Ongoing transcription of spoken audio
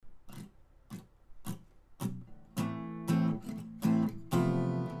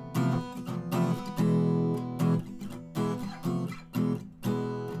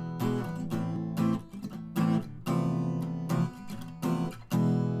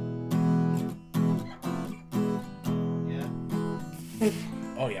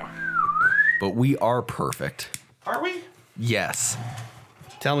Oh, yeah. But we are perfect. Are we? Yes.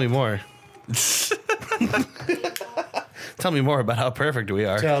 Tell me more. Tell me more about how perfect we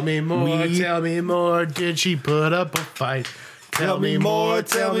are. Tell me more, tell me more. Did she put up a fight? Tell me more,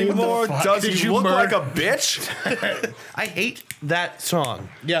 tell me more. Does Did he you look murder- like a bitch? I hate that song.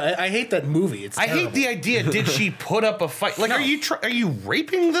 Yeah, I hate that movie. It's I hate terrible. the idea. Did she put up a fight? Like, are you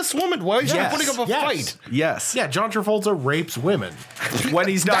raping this woman? Why is she Yes. putting up a Yes. fight? Yes. Yeah, John Travolta rapes women. When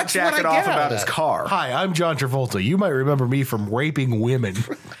he's not That's what jacking I off get out about of his that. car. Hi, I'm John Travolta. You might remember me from raping women.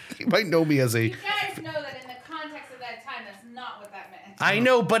 You might know me as a. You guys know that in the context of that time, that's not what that meant. I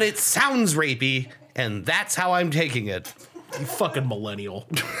know, but it sounds rapey, and that's how I'm taking it. You fucking millennial.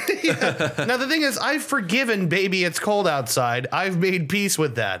 Now, the thing is, I've forgiven Baby It's Cold Outside. I've made peace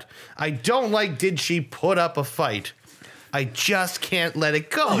with that. I don't like Did She Put Up a Fight. I just can't let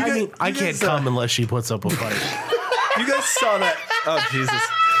it go. I mean, I can't come unless she puts up a fight. You guys saw that? Oh, Jesus.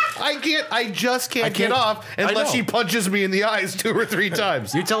 I just can't get can't- off unless I she know. punches me in the eyes 2 or 3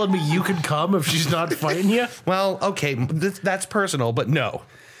 times. You're telling me you can come if she's not fighting you? Well, okay, that's personal, but no.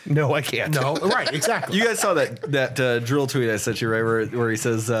 No, I can't. No, right, exactly. You guys saw that drill tweet I sent you, right? Where he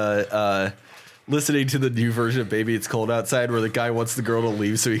says, listening to the new version of Baby It's Cold Outside, where the guy wants the girl to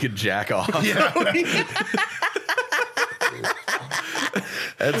leave so he can jack off.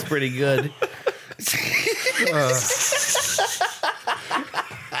 That's pretty good.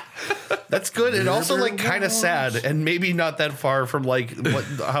 That's good and also like kind of sad and maybe not that far from like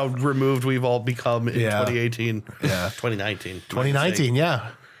how removed we've all become in 2018. Yeah. 2019. 2019,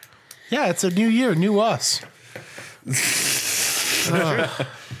 yeah. Yeah, it's a new year, new us.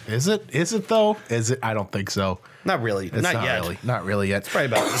 Is it? Is it though? Is it? I don't think so. Not really. It's Not yet. really. Not really yet. Probably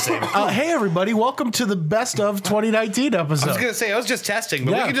about the same. Hey, everybody. Welcome to the best of 2019 episode. I was going to say, I was just testing,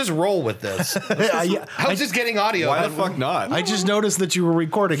 but Yeah. we can just roll with this. Yeah, I was just getting audio. Why the fuck not? I just noticed that you were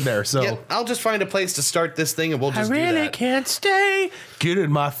recording there, so. Yeah, I'll just find a place to start this thing and we'll just do that. Can't stay. Get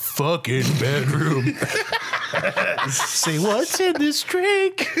in my fucking bedroom. Say, what's in this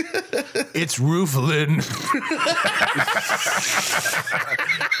drink? It's Rooflin.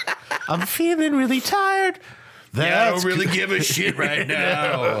 I'm feeling really tired. Yeah, I don't really give a shit right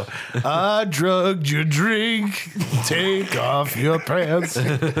now. I drugged your drink. Take off your pants.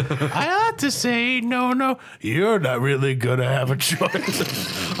 I ought to say, no, you're not really gonna have a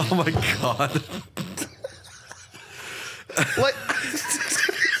choice. Oh my God.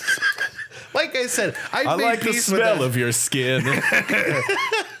 Like I said, I made like the peace with smell that. of your skin.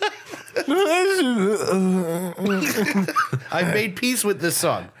 I've made peace with this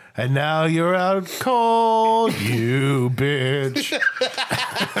song. And now you're out cold, you bitch.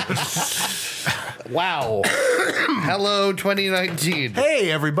 Wow. Hello, 2019.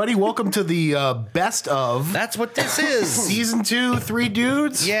 Hey, everybody. Welcome to the best of That's what this is. season 2, 3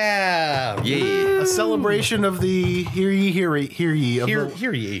 dudes. Yeah. Yeah. A celebration of the hear ye of Hear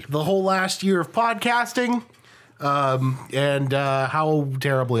ye. the whole last year of podcasting. And how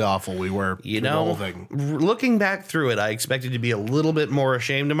terribly awful we were. You through the know, whole thing. looking back through it, I expected to be a little bit more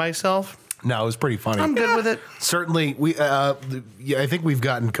ashamed of myself. No, it was pretty funny. I'm good with it. Certainly, I think we've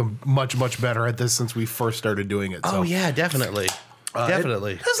gotten much better at this since we first started doing it. So. Oh, yeah, definitely.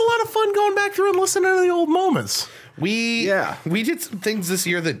 Definitely. There's a lot of fun going back through and listening to the old moments. We did some things this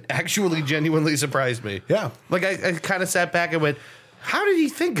year that actually genuinely surprised me. Yeah. Like I kind of sat back and went, how did he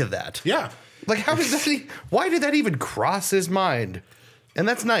think of that? Yeah. Like how did that why did that even cross his mind? And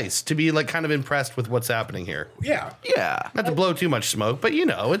that's nice to be like kind of impressed with what's happening here. Yeah. Yeah. Not to blow too much smoke, but you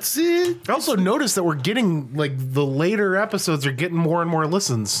know, it's I also noticed that we're getting, like, the later episodes are getting more and more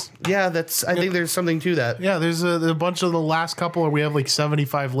listens. yeah, that's I think there's something to that. Yeah, there's a bunch of the last couple where we have like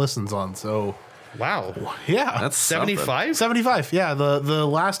 75 listens on. So, Wow. yeah. That's something. 75? 75. Yeah, the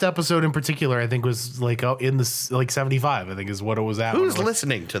last episode in particular, I think, was like in the like 75. I think is what it was at. Who's Like,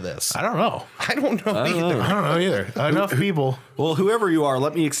 listening to this? I don't know. I don't know either. I don't know either. Enough people. Well, whoever you are,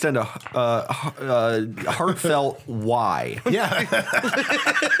 let me extend a heartfelt why. Yeah.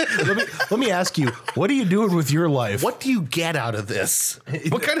 let me ask you, what are you doing with your life? What do you get out of this?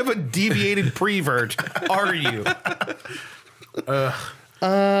 What kind of a deviated prevert are you?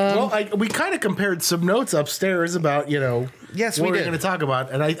 Well, we kind of compared some notes upstairs about, Yes, what we we're did. going to talk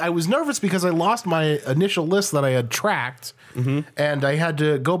about. And I was nervous because I lost my initial list that I had tracked. And I had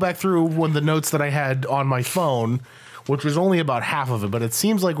to go back through one of the notes that I had on my phone, which was only about half of it. But it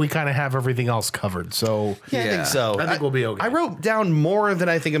seems like we kind of have everything else covered. So, Yeah, I Yeah. think so. I think we'll be okay. I wrote down more than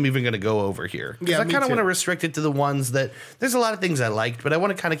I think I'm even going to go over here. Because Yeah, I me kind of too. want to restrict it to the ones that there's a lot of things I liked, but I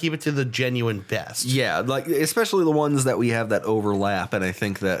want to kind of keep it to the genuine best. Yeah, like especially the ones that we have that overlap, and I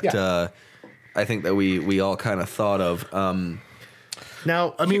think that Yeah. we all kind of thought of.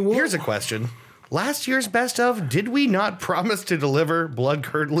 Now, I mean, here's a question. Last year's best of, did we not promise to deliver Blood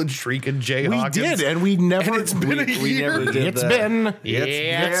Curdlin, Shrieking Jay We Hawkins? did, and we never. And it's been a we year. never did It's that. been.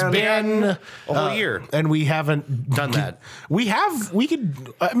 It's been a whole year. and we haven't Done that. We have. We could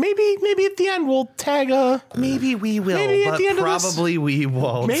maybe at the end we'll tag a. Maybe we will, Maybe at but the end of this- probably we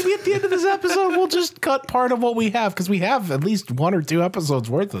won't. Maybe at the end of this episode we'll just cut part of what we have because we have at least 1 or 2 episodes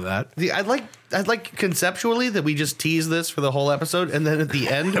worth of that. I'd like conceptually that we just tease this for the whole episode, and then at the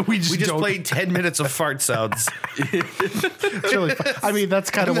end We we just just don't- play 10 minutes of fart sounds. It's really fun. I mean, that's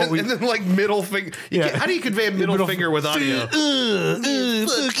kind of what we. And then like middle finger. Yeah. How do you convey a middle finger with audio?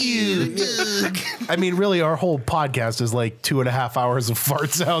 Fuck you. I mean, really, our whole podcast is like 2.5 hours of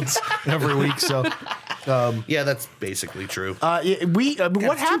fart sounds every week. So, Yeah, that's basically true. what It's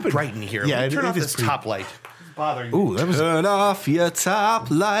happened? too bright in here. Yeah, Turn off is this pretty- top light. Bothering me. Ooh, that was. Turn off your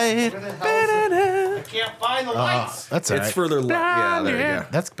top light. I can't find the lights. That's all It's right. further left. Yeah, there you go.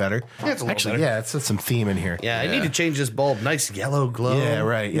 That's better. Yeah, it's a little Actually, better. yeah, it's some theme in here. Yeah, I need to change this bulb. Nice yellow glow. Yeah,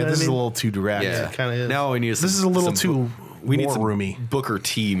 right. You Yeah, know this what is I a mean? little too direct. Yeah. kinda is. Now we need This is a little too we need more some roomy. Booker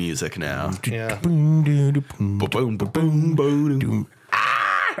T music now. Yeah. Boom, boom, boom, boom.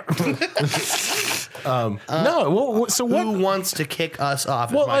 No, so what? Who wants to kick us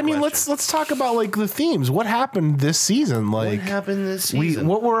off? is Well, my I mean, question. let's talk about like the themes. What happened this season? Like, What happened this season?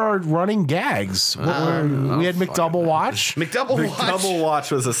 what were our running gags? We had McDouble Watch. McDouble Watch. Double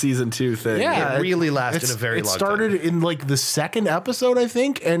Watch was a season 2 thing. Yeah, It really lasted it's- a very it long started in like the 2nd episode, I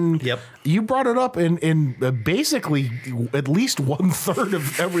think, and Yep. you brought it up in basically at least 1/3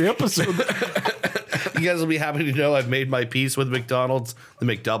 of every episode. You guys will be happy to know I've made my peace with McDonald's. The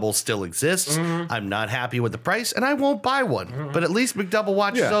McDouble still exists. Mm-hmm. I'm not happy with the price, and I won't buy one. But at least McDouble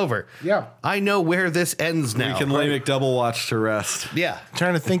Watch is Yeah. over. Yeah. I know where this ends now. We can lay McDouble Watch to rest. Yeah.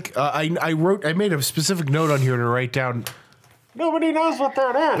 Trying to think, I made a specific note on here to write down. Nobody knows what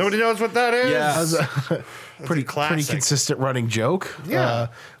that is. Nobody knows what that is. Yeah. Pretty classic. consistent running joke. Yeah.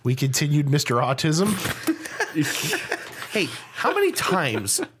 We continued Mr. Autism. Hey, how many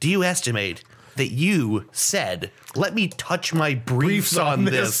times do you estimate that you said, "Let me touch my briefs on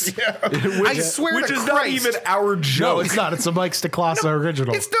this"? I swear Which to is Christ. not even our No, joke. it's not. It's a Mike Stacklasa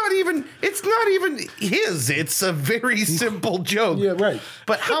original. It's not even his. It's a very simple joke. Yeah, right.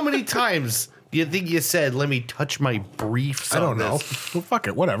 But how many times do you think you said, "Let me touch my briefs"? I don't know. This? Well, fuck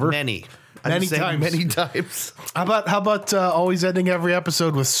it. Whatever. Many. Many I'm saying times. Many times. How about always ending every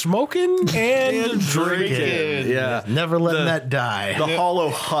episode with smoking and drinking? Yeah. Never letting that die. The hollow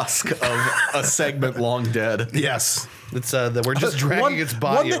husk of a segment long dead. Yes. It's that we're just dragging its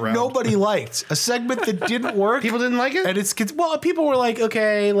body one that around. nobody liked. A segment that didn't work. People didn't like it? And well, people were like,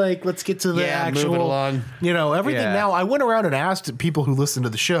 okay, like let's get to the Yeah, move it actual, along. you know, everything. Yeah. Now I went around and asked people who listen to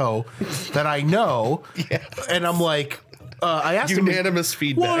the show that I know, and I'm like, I asked them, Unanimous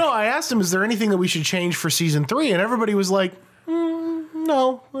feedback. well, no, I asked them, is there anything that we should change for season 3? And everybody was like,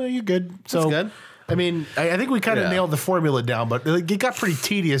 no, well, you're good. So good. I mean, I think we kind of Yeah. nailed the formula down, but it got pretty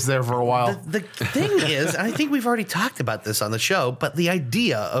tedious there for a while. The thing is, and I think we've already talked about this on the show, but the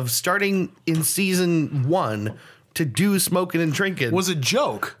idea of starting in season 1 to do smoking and drinking Was a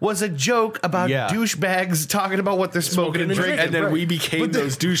joke. was a joke about Yeah. douchebags talking about what they're smoking and drinking. And then we became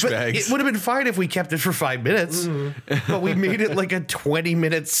those But douchebags. it would have been fine if we kept it for 5 minutes, but we made it like a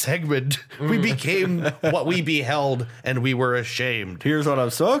 20-minute segment. We became what we beheld, and we were ashamed. Here's what I'm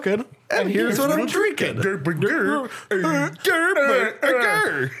smoking, and here's what I'm drinking.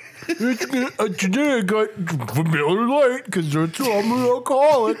 Today I got Miller Lite because I'm an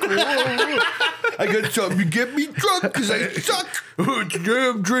alcoholic. I got something to get me drunk because I suck. Today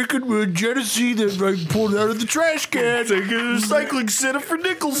I'm drinking a Genesee that I pulled out of the trash can. Taking a recycling center for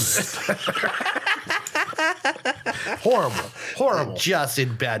nickels. Horrible. Just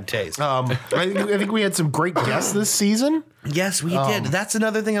in bad taste. I think we had some great guests this season. Yes, we did. That's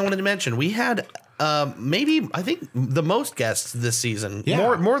another thing I wanted to mention. We had maybe, I think, the most guests this season.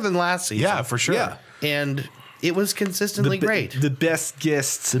 Yeah. More than last season. Yeah, for sure. Yeah. And it was consistently great. The best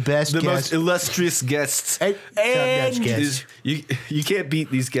guests. The best the guests. most illustrious guests. And guests. You can't beat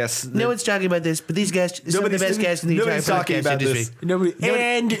these guests. No one's talking about this, but these guys, some of the best guys in the entire nobody's talking podcast about industry.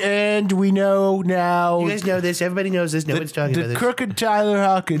 this. and we know now You guys know this. Everybody knows this. No one's talking about the this. crooked Tyler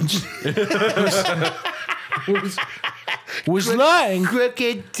Hawkins was lying.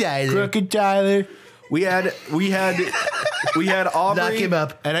 Crooked Tyler. Crooked Tyler. We had Aubrey. Lock him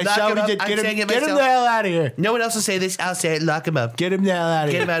up. And I Lock saw him he up. did I'm get saying him it the myself. hell out of here. No one else will say this. I'll say it. Lock him up. Get him the hell out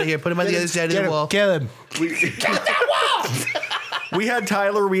of Get here. him out of here. Put him on the other side of the wall. Kill him. We had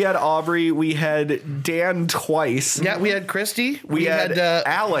Tyler, we had Aubrey, we had Dan twice. Yeah, we had Christy. We had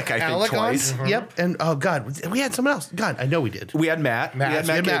Alec, I think, Alec twice. on. Yep. And oh God, we had someone else. God, I know we did. We had Matt. We had We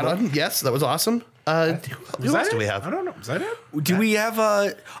had Matt Gable. on. Yes, that was awesome. Who else do we have? I don't know. Is that it? Do we have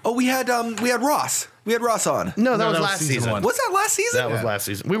we had Ross. We had Ross on. No, that No, was that was last season season. one. Was that last season? That was last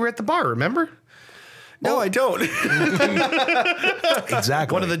season. We were at the bar, remember? No, I don't.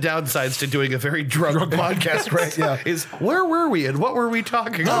 Exactly. One of the downsides to doing a very drunk podcast, right? Yeah. Is where were we and what were we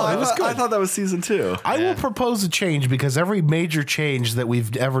talking about? I thought that was season 2. I will propose a change because every major change that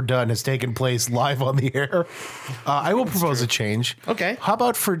we've ever done has taken place live on the air. I will propose a change. Okay. How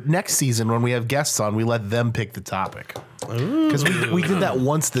about for next season when we have guests on, we let them pick the topic? Because we did that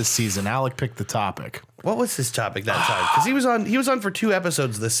once this season. Alec picked the topic. What was his topic that time? Because he was on for 2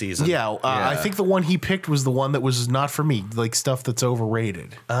 episodes this season. Yeah, I think the one he picked was the one that was not for me, like stuff that's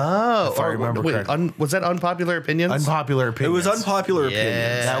overrated. Oh, If I remember correctly. was that unpopular opinions? Unpopular It opinions. was unpopular opinions.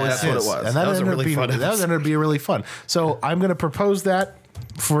 Yeah. That's what it was. And That was a ended up really being, fun that episode. ended up being really fun. So I'm going to propose that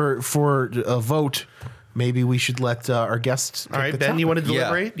for a vote. Maybe we should let our guests. All right, Ben, you want to Yeah.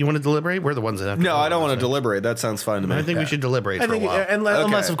 deliberate? You want to deliberate? We're the ones that have to No, I don't want to deliberate. deliberate. That sounds fine to me. I think we should deliberate I for a think, while.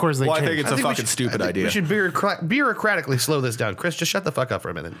 unless of course they Well, I change. think it's I a think we fucking should- stupid I think idea. We should bureaucratically slow this down. Chris, just shut the fuck up for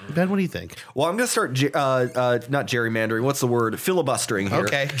a minute. Ben, what do you think? Well, I'm going to start not gerrymandering. What's the word? Filibustering here.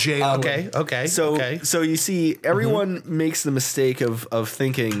 Okay. J-O. Okay. So okay. so you see, everyone makes the mistake of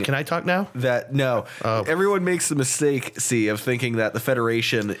thinking Can I talk now? that no, Oh. everyone makes the mistake of thinking that the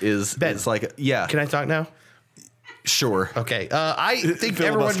Federation is Ben, like Can I talk now? sure. Okay. I think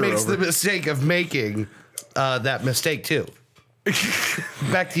everyone Filibuster makes over. the mistake of making that mistake too.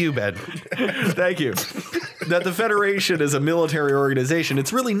 Back to you, Ben. Thank you. That the Federation is a military organization.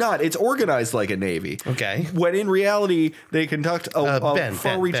 It's really not. It's organized like a navy. Okay. When in reality, they conduct a Ben,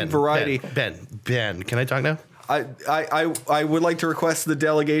 far-reaching variety. Ben, can I talk now? I would like to request the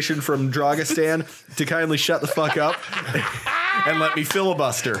delegation from Dragistan to kindly shut the fuck up and let me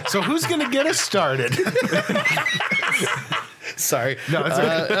filibuster. So who's going to get us started? Sorry. No, it's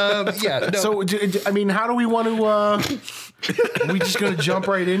okay. Yeah. No. So I mean, how do we want to? Are we just going to jump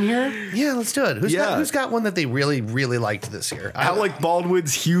right in here? Yeah, let's do it. Who's got one that they really, really liked this year? Alec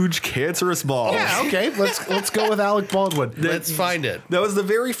Baldwin's huge cancerous balls. Yeah. Okay. Let's go with Alec Baldwin. Let's find it. That was the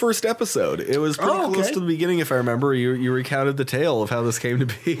very first episode. It was pretty Oh, close okay. to the beginning, if I remember. You recounted the tale of how this came to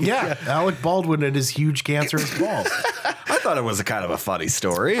be. Yeah, Alec Baldwin and his huge cancerous balls. I thought it was a kind of a funny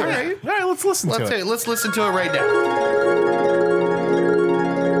story. All right. Let's listen to it. Let's listen to it right now.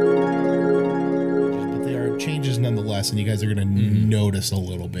 But there are changes nonetheless, and you guys are going to notice a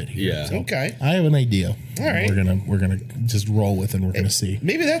little bit here. Yeah. So Okay. I have an idea. All right. We're gonna just roll with, and we're gonna see.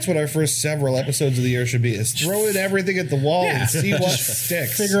 Maybe that's what our first several episodes of the year should be: is throwing everything at the wall and see what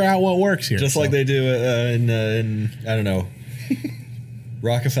sticks. Figure out what works here. Just So, like they do in I don't know,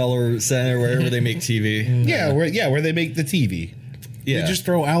 Rockefeller Center, wherever they make TV. where they make the TV. Yeah, you just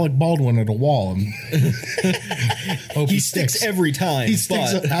throw Alec Baldwin at a wall and hope he sticks every time. He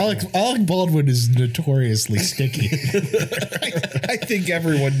sticks. but Alec Baldwin is notoriously sticky. I think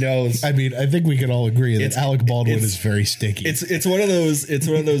everyone knows. I mean, I think we can all agree that It's- Alec Baldwin it's- is very sticky. it's one of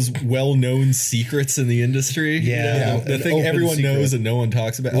those well-known secrets in the industry. You know, Yeah. the An thing open everyone secret. knows and no one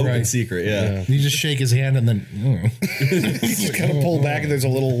talks about. Open Right. secret. Yeah. you just shake his hand and then. You just kind of pull back, and there's a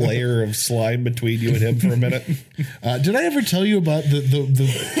little layer of slime between you and him for a minute. Did I ever tell you about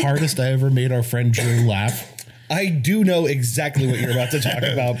the hardest I ever made our friend Drew laugh? I do know exactly what you're about to talk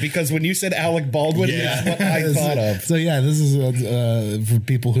about because when you said Alec Baldwin, it's what I thought of. So yeah, this is for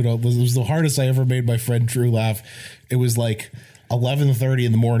people who don't. This was the hardest I ever made my friend Drew laugh. It was like 11:30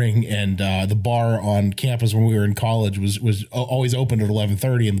 in the morning, and the bar on campus when we were in college was always open at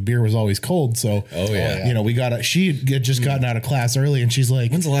 11:30, and the beer was always cold. So you know, she had just gotten out of class early, and she's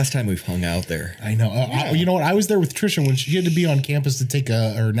like, When's the last time we've hung out there? I know. You know what? I was there with Trisha when she had to be on campus to take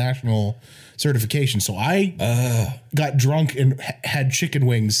her national certification. So I got drunk and had chicken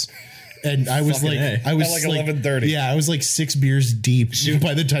wings. And I was Fucking like, A. I was At like 11:30. Yeah, I was like 6 beers deep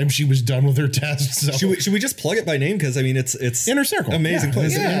by the time she was done with her test. So Should we just plug it by name? Because I mean, it's Inner Circle, amazing yeah,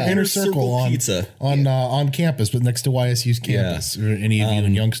 place. it's Yeah. Inner Circle on Pizza on campus, but next to YSU's campus, or any of you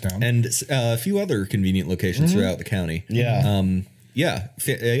in Youngstown. and a few other convenient locations throughout the county. Yeah.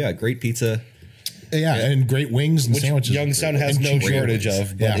 Yeah, great pizza. yeah, and great wings and Which sandwiches. Youngstown has And no cheap shortage wings.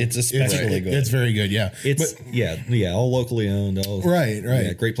 of, but it's especially good. It's very good. Yeah, It's all locally owned. Right.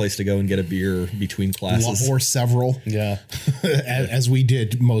 Yeah, great place to go and get a beer between classes. or several. Yeah. as we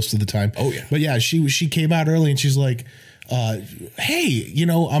did most of the time. Oh, yeah. But yeah, she came out early and she's like, hey, you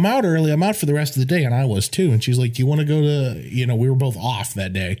know, I'm out early. I'm out for the rest of the day. And I was too. And she's like, do you want to go to, you know, we were both off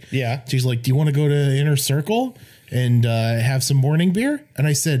that day. Yeah. She's like, do you want to go to Inner Circle? and have some morning beer? And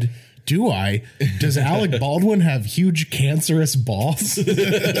I said, do I? Does Alec Baldwin have huge cancerous balls?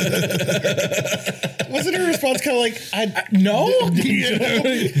 Wasn't her response kind of like, no?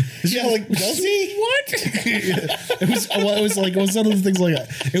 Yeah, like, does he? What? It was one of those things like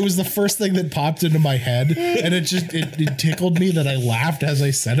that. It was the first thing that popped into my head, and it tickled me that I laughed as I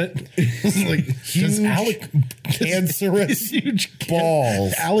said it. It was like, does Alec Cancerous huge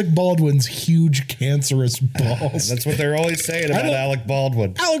balls. Alec Baldwin's huge cancerous balls. That's what they're always saying about don't- Alec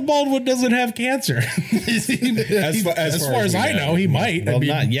Baldwin. Alec Baldwin doesn't have cancer. as far as I know, he might. Well,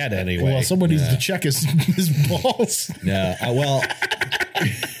 not yet anyway. Well, someone needs to check his balls. Yeah. Well,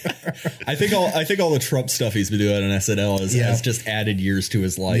 I think all the Trump stuff he's been doing on SNL has just added years to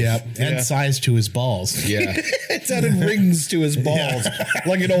his life. Yep, and size to his balls. Yeah. It's added rings to his balls,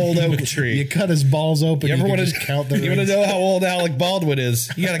 like an old oak tree. You cut his balls open. You ever want to count the You want to rings. know how old Alec Baldwin is?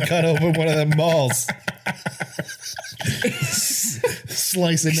 You got to cut open one of them balls.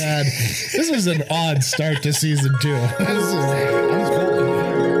 Slice and add. This was an odd start to season 2.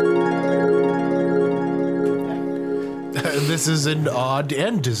 This is an odd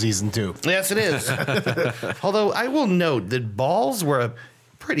end to season 2. Yes, it is. Although I will note that balls were a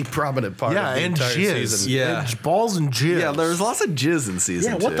pretty prominent part Yeah, of the and entire jizz. season. Yeah. And balls and jizz. Yeah, there was lots of jizz in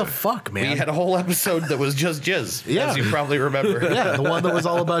season Yeah, 2. what the fuck, man? We had a whole episode that was just jizz, Yeah. as you probably remember. yeah, the one that was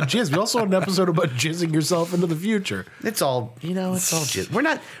all about jizz. We also had an episode about jizzing yourself into the future. It's all, it's all jizz. We're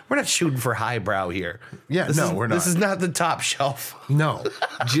not shooting for highbrow here. Yeah, we're not. This is not the top shelf. No.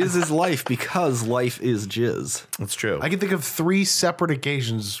 Jizz is life because life is jizz. That's true. I can think of 3 separate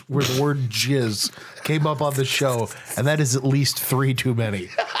occasions where the word jizz came up on the show, and that is at least 3 too many.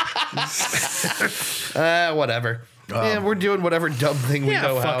 Whatever. We're doing whatever dumb thing we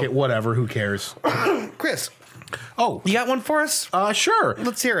know fuck how. it, whatever, who cares? Chris, Oh, you got one for us? sure.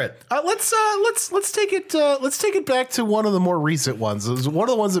 Let's hear it. Let's take it back to one of the more recent ones. It was one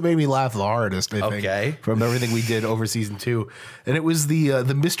of the ones that made me laugh the hardest, I think. Okay. From everything we did over season 2, and it was the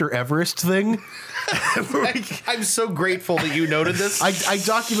Mr. Everest thing. I'm so grateful that you noted this. I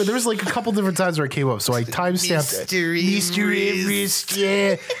document. There was like a couple different times where it came up, so I timestamped it. Mr. Everest,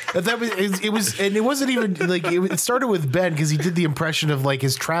 yeah. And that was it was, and it wasn't even like it started with Ben because he did the impression of like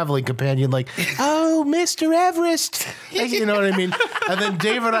his traveling companion, like, "Oh, Mr. Everest," like, you know what I mean. And then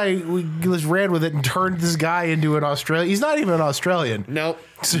Dave and we just ran with it and turned this guy into an Australian. He's not even an Australian. Nope.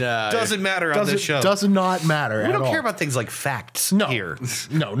 Nah, Doesn't matter on this show. Does not matter. We don't care about things like facts here.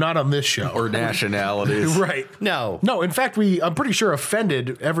 No, not on this show. or nationalities. Right. No. No, in fact, I'm pretty sure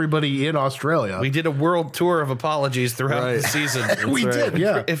offended everybody in Australia. We did a world tour of apologies throughout Right. the season. We did,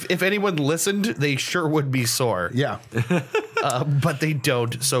 yeah. If anyone listened, they sure would be sore. Yeah. But they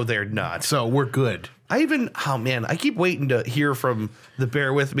don't, so they're not. So we're good. I keep waiting to hear from the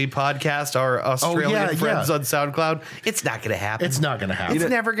Bear With Me podcast, our Australian friends on SoundCloud. It's not going to happen. It's not going to happen. It's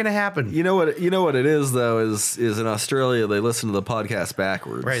never going to happen. You know what it is though is in Australia they listen to the podcast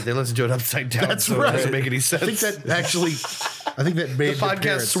backwards. Right, they listen to it upside down. That's so right. It doesn't make any sense. I think that actually, made the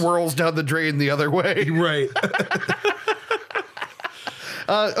podcast swirls down the drain the other way. Right.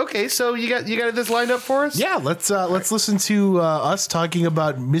 Okay, so you got this lined up for us? Yeah, let's listen to us talking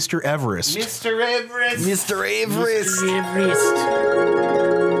about Mr. Everest. Mr. Everest. Mr. Everest.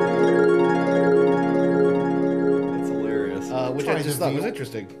 That's hilarious. Which I just thought was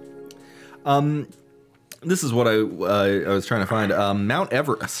interesting. This is what I was trying to find. Mount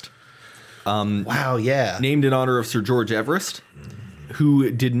Everest, Wow, yeah. named in honor of Sir George Everest, who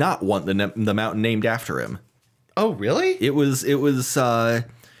did not want the mountain named after him. Oh, really? It was he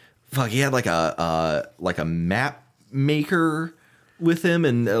had like a map maker with him,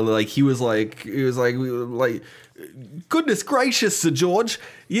 and he was like goodness gracious, Sir George,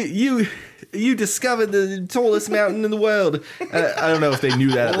 you discovered the tallest mountain in the world. I don't know if they knew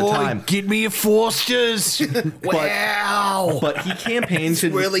that at the time. Get me a Foster's. Wow. But he campaigned to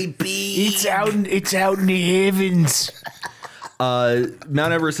Really big. It's out in the heavens.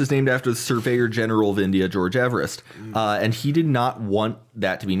 Mount Everest is named after the Surveyor General of India, George Everest, and he did not want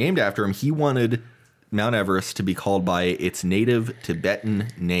that to be named after him. He wanted Mount Everest to be called by its native Tibetan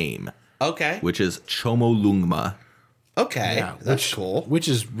name, Okay. which is Chomolungma. Okay. That's cool. Which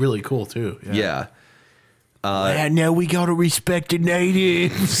is really cool too. Yeah. And now we gotta respect the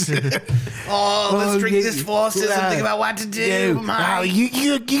natives. Let's drink yeah, this Foster's and think about what to do. Oh,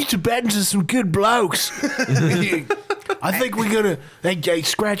 you Tibetans are some good blokes. I think we're gonna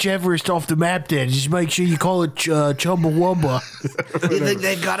scratch Everest off the map then. Just make sure you call it Chumbawamba. You think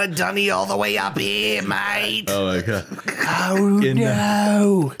they got a dunny all the way up here, mate? Oh my god. Oh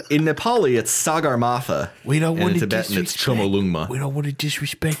no. In Nepali, it's Sagarmatha. We don't and want in to Tibetan, it's disrespect. Chomolungma. We don't want to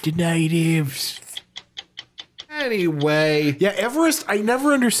disrespect the natives. Anyway. Yeah, Everest. I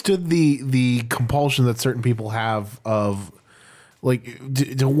never understood the compulsion that certain people have of like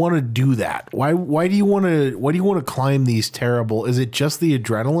to want to do that. Why do you want to climb these terrible? Is it just the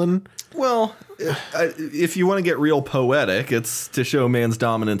adrenaline? Well, if you want to get real poetic, it's to show man's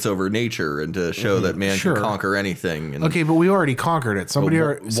dominance over nature and to show that man Sure. can conquer anything. And Okay, but we already conquered it.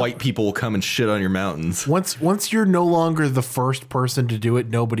 white people will come and shit on your mountains. Once you're no longer the first person to do it,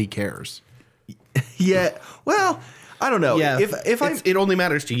 nobody cares. Yeah. Well, I don't know. Yeah, If I it only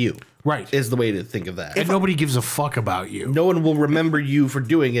matters to you. Right. Is the way to think of that. And nobody gives a fuck about you. No one will remember you for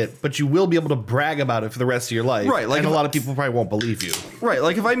doing it, but you will be able to brag about it for the rest of your life. Right, like and a if lot of people probably won't believe you. Right,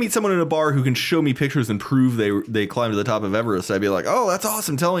 like if I meet someone in a bar who can show me pictures and prove they climbed to the top of Everest, I'd be like, "Oh, that's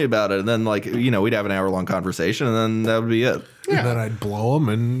awesome! Tell me about it." And then, like, we'd have an hour-long conversation, and then that would be it. And then I'd blow them,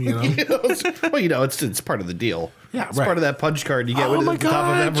 and It's part of the deal. Yeah, it's right. part of that punch card you get oh when my it's at the top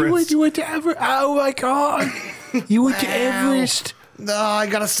of god, Everest. you went to Everest! Oh my god, you went to Everest! No, I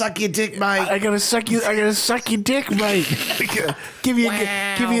gotta suck your dick, mate. I gotta suck you. I gotta suck your dick, mate. give you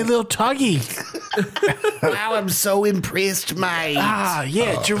a little tuggy. Wow, I'm so impressed, mate. Ah,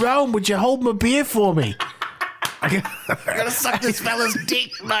 yeah, Jerome, would you hold my beer for me? I gotta suck this fella's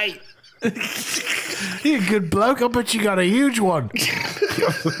dick, mate. You're a good bloke. I bet you got a huge one.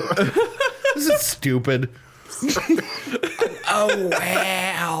 This is stupid. Oh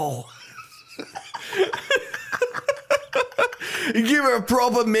wow. Give her a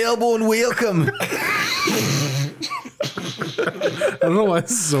proper Melbourne welcome. I don't know why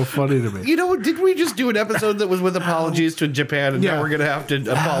this is so funny to me. You know, did we just do an episode that was with apologies to Japan, and Yeah. now we're gonna have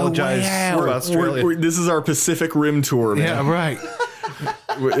to apologize wow. to Australia? This is our Pacific Rim tour, man. Yeah, right.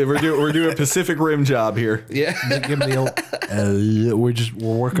 We're doing a Pacific Rim job here. Yeah. Give me the old,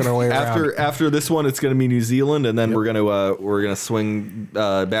 we're working our way around. After this one, it's going to be New Zealand, and then we're gonna swing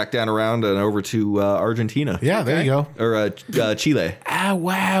back down around and over to Argentina. Yeah, there you go. Or Chile. Oh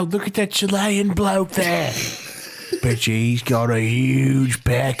wow, look at that Chilean bloke there. Bet you he's got a huge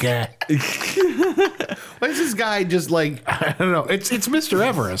pecker. Why is this guy just like I don't know. It's Mr.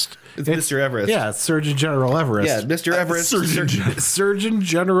 Everest. it's Mr. Everest? Yeah, it's Surgeon General Everest. Yeah, Mr. Everest. Surgeon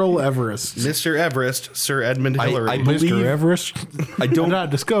General Everest. Mr. Everest, Sir Edmund Hillary. I Mr. believe- Everest. I don't Not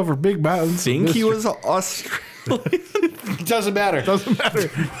discover big mountains. think he Mr. was Australian. Doesn't matter. Doesn't matter.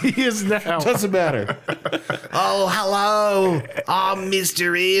 He is now. Doesn't matter. Oh, hello. I'm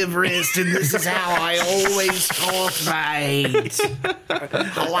Mr. Everest, and this is how I always talk, mate.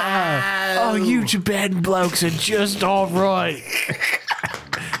 Hello. Oh, you Tibetan blokes are just all right.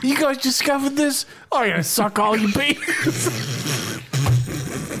 You guys discovered this? Oh, I'm gonna suck all your beers.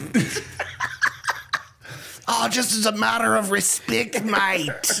 Oh, just as a matter of respect, mate.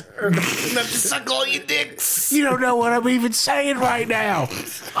 You have to suck all your dicks. You don't know what I'm even saying right now.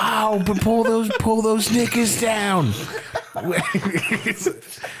 Oh, but pull those knickers down. I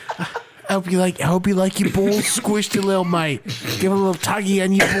hope you like your balls squished a little, mate. Give a little tuggy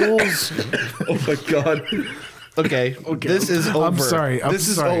on your balls. Oh my god. Okay, this is over. I'm sorry. This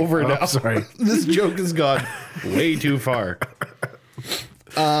is over now. I'm sorry. This joke has gone way too far.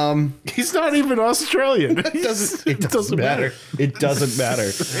 He's not even Australian. It doesn't matter. It doesn't matter.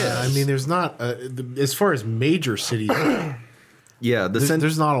 I mean, there's not as far as major cities. Yeah,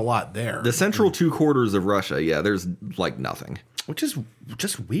 There's not a lot there. the central 2 quarters of Russia. Yeah, there's like nothing. Which is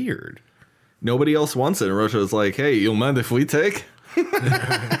just weird. Nobody else wants it, and Russia's like, "Hey, you'll mind if we take?"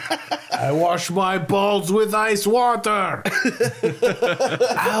 I wash my balls with ice water.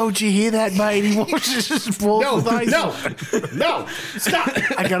 Oh, did you hear that, mate? He washes his balls with ice water. No, stop.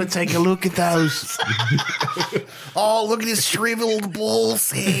 I gotta take a look at those. Oh, look at his shriveled ball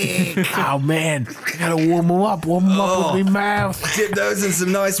sack. Oh man, I gotta warm them up with my mouth. Dip those in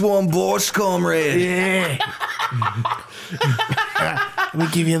some nice warm borscht, comrade. Yeah. Let me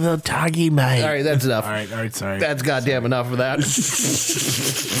give you a little tuggy, mate. All right, that's enough. all right, sorry. That's goddamn enough of that. It's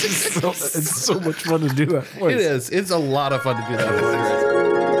so much fun to do that. It is. It's a lot of fun to do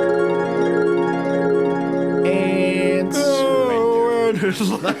that. And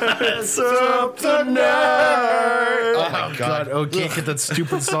Let's up tonight. Oh my god. Oh, can't get that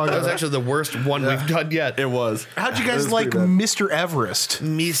stupid song. That was actually the worst one we've done yet. It was. How'd you guys like Mr. Everest?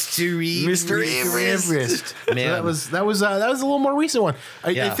 Mystery. Mr. Everest. Man. That was a little more recent one.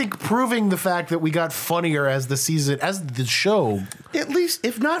 I Yeah. think proving the fact that we got funnier as the show At least,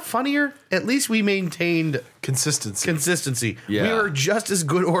 if not funnier, at least we maintained Consistency. Yeah. We were just as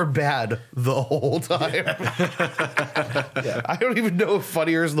good or bad the whole time. I don't even know if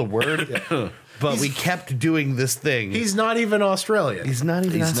funnier is the word, but we kept doing this thing. He's not even Australian. He's not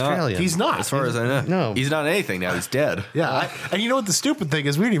even He's not. Australian. He's not. As far as I know. No. He's not anything now. He's dead. Yeah. And you know what the stupid thing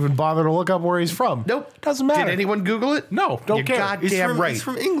is? We didn't even bother to look up where he's from. Nope. Doesn't matter. Did anyone Google it? No, don't You're care. goddamn right. He's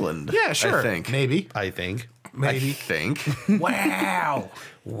from England. Yeah, sure. I think. Maybe. I think. I think. Wow.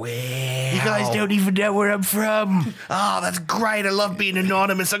 Wow. You guys don't even know where I'm from. Oh, that's great. I love being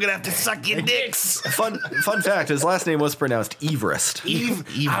anonymous. I'm going to have to suck your dicks. Fun fact: his last name was pronounced Everest. I'm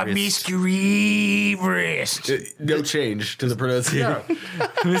Mr. Everest. No change to the pronunciation.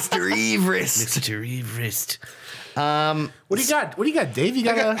 Mr. Everest. Mr. Everest. What do you got? What do you got, Dave? You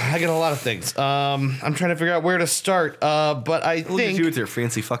got I got a lot of things. I'm trying to figure out where to start. But I Look at think you with your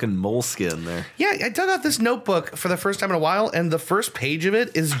fancy fucking moleskin there. yeah, I dug out this notebook for the first time in a while, and the first page of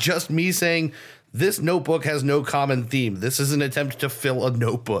it is just me saying, this notebook has no common theme. This is an attempt to fill a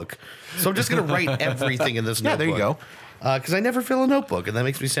notebook. So I'm just going to write everything in this Yeah, notebook. there you go. Because I never fill a notebook, and that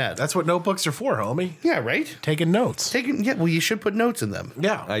makes me sad. That's what notebooks are for, homie. yeah, right? Taking notes. Well, you should put notes in them.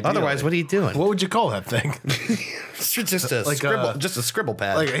 Yeah. I do. Otherwise, what are you doing? What would you call that thing? It's just a like scribble, just a scribble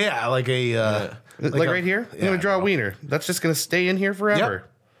pad. like a Like right here? I'm going to draw a wiener. That's just going to stay in here forever.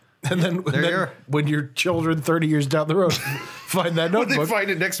 And then, you are. when your children 30 years down the road find that When they notebook, find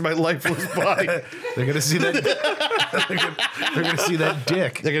it next to my lifeless body, they're gonna see that. they're gonna see that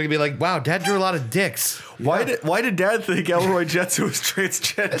dick. they're going to be like, wow, Dad drew a lot of dicks. Why did Dad think Elroy Jetson was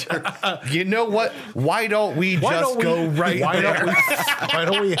transgender? You know what? Why don't we go right Why there? don't we? Why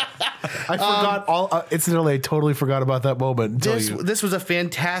don't we? I forgot all. Incidentally, I totally forgot about that moment until you. This was a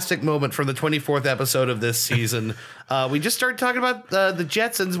fantastic moment from the 24th episode of this season. We just started talking about the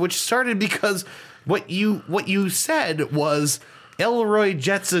Jetsons, which started because what you said was Elroy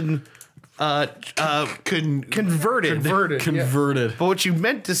Jetson converted. Converted. But what you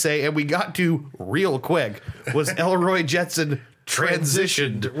meant to say, and we got to real quick, was Elroy Jetson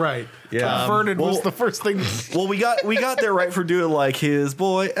transitioned. Right. Yeah. Converted was the first thing. Well, we got there right for doing like his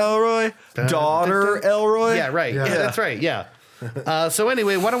boy Elroy, daughter Elroy. Yeah, right. Yeah, that's right. Yeah. So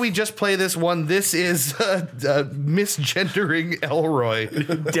anyway, why don't we just play this one? This is misgendering Elroy.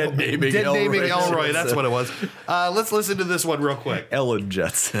 Dead naming Dead Elroy. naming Elroy. That's what it was. Let's listen to this one real quick. Ellen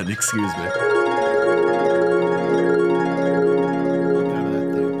Jetson. Excuse me.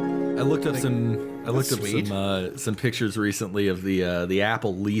 I looked up some pictures recently of the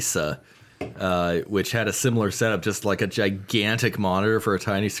Apple Lisa, which had a similar setup, just like a gigantic monitor for a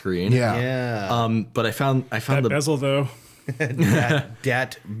tiny screen. Yeah. But I found That the bezel though.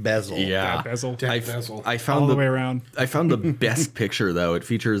 Dat bezel. yeah That bezel. I found All the way around. I found the best picture though. It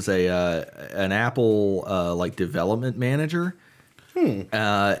features an Apple like development manager,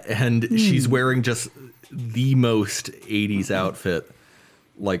 and she's wearing just the most 80s outfit,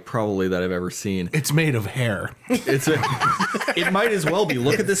 like probably that I've ever seen. It's made of hair. It might as well be.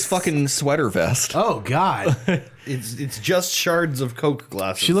 Look at this fucking sweater vest. Oh God. It's just shards of Coke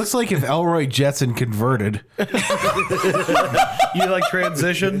glasses. She looks like if Elroy Jetson converted. You like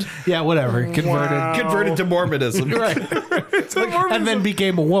transitioned? Yeah, whatever. Converted. Converted to Mormonism. Right. And then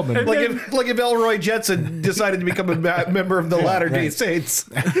became a woman. Like if Elroy Jetson decided to become a member of the Latter-day Saints.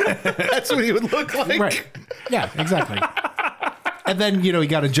 That's what he would look like. Right. Yeah, exactly. And then, he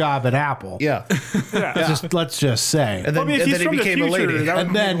got a job at Apple. Yeah. Let's just say. And then, if and he's then he from the became a future, lady. that would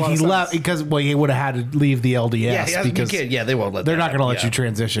And make then a lot he of left sense. because he would have had to leave the LDS Yeah, because they won't let they're that not going to let happen. you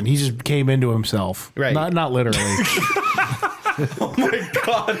transition. He just came into himself. Right. Not literally. Oh my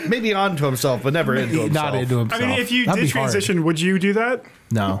God. Maybe onto himself, but never into himself. Not into I himself. mean, if you That'd did be hard. transition, would you do that?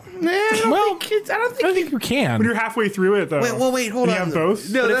 No. I don't think you can. When you're halfway through it, though. wait, hold you on. have both?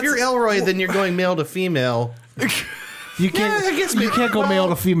 No, but if you're Elroy, then you're going male to female. You can't. I guess you maybe- can't go male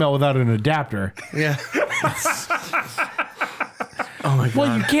to female without an adapter. Yeah. Oh my God.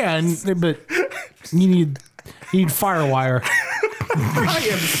 Well, you can, but you need firewire. I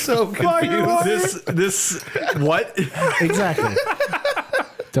am so confused. This what? Exactly.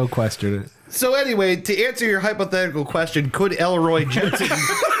 Don't question it. So anyway, to answer your hypothetical question, could Elroy Jetson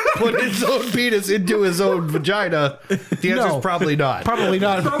put his own penis into his own vagina? The answer is probably not. Probably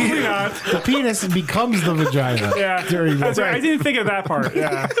not. Probably not. The penis becomes the vagina. Yeah. During That's the- right. I didn't think of that part.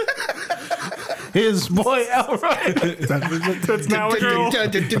 Yeah. his boy Elroy. That's now a girl.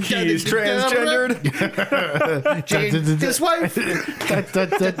 He's transgendered. Jane, his wife.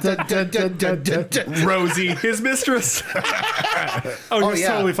 Rosie, his mistress. Oh, he's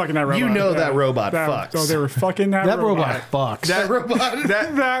totally fucking that robot. You know that robot That- fucks. Oh, they were fucking that, That robot fucks. That robot.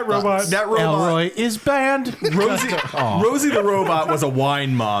 That robot. That robot. Elroy is banned. Rosie the robot was a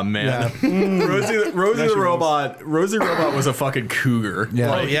wine mom, man. Rosie the robot was a fucking cougar.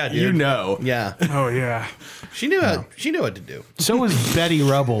 Yeah. Oh, yeah, dude. You know. Yeah. Oh, yeah. She knew what to do. So was Betty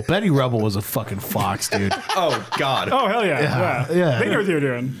Rubble. Betty Rubble was a fucking fox, dude. Oh God. Oh, hell yeah. Yeah. They know what they were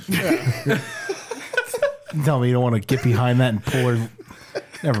doing. Tell me you don't want to get behind that and pull her.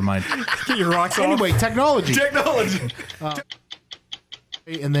 Never mind. Get your rocks off. Anyway, technology. Technology.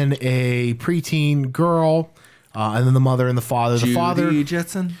 And then a preteen girl, and then the mother and the father. The father,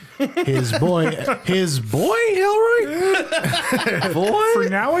 Jetson. his boy, Elroy, boy, For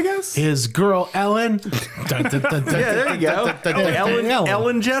now, I guess. his girl Ellen. Yeah, there you go.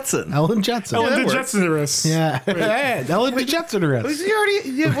 Ellen Jetson. Ellen Jetson. Ellen that works. DeGeneres. Yeah, Ellen Jetson. Was he already?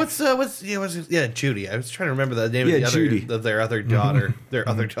 Yeah. What's Judy. I was trying to remember the name Yeah, of the Judy. other, of their other daughter. Their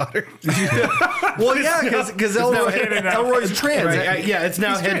other daughter. Well, yeah, because Elroy's trans. Right, yeah, it's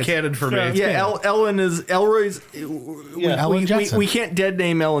now headcanon for me. Yeah, Ellen is Elroy's. Ellen Jetson. We can't dead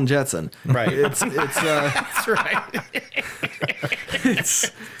name Ellen Jetson. Right. It's That's right.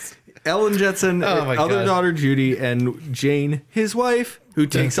 it's Ellen Jetson, Oh my other God. daughter Judy, and Jane, his wife, who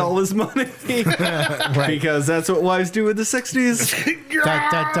takes all his money because that's what wives do in the 60s.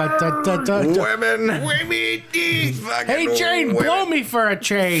 Women. Hey Jane, blow me for a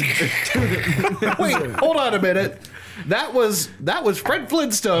change. Wait, hold on a minute. That was Fred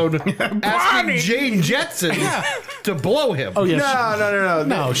Flintstone asking Jane Jetson to blow him. Oh yeah, No.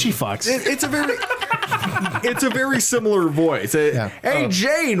 no, she fucks. It's a very similar voice. Hey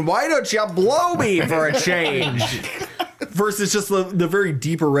Jane, why don't you blow me for a change? Versus just the very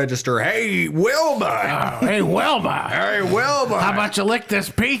deeper register. Hey Wilma. Hey Wilma, Hey Wilma. how about you lick this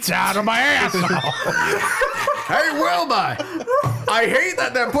pizza out of my asshole? Hey Wilma. I hate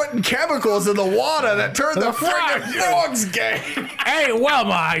that they're putting chemicals in the water that turn the friggin' frogs gay. Hey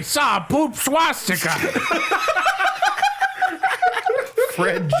Wilma, I saw a poop swastika.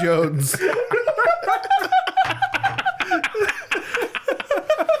 Fred Jones.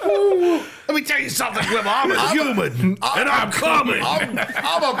 Let me tell you something, Wilma. I'm a human, and I'm coming. I'm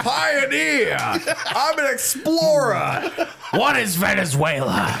a pioneer. I'm an explorer. What is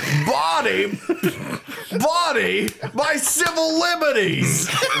Venezuela? Body, my civil liberties.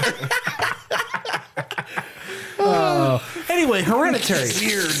 Anyway, Hereditary.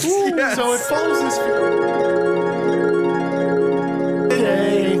 Weird. So it follows this.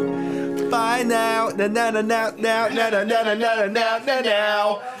 By now, now.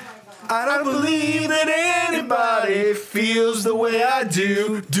 I don't believe that anybody feels the way I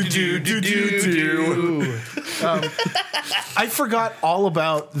do. I forgot all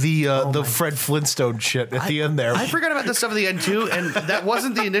about the Fred Flintstone shit at the end there. I forgot about the stuff at the end too, and that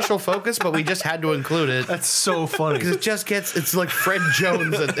wasn't the initial focus, but we just had to include it. That's so funny. Because it just it's like Fred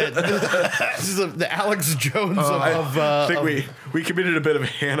Jones. This is the Alex Jones of I think we committed a bit of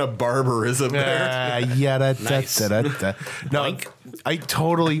Hanna-Barberism there. No, I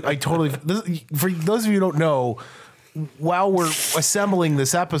totally. For those of you who don't know, while we're assembling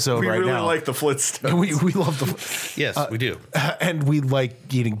this episode We right really now, like the Flintstones. we love the yes, we do. and we like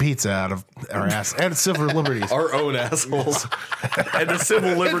eating pizza out of our ass and civil liberties. Our own assholes. And the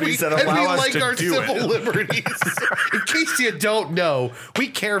civil liberties that allow us to our do civil it. liberties. In case you don't know, we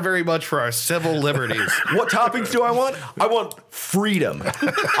care very much for our civil liberties. What topics do I want? I want freedom.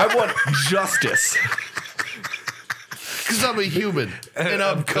 I want justice. Because I'm a human and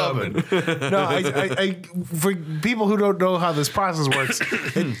I'm coming. No, I for people who don't know how this process works,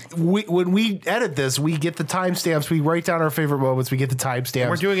 when we edit this, we get the timestamps. We write down our favorite moments. We get the timestamps.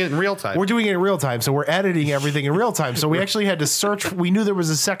 We're doing it in real time. We're doing it in real time, so we're editing everything in real time. So we actually had to search. We knew there was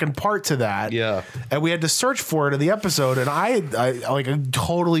a second part to that. Yeah. And we had to search for it in the episode, and I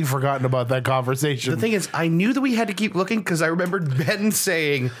totally forgotten about that conversation. The thing is, I knew that we had to keep looking because I remembered Ben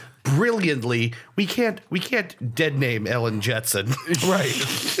saying brilliantly, we can't dead name Ellen Jetson. Right.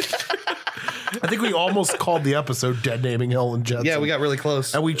 I think we almost called the episode Dead Naming Ellen Jetson. Yeah, we got really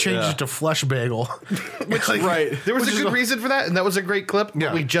close. And we changed it to Flesh Bagel. Which, Right. There was a good reason for that, and that was a great clip, but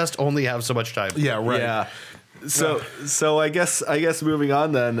Yeah. we just only have so much time. Yeah, right. Yeah. So I guess moving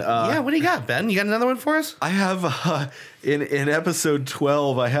on then. Yeah, what do you got, Ben? You got another one for us? I have in episode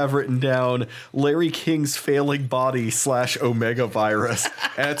 12, I have written down Larry King's failing body / Omega virus,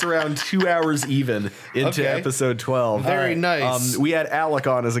 and it's around 2 hours even into Okay. episode 12. Very nice. We had Alec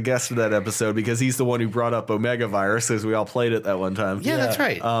on as a guest for that episode because he's the one who brought up Omega virus, as we all played it that one time. Yeah, that's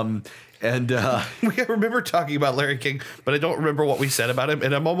right. And We remember talking about Larry King, but I don't remember what we said about him,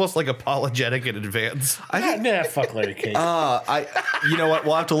 and I'm almost like apologetic in advance. Fuck Larry King. you know what?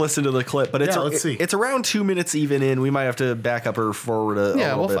 We'll have to listen to the clip, but it's Yeah, let's see. It's around 2 minutes even in. We might have to back up or forward a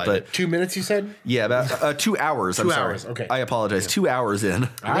Yeah, little we'll bit, find but it. 2 minutes, you said? yeah, about 2 hours. I'm 2 sorry. hours, okay. I apologize. 2 hours in.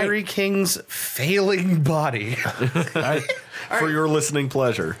 Larry King's failing body. For your listening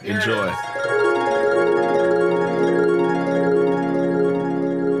pleasure. Enjoy.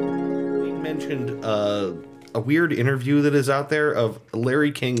 We mentioned a weird interview that is out there of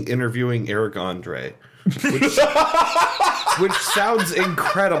Larry King interviewing Eric Andre, which sounds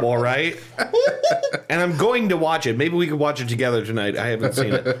incredible, right? And I'm going to watch it. Maybe we could watch it together tonight. I haven't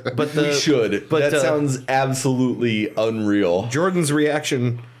seen it, but We should. But That sounds absolutely unreal. Jordan's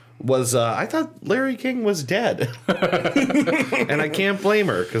reaction was, I thought Larry King was dead. And I can't blame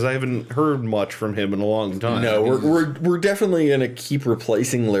her because I haven't heard much from him in a long time. No, we're definitely gonna keep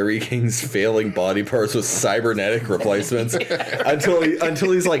replacing Larry King's failing body parts with cybernetic replacements until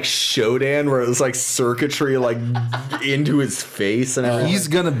he's like Shodan, where it's like circuitry like into his face and everything. He's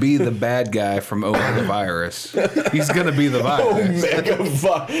gonna be the bad guy from Omega Virus. He's gonna be the virus.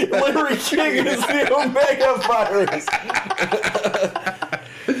 Larry King is the Omega virus.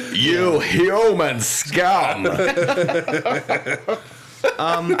 You human scum!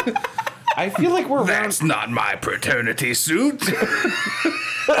 I feel like we're That's not my paternity suit. So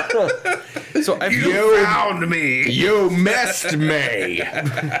I feel Found me. You missed me!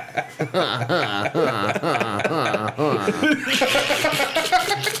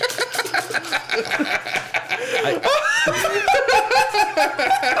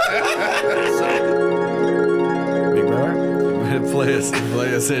 Big brother?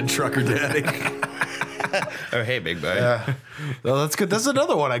 Play us in Trucker Daddy. Oh, hey, big boy. No, that's good. That's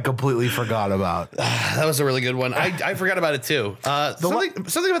another one I completely forgot about. That was a really good one. I forgot about it too.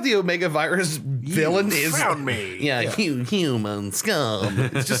 Something about the Omega virus villain is found me. Yeah, you human scum.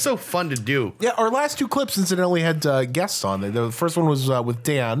 It's just so fun to do. Yeah, our last two clips incidentally had guests on there. The first one was with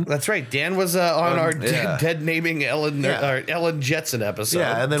Dan. That's right. Dan was on our yeah. dead naming Ellen Ellen Jetson episode.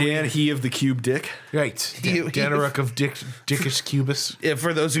 Yeah, and then Dan, he of the cube dick. right, He- Danaruk of Dickish Cubus.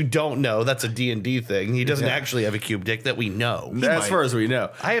 For those who don't know, that's a D&D thing. He doesn't actually have a cube dick that we know. As far as we know.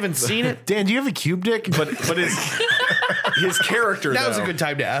 I haven't seen it. Dan, do you have a cube dick? But his character, That was a though. good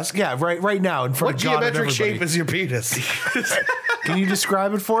time to ask. yeah, right now in front What of God and geometric everybody. shape is your penis? Can you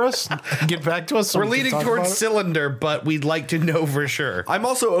describe it for us? Get back to us. so We're we can leaning talk towards about it? cylinder, but we'd like to know for sure. I'm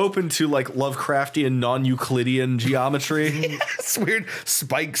also open to like Lovecraftian non-Euclidean geometry. It's weird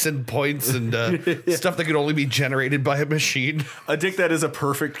spikes and points and stuff that could only be generated by a machine. A dick that is a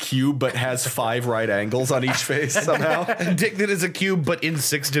perfect cube but has 5 right angles on each face somehow. A dick that is a cube, but in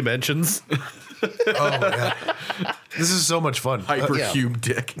 6 dimensions. Oh my God. This is so much fun. Hypercube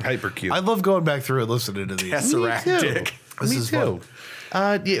dick. Hypercube. I love going back through and listening to these. Tesseract dick. Me is too.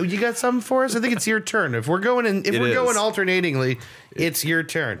 You got something for us? I think it's your turn. If we're going going alternatingly, it's your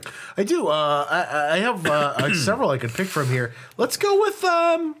turn. I do. I have several I could pick from here. Let's go with.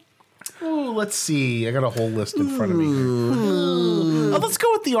 Let's see. I got a whole list in front of me. Let's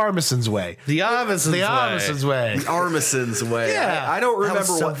go with the Armison's way. The Armison's The Armison's way. Armison's way. Yeah. I don't That was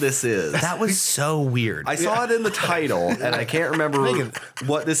remember so- what this is. That was so weird. I saw it in the title, and I can't remember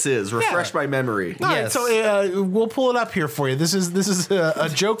what this is. Refresh my memory. All right, Yes. so we'll pull it up here for you. This is a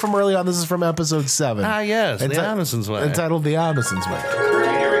joke from early on. This is from episode 7. Yes, the Enti- Armison's way. Entitled The Armison's Way.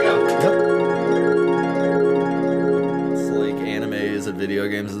 Here we go. It's like animes and video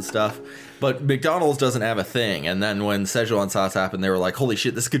games and stuff. But McDonald's doesn't have a thing. And then when Szechuan sauce happened, they were like, "Holy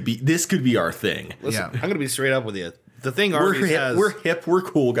shit, this could be our thing." Listen, I'm going to be straight up with you. The thing We're Arby's has, hip, we're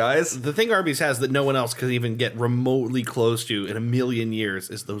cool, guys. the thing Arby's has that no one else could even get remotely close to in a million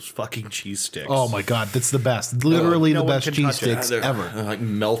years is those fucking cheese sticks. Oh my God, that's the best. Literally no the one best can cheese touch it. sticks They're ever. like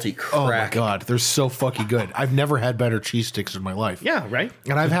melty Oh my crack. God, they're so fucking good. I've never had better cheese sticks in my life. Yeah, right?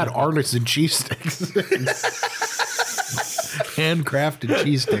 And I've had artisan cheese sticks. Handcrafted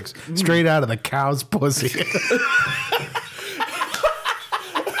cheese sticks straight out of the cow's pussy.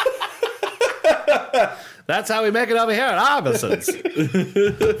 That's how we make it over here at Armison's.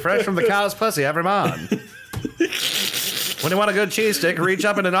 Fresh from the cow's pussy every morning. When you want a good cheese stick, reach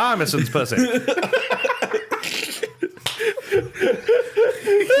up in an Armison's pussy.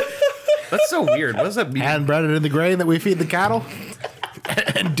 That's so weird. What does that mean? Hand breaded in the grain that we feed the cattle,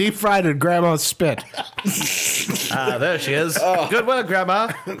 and deep fried in Grandma's spit. There she is. Good work,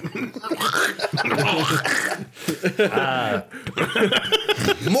 Grandma.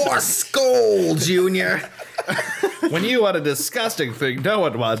 More skull, Junior. When you want a disgusting thing no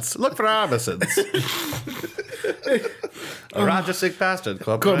one wants, look for Armisons. Roger Sick Bastard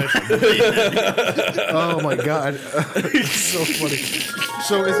Corporation. Oh my god, it's so funny.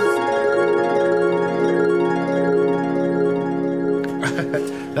 So is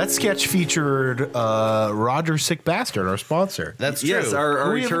that sketch featured Roger Sick Bastard, our sponsor. That's true. Yes,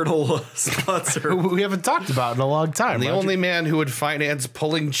 our We haven't- eternal sponsor. We haven't talked about in a long time. the Roger. only man who would finance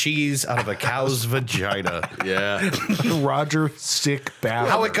pulling cheese out of a cow's vagina. Yeah. Roger Sick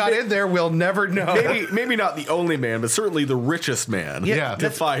Bastard. How it got in there, we'll never know. Maybe not the only man, but certainly the richest man. Yeah. To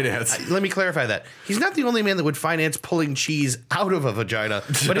finance. Let me clarify that. He's not the only man that would finance pulling cheese out of a vagina,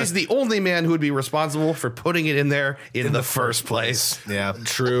 but he's the only man who would be responsible for putting it in there in the first place. Yeah.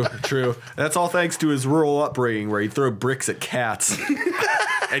 True. That's all thanks to his rural upbringing where he'd throw bricks at cats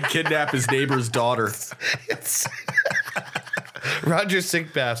and kidnap his neighbor's daughter. Roger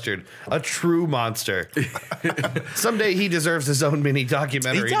Sick Bastard, a true monster. Someday he deserves his own mini He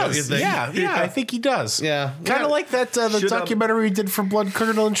documentary, don't you does. think? Yeah, I think he does. Yeah. Kind Yeah. of like that the Should, documentary he did for Blood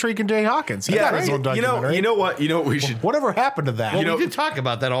Curdle and Shriek and Jay Hawkins. He got his own documentary. you know what we should. Whatever happened to that? Well, we did talk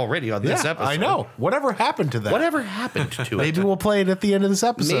about that already on this Yeah, episode. I know. Whatever happened to that? Whatever happened to it? Maybe we'll play it at the end of this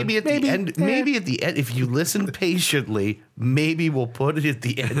episode. Maybe at the end. Maybe at the end, if you listen patiently, maybe we'll put it at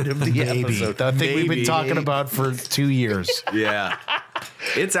the end of the Maybe. episode. The thing we've been Maybe. talking about for 2 years. Yeah.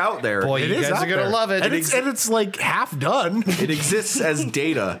 It's out there. Boy, It you is guys out are gonna there. love it. And it's like half done. It exists as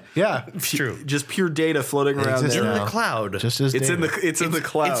data. Yeah. It's true. Just pure data floating around exists there. In now. the cloud. Just as It's in the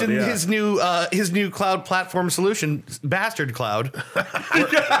cloud. It's in yeah. his new cloud platform solution, Bastard Cloud,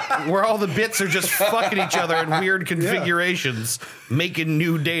 where all the bits are just fucking each other in weird configurations, making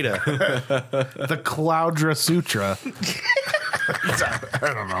new data. the Cloudra Sutra.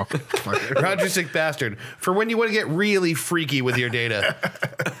 I don't know. Roger Sick Bastard, for when you want to get really freaky with your data,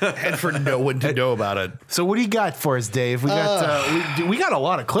 and for no one to know about it. So what do you got for us, Dave? We got we got a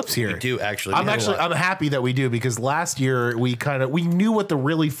lot of clips here. We do, actually. I'm We have a lot. I'm happy that we do because last year we knew what the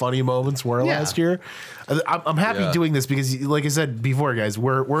really funny moments were Yeah. last year. I'm happy doing this because, like I said before, guys,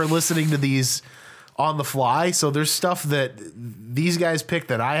 we're listening to these on the fly. So there's stuff that these guys picked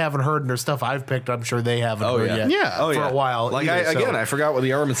that I haven't heard, and there's stuff I've picked I'm sure they haven't heard yeah. yet. Yeah. Oh, for yeah. a while. Like either, I forgot what the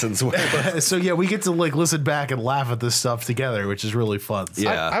Armisons were. So yeah, we get to like listen back and laugh at this stuff together, which is really fun. So,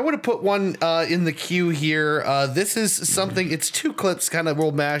 Yeah. I would have put one in the queue here. This is something, it's two clips kind of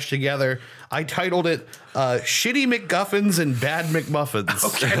will mash together. I titled it Shitty McGuffins and Bad McMuffins.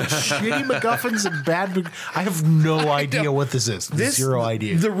 Shitty MacGuffins and bad. I have no idea what this is. Zero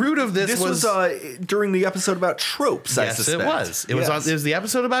idea. The root of this, This was during the episode about tropes, I Yes, suspect. it was. It was the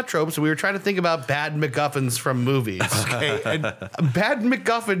episode about tropes. We were trying to think about bad MacGuffins from movies. Okay, and Bad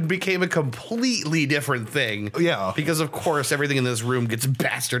MacGuffin became a completely different thing. Yeah. Because of course everything in this room gets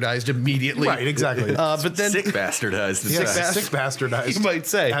bastardized immediately. right, exactly. But then Sick bastardized. Yeah, bast- sick bastardized. you might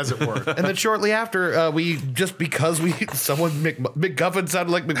say, as it were. And then shortly after, McGuffin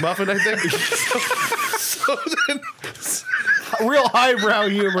sounded like McMuffin, I think. so then, Real highbrow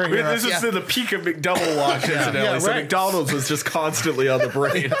humor here. This is the peak of McDouble watch, incidentally. Yeah, So right. McDonald's was just constantly on the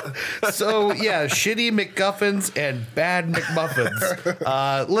brain. so yeah, shitty McGuffins and bad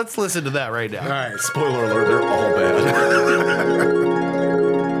McMuffins. Let's listen to that right now. All right. Spoiler alert, they're all bad.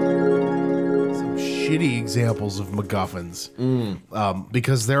 Some shitty examples of MacGuffins,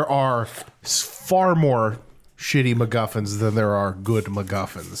 because there are far more shitty MacGuffins than there are good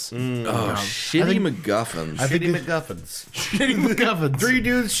MacGuffins. Shitty MacGuffins. I think Shitty it's McGuffins. shitty MacGuffins. Three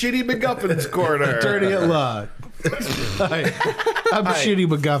dudes, shitty McGuffins corner. Attorney at law. Hi, I'm shitty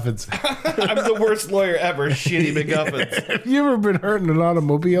MacGuffins. I'm the worst lawyer ever, shitty McGuffins. Have you ever been hurt in an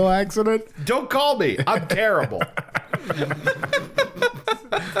automobile accident? Don't call me. I'm terrible.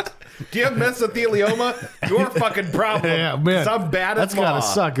 Do you have mesothelioma? Your fucking problem. Yeah, man. 'Cause I'm bad That's at law. gotta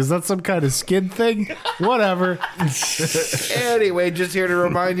suck. Is that some kind of skin thing? Whatever. Anyway, just here to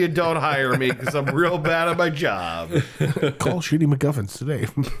remind you, don't hire me because I'm real bad at my job. Call shitty MacGuffins today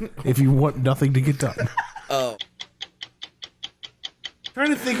if you want nothing to get done. Oh. Trying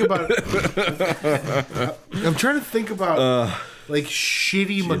to think about. I'm trying to think about like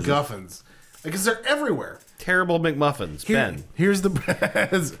shitty MacGuffins because they're everywhere. Terrible McMuffins, Ben. Here's the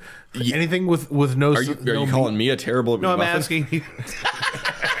anything with no. Are you calling me a terrible No, I'm McMuffin? asking you.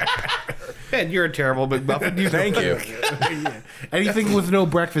 Ben, you're a terrible McMuffin. Thank you. anything with no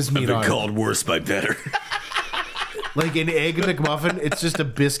breakfast meat on it. worse by better. Like an egg McMuffin, it's just a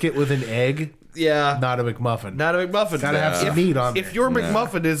biscuit with an egg, Yeah. not a McMuffin. Not a McMuffin. Gotta have some meat on If there. your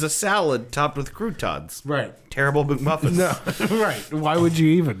McMuffin is a salad topped with croutons, Right. terrible McMuffin. No, right. Why would you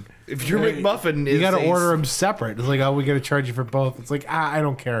even? If your McMuffin is You got to a- order them separate. It's like, oh, we got to charge you for both. It's like, I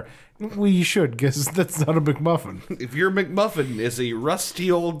don't care. Well, you should, because that's not a McMuffin. If your McMuffin is a rusty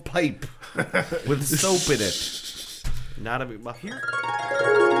old pipe with soap in it, not a McMuffin.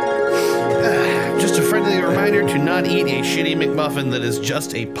 Just a friendly reminder to not eat a shitty McMuffin that is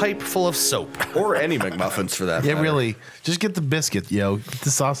just a pipe full of soap. Or any McMuffins for that Yeah, matter. really. Just get the biscuit, yo. Get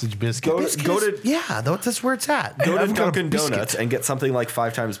the sausage biscuit. Go to Yeah, that's where it's at. go to I've got a Dunkin' biscuit. Donuts and get something like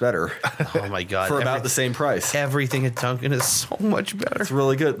 5 times better Oh my god! for about the same price. everything at Dunkin' is so much better. It's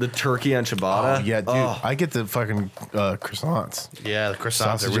really good. The turkey and ciabatta. Yeah, dude. Oh. I get the fucking croissants. Yeah, the croissants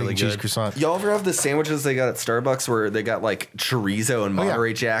Sausage are really and cheese good. croissant. Y'all ever have the sandwiches they got at Starbucks where they got like chorizo and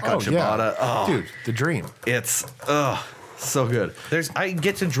Monterey Jack on ciabatta? Oh, Dude, the dream. it's so good. I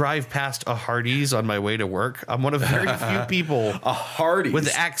get to drive past a Hardee's on my way to work. I'm one of very few people A Hardee's.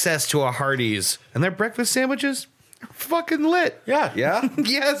 with access to a Hardee's, and their breakfast sandwiches are fucking lit. Yeah. Yeah?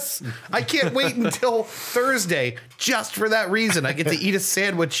 Yes, I can't wait until Thursday just for that reason. I get to eat a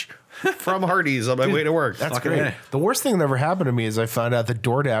sandwich from Hardee's on my way to work. That's Fucking great. A. The worst thing that ever happened to me is I found out that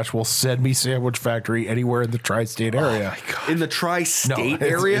DoorDash will send me Sandwich Factory anywhere in the tri-state area. In the tri-state it's-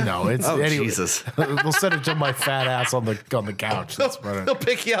 area? No, it's oh anyway. Jesus. They'll send it to my fat ass on the couch. That's about it. They'll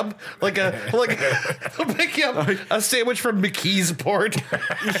pick you up they'll pick you up a sandwich from McKeesport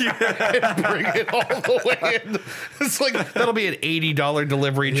and bring it all the way in. It's like that'll be an $80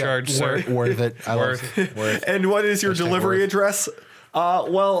 delivery charge, sir. Worth it. I love it. Worth. And what is your delivery address?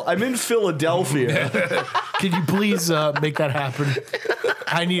 Well, I'm in Philadelphia. Can you please make that happen?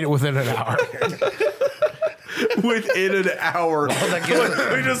 I need it within an hour. Within an hour. that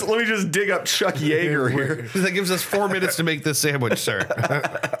gives- let me just dig up Chuck Yeager here. That gives us 4 minutes to make this sandwich, sir.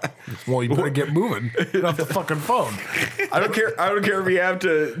 Well, you better get moving. Get off the fucking phone. I don't care if you have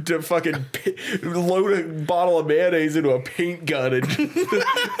to fucking load a bottle of mayonnaise into a paint gun and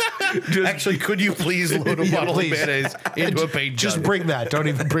just Actually, could you please load a Yeah, bottle please. of mayonnaise into a paint Just gun? bring that. Don't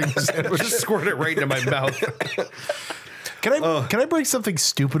even bring the sandwich. Just squirt it right into my mouth. Can I bring something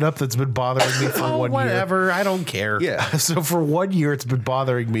stupid up that's been bothering me for 1 year? Whatever. I don't care. yeah. So for 1 year, it's been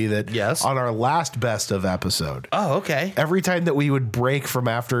bothering me that Yes. on our last best of episode, Oh, okay. every time that we would break from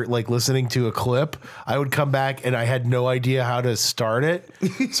after like listening to a clip, I would come back and I had no idea how to start it.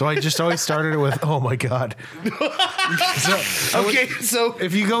 So I just always started it with, "Oh my god." Okay, so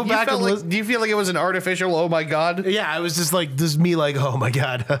if you go back felt and like, listen- do you feel like it was an artificial? Oh my god! Yeah, I was just like, this is me like, "Oh my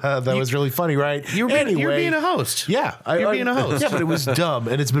god." That was really funny, right? You're being a host. Yeah, You're being a host. Yeah, but it was dumb,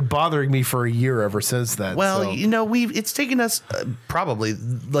 and it's been bothering me for a year ever since then. Well, so. you know, it's taken us probably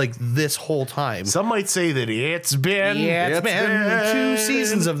like this whole time. Some might say that it's been It's been 2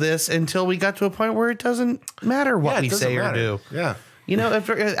 seasons of this until we got to a point where it doesn't matter what it we doesn't say or matter. do. Yeah. You know,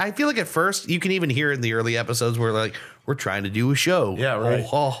 I feel like at first you can even hear in the early episodes where like we're trying to do a show. Yeah, right.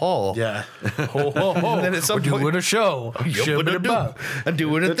 Ho, ho, ho. Yeah. Ho, ho, ho. And then at some We're point- doing a show. I'm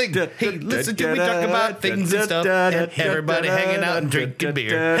doing a thing. Hey, listen to me talk about things and stuff. And everybody hanging out and drinking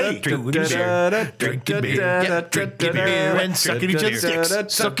beer. Hey, doing a show. Drinking beer. Yeah, Drinking beer and sucking each other's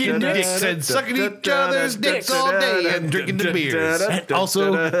dicks. Sucking dicks and sucking each other's dicks all day and drinking the beers. And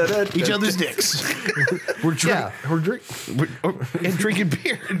also each other's dicks. We're Yeah. And drinking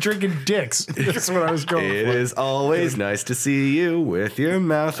beer. drinking dicks. That's what I was going It for. is always nice to see you with your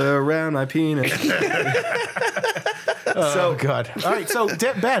mouth around my penis. Oh God! All right, so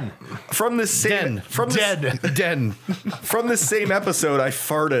Ben, From the same Den. from the, Den. from the same episode, I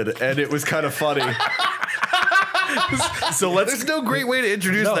farted and it was kind of funny. So There's no great way to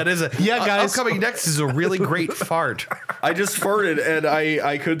introduce that, is it? Yeah, guys. Upcoming next is a really great fart. I just farted and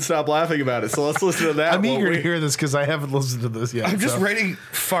I couldn't stop laughing about it. So let's listen to that. I'm while eager we- to hear this because I haven't listened to this yet. I'm just so. writing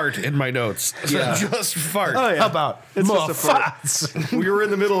fart in my notes. So Yeah. just fart. Oh, yeah. How about It's more just a fart. farts? We were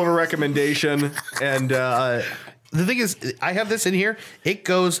in the middle of a recommendation and The thing is, I have this in here. It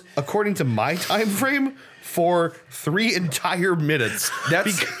goes according to my time frame for 3 entire minutes.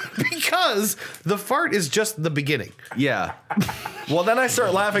 That's- because the fart is just the beginning. yeah. Well, then I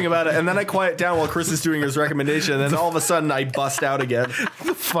start laughing about it and then I quiet down while Chris is doing his recommendation. And then all of a sudden I bust out again.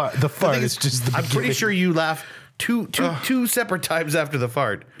 The fart is just the I'm pretty beginning. sure you laugh two separate times after the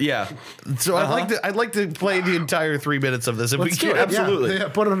fart. Yeah. So I'd like to play the entire 3 minutes of this if Let's we do can. it. Absolutely. Yeah,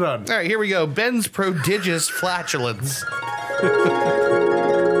 put it on. All right, here we go. Ben's prodigious flatulence.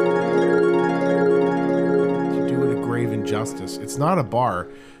 Do it a grave injustice. It's not a bar.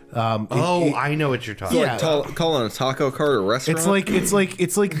 I know what you're talking Yeah. about. Like calling a taco cart a restaurant. It's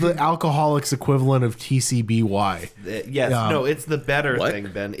like the alcoholics equivalent of TCBY. Yes, no, it's the better What? thing,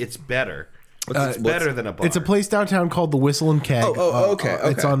 Ben. It's better. What's- It's better than a bar. It's a place downtown called the Whistle and Keg. okay.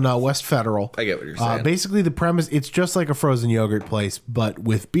 It's on West Federal. I get what you're saying. Basically, the premise, it's just like a frozen yogurt place, but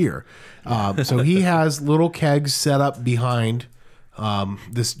with beer. So he has little kegs set up behind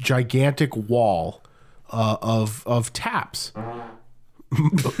this gigantic wall of taps.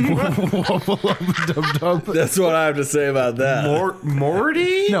 That's what I have to say about that.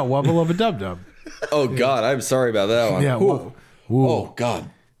 Morty? No, wubba lubba dub dub. Oh God, I'm sorry about that one. Yeah. Ooh. Ooh. Oh God.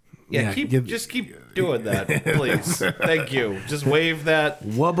 Yeah, just keep doing that, please. Thank you. Just wave that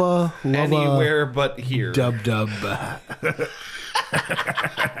Wubba lubba anywhere but here. dub dub.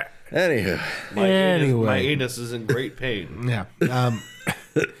 Anywho, My Anyway. anus is in great pain. Yeah.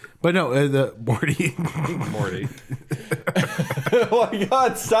 But no, the Morty. Morty. oh my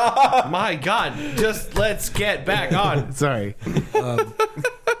God, stop! My God, just let's get back on. Sorry.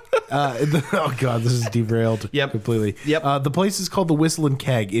 Oh God, this is derailed. Yep. Completely. Yep. The place is called the Whistle and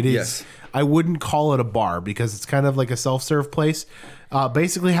Keg. It is. Yes. I wouldn't call it a bar because it's kind of like a self-serve place.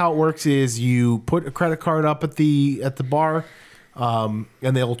 Basically, how it works is you put a credit card up at the bar, and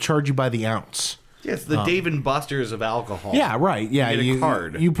they'll charge you by the ounce. Yes, the Dave and Buster's of alcohol. Yeah, right. Yeah, You get a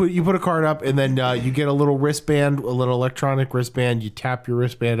card. You put a card up, and then you get a little wristband, a little electronic wristband. You tap your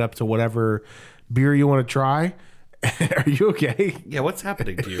wristband up to whatever beer you want to try. Are you okay? Yeah, what's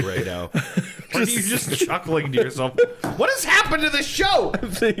happening to you right now? Are you just chuckling to yourself? What has happened to the show?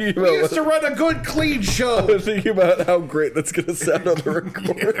 Thinking We used to run a good, clean show. thinking about how great that's gonna sound on the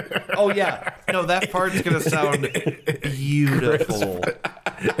record. Oh, yeah. No, that part's going to sound beautiful.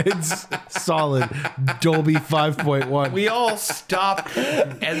 It's solid Dolby 5.1. We all stopped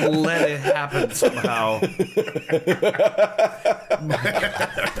and let it happen somehow. What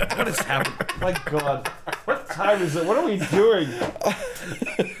has happened? My God. What time is it? What are we doing?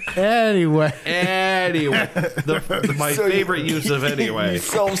 Anyway, My favorite use of anyway.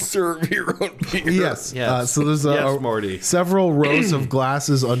 Self-serve your own beer. yes. Yes. So there's Yes, Morty. several rows of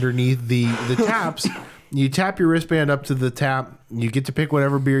glasses underneath the taps. You tap your wristband up to the tap. You get to pick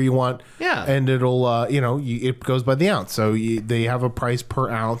whatever beer you want. Yeah. And it'll, it goes by the ounce. So they have a price per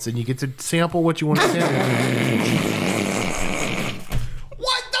ounce, and you get to sample what you want to sample.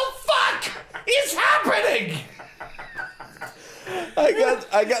 What the fuck is happening?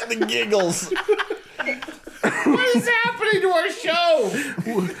 I got the giggles. What is happening to our show?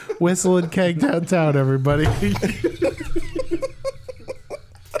 Whistle and Keg downtown, everybody.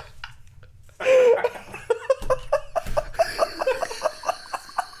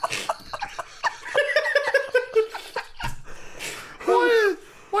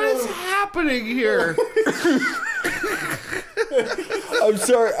 What is happening here? I'm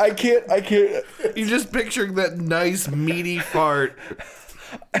sorry. I can't. You're just picturing that nice meaty fart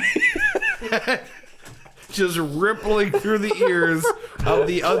just rippling through the ears of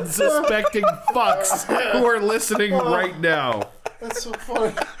the unsuspecting fucks who are listening right now. That's so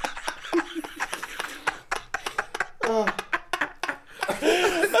funny.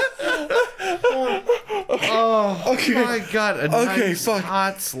 Oh my God, a nice, fuck.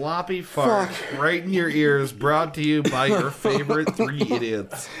 hot, sloppy fart right in your ears, brought to you by your favorite three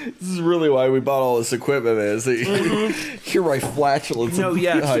idiots. This is really why we bought all this equipment, man. So you hear my flatulence. No,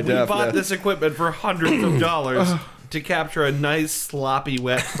 yes, high we def, bought man. this equipment for hundreds of dollars to capture a nice, sloppy,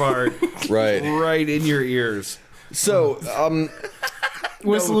 wet fart Right. right in your ears. So,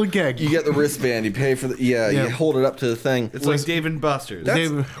 Whistle and Keg. you get the wristband. You pay for the. Yeah. Yeah. You hold it up to the thing. It's like Dave and Buster's.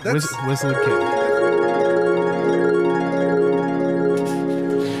 Whistle and Keg.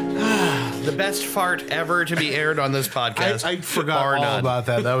 The best fart ever to be aired on this podcast. I forgot bar all none. about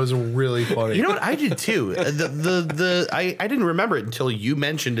that. That was really funny. You know what? I did too. I didn't remember it until you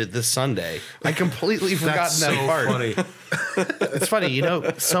mentioned it this Sunday. I completely forgotten That's that so fart. funny. It's funny,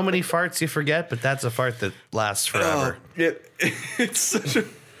 so many farts you forget, but that's a fart that lasts forever. It's such a.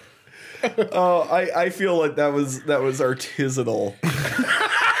 Oh, I feel like that was artisanal.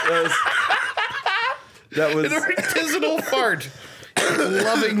 that was An artisanal fart.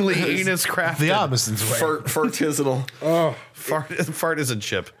 Lovingly anus crafted. The Amundsen's way. fartisanal. Fart isn't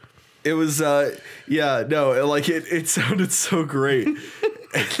chip. It was it sounded so great.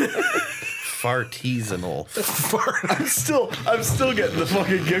 Fartisanal. I'm still getting the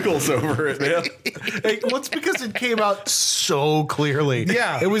fucking giggles over it, man. Hey, well, it's because it came out so clearly.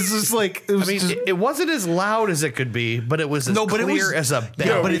 Yeah. It was just like, it was I mean, just, it wasn't as loud as it could be, but it was as no, but clear it was, as a bell.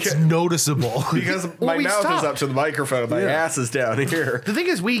 yeah, but it's noticeable. Because my we mouth is stopped. up to the microphone, my ass is down here. The thing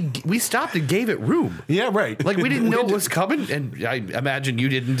is, we stopped and gave it room. Yeah, right. Like we didn't know it was coming, and I imagine you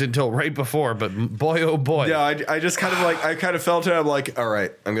didn't until right before. But boy, oh boy, Yeah, I just kind of like, I kind of felt it. I'm like, all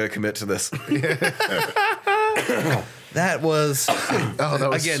right, I'm going to commit to this. that was Oh, that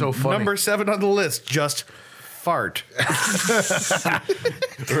was again so funny. number 7 on the list. Just fart.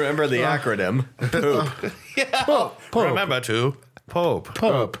 Remember the acronym. Poop. Yeah. Pope. Remember to Pope.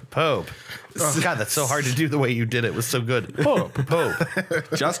 Pope. God, that's so hard to do the way you did it. It was so good. Pope.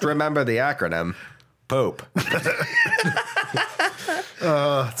 Just remember the acronym. Pope.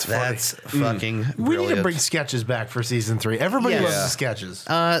 That's fucking We brilliant. need to bring sketches back for season 3. Everybody Yes. loves the sketches.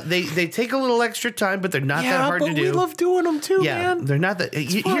 They take a little extra time, but they're not that hard but to do. we love doing them too, Yeah, man. they're not that.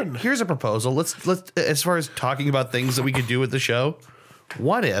 fun. Here's a proposal. Let's as far as talking about things that we could do with the show.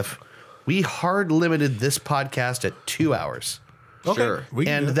 What if we hard limited this podcast at 2 hours, Sure. We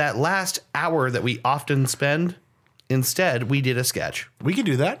can and do that last hour that we often spend, instead we did a sketch. We can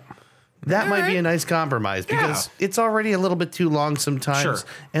do that. That might be a nice compromise because it's already a little bit too long sometimes, Sure.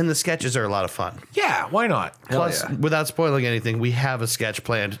 and the sketches are a lot of fun. Yeah, why not? Plus, without spoiling anything, we have a sketch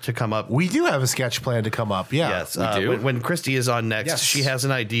planned to come up. We do have a sketch plan to come up. Yeah. Yes, do? when Christy is on next, Yes. she has an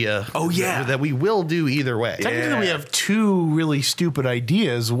idea. Oh, yeah. that we will do either way. Technically, we have 2 really stupid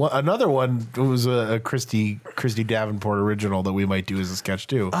ideas. Another one was a Christy Davenport original that we might do as a sketch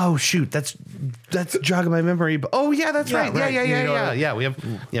too. Oh shoot, that's jogging my memory. But oh yeah, that's Yeah, right. right. Yeah, You know, yeah. We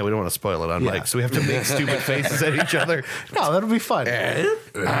don't want to spoil it on mic, so we have to make stupid faces at each other. No, that'll be fun.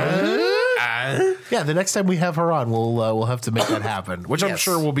 Yeah, the next time we have her on, we'll have to make that happen, which I'm Yes.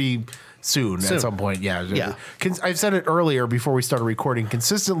 sure will be soon Soon. at some point. Yeah, Yeah. I've said it earlier before we started recording.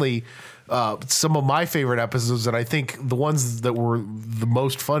 Consistently, some of my favorite episodes, and I think the ones that were the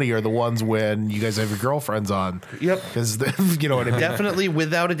most funny are the ones when you guys have your girlfriends on. Yep. Because you know what I mean. Definitely,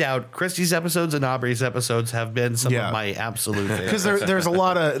 without a doubt, Christy's episodes and Aubrey's episodes have been some Yeah. of my absolute favorites.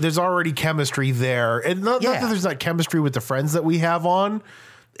 Because there's already chemistry there, and not Yeah. that there's not chemistry with the friends that we have on.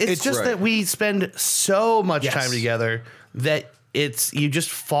 It's just right. that we spend so much Yes. time together that you just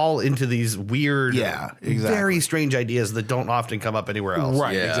fall into these weird, Yeah, exactly. very strange ideas that don't often come up anywhere else.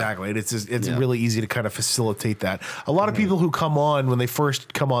 Right, Yeah. exactly. And it's really easy to kind of facilitate that. A lot of people who come on when they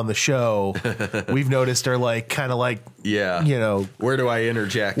first come on the show, we've noticed are like kind of like, Yeah. you know, Where do I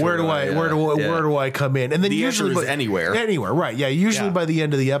interject? where do I come in? And then The usually answer is anywhere. Anywhere, right? Yeah. Usually Yeah. by the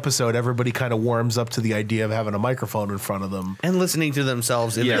end of the episode, everybody kind of warms up to the idea of having a microphone in front of them. And listening to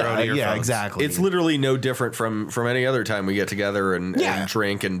themselves in their own earphones. Yeah, exactly. It's literally no different from any other time we get together and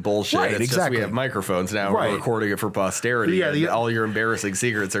drink and bullshit. Right, It's exactly. just we have microphones now. Right. We're recording it for posterity. Yeah, and all your embarrassing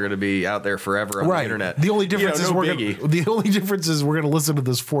secrets are going to be out there forever on the internet. The only difference is no we're biggie. gonna listen to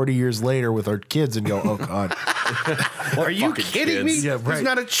this 40 years later with our kids and go, oh god. Are you fucking kidding me? kids. Yeah, right. There's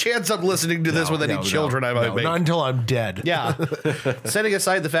not a chance I'm listening to this with any children I might make. Not until I'm dead. Yeah. Setting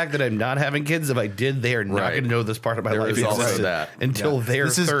aside the fact that I'm not having kids, if I did, they are not Right. going to know this part of my There life is also existed that. until they're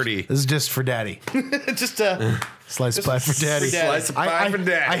This is 30. This is just for daddy. Just Slice of pie for daddy. for daddy. Slice of pie for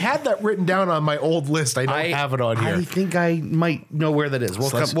daddy. I had that written down on my old list. I don't have it on here. I think I might know where that is. We'll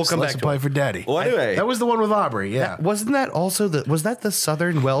come Slice back of to pie it. for daddy. Well, anyway, That was the one with Aubrey. Yeah. Wasn't that also was that the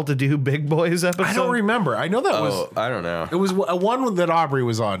Southern well-to-do big boys episode? I don't remember. I know that was. I don't know. It was one that Aubrey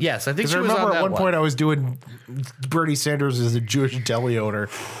was on. Yes, I think 'Cause she was remember on at that one one. point I was doing Bernie Sanders as a Jewish deli owner.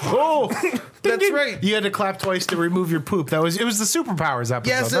 Oh, That's right. You had to clap twice to remove your poop. It was the superpowers episode.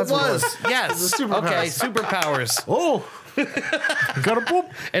 Yes, That's it what was. Yes. The superpowers. Okay, superpowers. Oh, got a poop.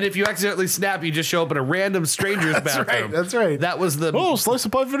 And if you accidentally snap, you just show up in a random stranger's bathroom. right, that's right. That was the. Oh, slice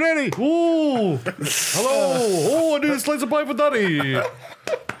of pie for daddy. Ooh. Hello. Oh, I need a slice of pie for daddy.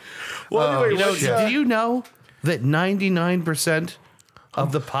 Well, anyway, You know, what's, did you know that 99%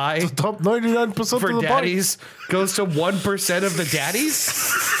 of the pie Top 99% for of the daddies goes to 1% of the daddies?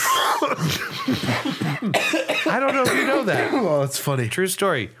 I don't know if you know that. Oh, that's funny. True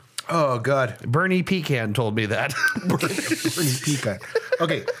story. Oh God, Bernie Pecan told me that. Bernie Pecan.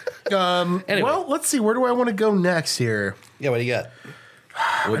 Okay. Anyway. Well, let's see. Where do I want to go next here? Yeah, what do you got?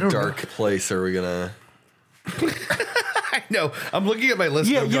 what dark place are we gonna? I know. I'm looking at my list.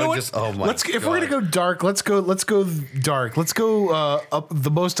 Yeah, and I'm you know going what? just, oh my If we're gonna go dark, let's go dark. Let's go up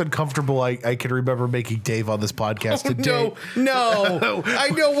the most uncomfortable I can remember making Dave on this podcast today. No. I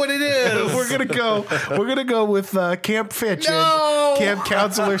know what it is. We're gonna go with Camp Fitch No! and Camp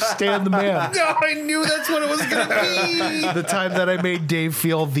Counselor Stan the Man. No, I knew that's what it was going to be. The time that I made Dave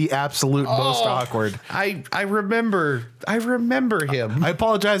feel the absolute most awkward. I remember him. I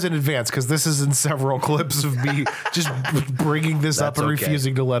apologize in advance because this is in several clips of me just bringing this up That's and okay.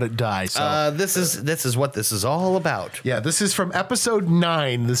 refusing to let it die. So This is what this is all about. yeah, this is from episode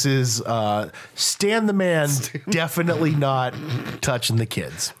 9. This is Stan the Man definitely not touching the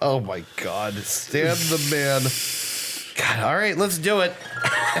kids. Oh my God, Stan the Man. God, all right, let's do it.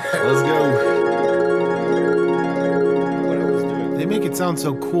 Let's go. They make it sound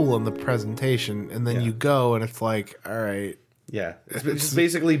so cool in the presentation, and then you go and it's like, all right. Yeah, it's just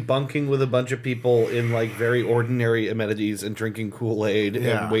basically bunking with a bunch of people in like very ordinary amenities and drinking Kool-Aid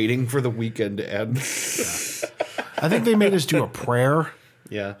Yeah. and waiting for the weekend to end. I think they made us do a prayer.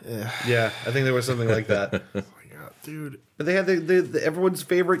 Yeah, I think there was something like that. Dude. But they had the everyone's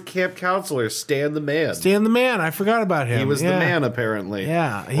favorite camp counselor, Stan the Man. Stan the Man, I forgot about him. He was Yeah. the man, apparently.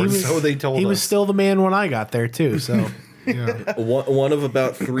 Yeah, Or so they told He us. was still the man when I got there too. So yeah. One of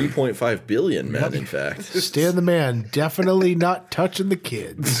about 3.5 billion men, in fact. Stan the Man, definitely not touching the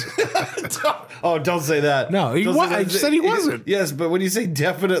kids. Oh, don't say that. No, he Don't say wa- that. I said he wasn't. Yes, but when you say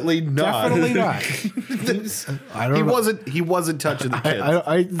definitely not, Definitely not. I don't he know. wasn't touching the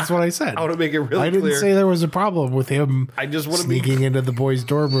kids. That's what I said. I want to make it really I didn't clear. say there was a problem with him I just wanna be- sneaking into the boys'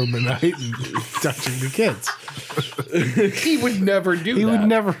 dorm room at night and touching the kids. He would never do He that. would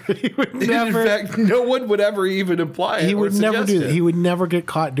never. He would never. In fact, no one would ever even imply it. He or would never do suggest that. it. He would never get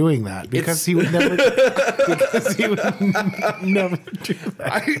caught doing that because he would never. Because he would never do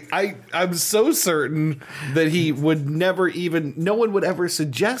that. I'm so certain that he would never even. No one would ever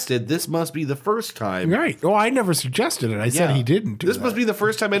suggest it. This must be the first time. Right. Well, I never suggested it. I said he didn't do This that. must be the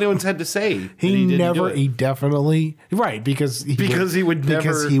first time anyone's had to say that He didn't never. do it. He definitely. Right. Because he would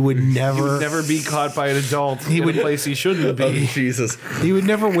never. He would never be caught by an adult in a place he shouldn't be. Oh, Jesus. He would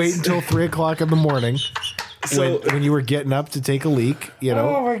never wait until 3 o'clock in the morning So- when you were getting up to take a leak. You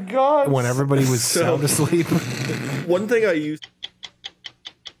know. Oh my God. When everybody was sound asleep. One thing I use.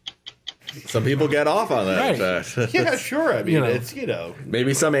 Some people get off on that. Right. In fact. Yeah, sure. I mean, You know. it's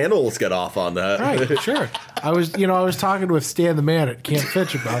Maybe some animals get off on that. Right, sure. I was talking with Stan the Man at Camp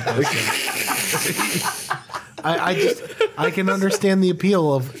Fitch about this. I can understand the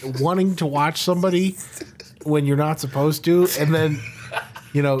appeal of wanting to watch somebody when you're not supposed to, and then,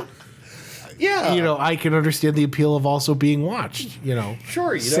 yeah. I can understand the appeal of also being watched.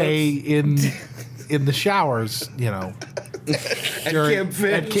 Sure, say in the showers. At during- Camp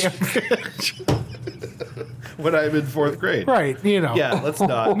Fitch. At Camp Fitch. When I'm in 4th grade. Right, Yeah, let's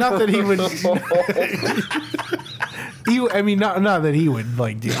not. Not that he would. Not that he would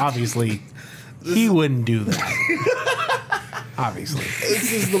obviously, he wouldn't do that. Obviously,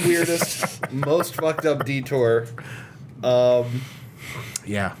 This is the weirdest, most fucked up detour.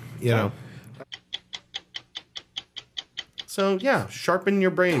 yeah, So yeah, sharpen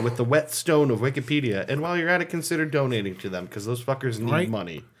your brain with the whetstone of Wikipedia, and while you're at it, consider donating to them because those fuckers need Right.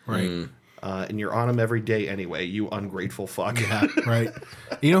 money. right, And you're on them every day anyway. You ungrateful fuck. yeah, right.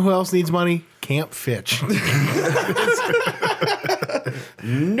 You know who else needs money? Camp Fitch.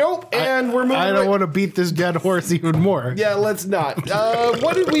 Nope. And we're moving. I don't want to beat this dead horse even more. Yeah, let's not.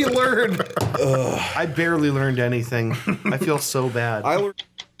 What did we learn? I barely learned anything. I feel so bad. I learned.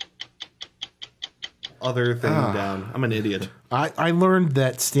 Other thing down. I'm an idiot. I learned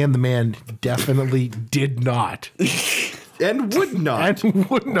that Stan the Man definitely did not And would not. and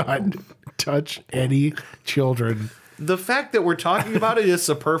would not touch any children. The fact that we're talking about it is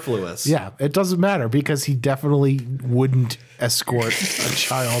superfluous. Yeah, it doesn't matter because he definitely wouldn't escort a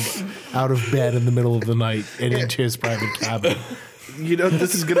child out of bed in the middle of the night and into his private cabin. You know,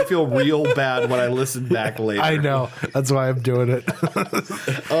 this is going to feel real bad when I listen back later. I know. That's why I'm doing it.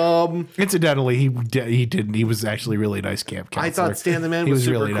 Incidentally, he didn't. He was actually really nice camp counselor. I thought Stan the Man he was was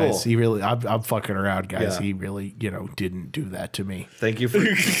super really cool. nice. He really. I'm fucking around, guys. Yeah. He really, didn't do that to me. Thank you for.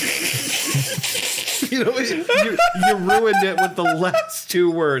 You ruined it with the last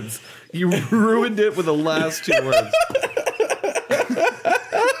 2 words. You ruined it with the last 2 words.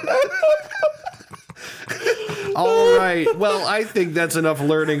 All right. Well, I think that's enough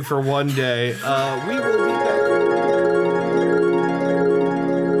learning for one day. We will be back.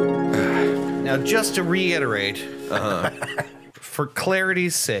 Now, just to reiterate, for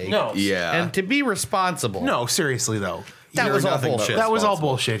clarity's sake, Yeah. and to be responsible, No, seriously though. That was all bullshit. That was all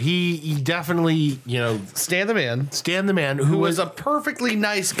bullshit. He definitely, Stan the Man, who who was was a perfectly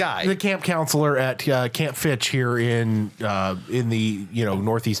nice guy. the camp counselor at Camp Fitch here in the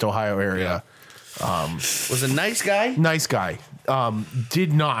Northeast Ohio area. Was a nice guy. Nice guy.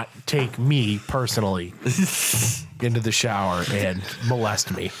 Did not take me personally into the shower and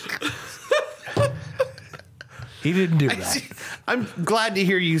molest me. He didn't do that. I'm glad to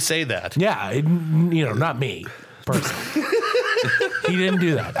hear you say that. Yeah, not me personally. He didn't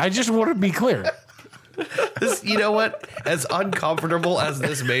do that. I just want to be clear. This, you know what? As uncomfortable as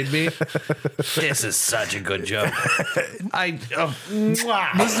this made me, this is such a good joke. This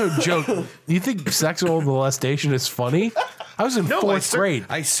is no joke. You think sexual molestation is funny? I was in fourth grade.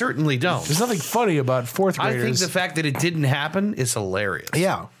 I certainly don't. There's nothing funny about fourth I graders. think the fact that it didn't happen is hilarious.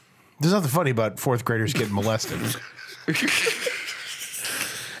 Yeah. There's nothing funny about fourth graders getting molested.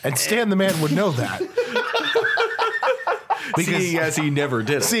 And Stan the Man would know that. Seeing as he never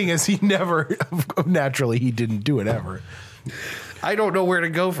did it. Seeing as he never, naturally, he didn't do it ever. I don't know where to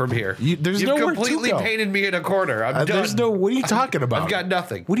go from here. You've completely nowhere to go. painted me in a corner. I'm done. What are you talking about? I've got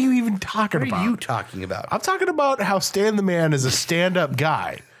nothing. What are you even talking What about? are you talking about? I'm talking about how Stan the Man is a stand-up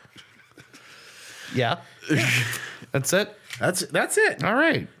guy. Yeah. That's it. That's it. All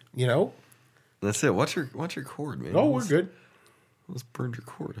right. That's it. What's your cord, man? Oh, we're good. Let's burn your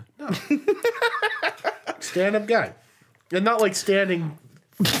cord. Stand-up guy. And not like standing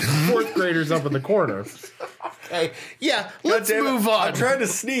fourth graders up in the corner. Hey, yeah, let's move on. I'm trying to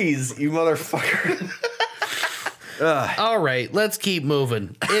sneeze, you motherfucker. All right, let's keep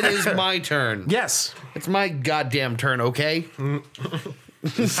moving. It is my turn. Yes. It's my goddamn turn, okay?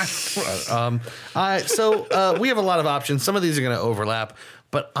 So we have a lot of options. Some of these are going to overlap,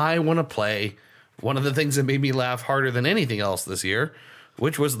 but I want to play one of the things that made me laugh harder than anything else this year,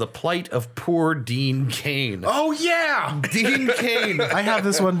 which was the plight of poor Dean Cain. Oh, yeah. Dean Cain. I have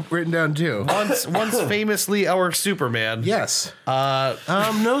this one written down, too. Once famously our Superman. Yes.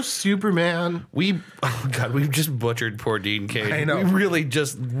 No Superman. We've just butchered poor Dean Cain. I know. We really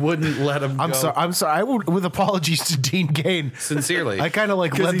just wouldn't let him go. I'm sorry. I would, with apologies to Dean Cain. Sincerely. I kind of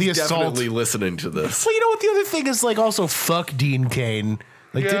led the He's assault. definitely listening to this. Well, you know what? The other thing is also fuck Dean Cain.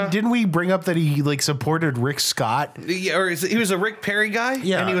 Yeah. Didn't we bring up that he supported Rick Scott? Yeah, or he was a Rick Perry guy,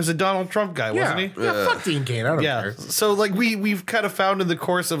 Yeah. and he was a Donald Trump guy, wasn't he? Yeah, fuck Dean Cain. I don't Yeah. care. So we've kind of found in the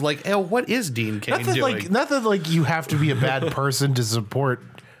course of what is Dean Cain doing? Not that you have to be a bad person to support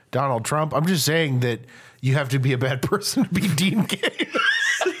Donald Trump. I'm just saying that you have to be a bad person to be Dean Cain.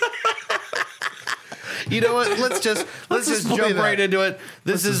 You know what? Let's just play jump that. right into it.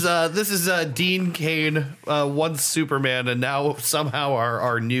 This is Dean Cain, once Superman, and now somehow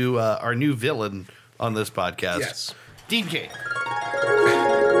our new villain on this podcast. Yes. Dean Cain.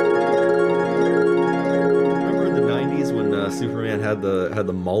 Remember in the '90s when Superman had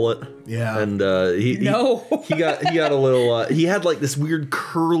the mullet? Yeah. And he got a little. He had this weird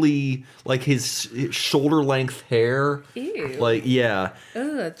curly, his shoulder length hair. Ew. Yeah. Ugh,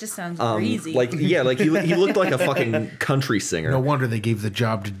 it just sounds greasy. He looked like a fucking country singer. No wonder they gave the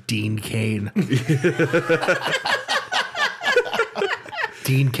job to Dean Cain.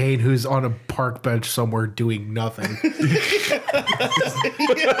 Dean Cain, who's on a park bench somewhere doing nothing.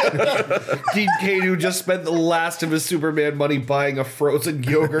 Dean Cain, who just spent the last of his Superman money buying a frozen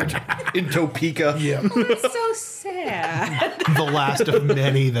yogurt in Topeka. Yeah. It's so sad. The last of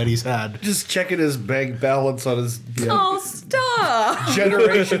many that he's had. Just checking his bank balance on his Oh, stop.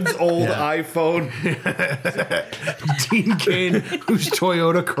 generations old iPhone. Dean Cain, whose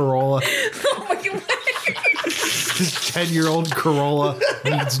Toyota Corolla, Oh my God. his 10-year-old Corolla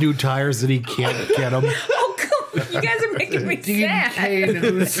needs new tires that he can't get them. Oh, come on. You guys are making me Dean sad. Cain,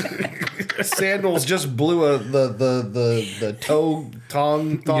 whose sandals just blew the toe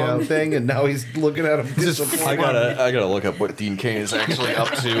thong thing, and now he's looking at him I disappointed. gotta look up what Dean Cain is actually up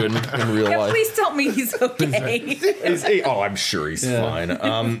to in real Yeah, life. please tell me he's okay. I'm sure he's fine.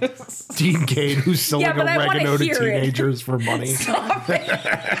 Dean Cain, who's selling Yeah, but I wanna oregano to hear it. teenagers for money. Stop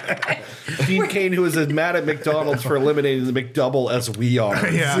it. Dean Cain, who is as mad at McDonald's for eliminating the McDouble as we are.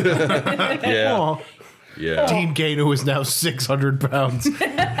 Yeah. Yeah, Aw. yeah. Dean Cain, who is now 600 pounds, I'm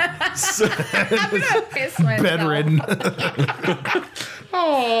gonna piss myself. bedridden.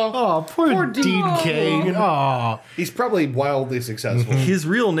 Oh, poor Dean Cain. Oh, He's probably wildly successful. His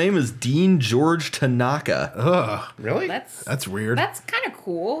real name is Dean George Tanaka. Really? that's weird. That's kind of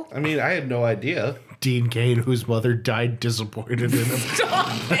cool. I mean, I had no idea. Dean Cain, whose mother died disappointed in him.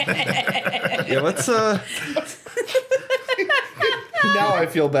 Yeah, let's Now I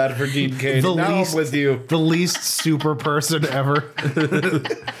feel bad for Dean Cain. The Now least- I'm with you. The least super person ever.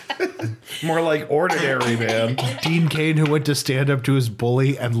 More like ordinary, man. Dean Cain, who went to stand up to his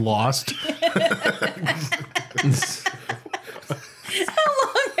bully and lost. How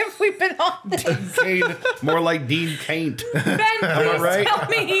long have we been on this? Kane, more like Dean Caint. Ben, please right? tell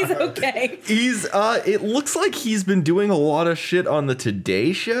me he's okay. He's it looks like he's been doing a lot of shit on the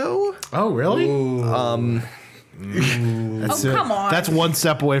Today Show. Oh, really? Oh, come on. That's one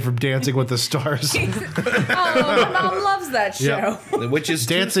step away from Dancing with the Stars. Oh, my mom loves that show. Which is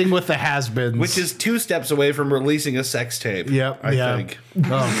Dancing with the Has-Beens. which is 2 steps away from releasing a sex tape. Yep, I yeah. think.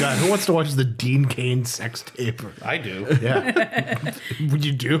 Oh, God. Who wants to watch the Dean Cain sex tape? I do. Yeah. Would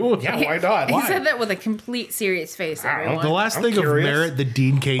you do? Yeah, why not? He said that with a complete serious face, everyone. The last I'm thing curious. of merit that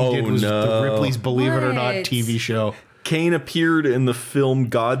Dean Cain did was the Ripley's Believe It or Not What? TV show. Kane appeared in the film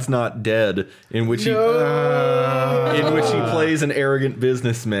God's Not Dead, in which he plays an arrogant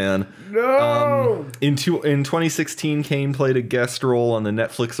businessman. No. In 2016, Kane played a guest role on the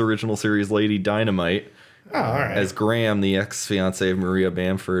Netflix original series Lady Dynamite All right. as Graham, the ex-fiance of Maria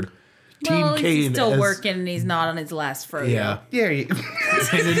Bamford. Well, Dean he's Cain still as- working and he's not on his last froyo. Yeah. Yeah.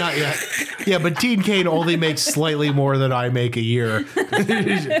 Not yet. Yeah, but Dean Cain only makes slightly more than I make a year.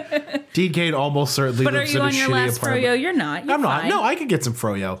 Dean Cain almost certainly But are lives you in a on your shitty last apartment. froyo? You're not. You're I'm not. fine. No, I could get some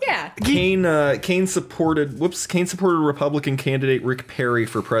froyo. Yeah. Kane supported Republican candidate Rick Perry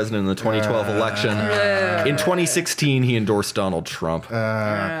for president in the 2012 election. In 2016, he endorsed Donald Trump.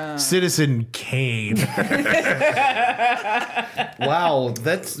 Citizen Kane. Wow,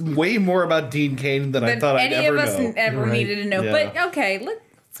 that's way more about Dean Cain than I Than thought I'd any ever of us know. ever needed to know. Yeah. But okay, look.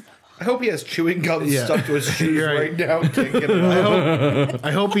 I hope he has chewing gum Yeah. stuck to his shoes You're right. right now. Can't get it out.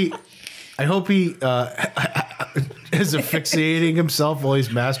 I hope he is asphyxiating himself while he's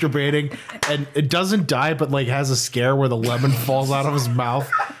masturbating, and it doesn't die, but like has a scare where the lemon falls out of his mouth,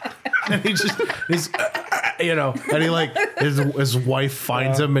 and he's and he like his wife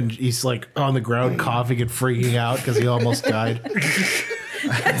finds him, and he's like on the ground coughing and freaking out because he almost died.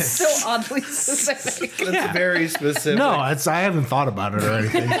 That's so oddly specific. That's very specific. No, I haven't thought about it or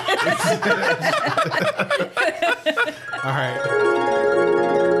anything. All right.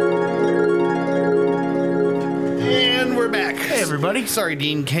 And we're back. Hey, everybody. Sorry,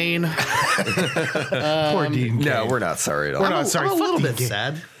 Dean Cain. Poor Dean Cain. No, we're not sorry at all. We're not sorry. I'm a Fuck little Dean bit Cain.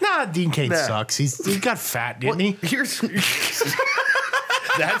 sad. Nah, Dean Cain sucks. He got fat, didn't he? Here's.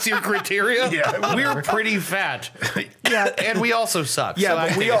 That's your criteria? Yeah. We're pretty fat. Yeah. And we also suck. Yeah, so I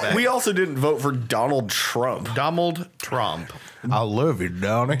but take it back. we also didn't vote for Donald Trump. Donald Trump. I love you,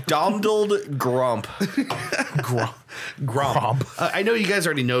 Donnie. Donald Grump. Grump. I know you guys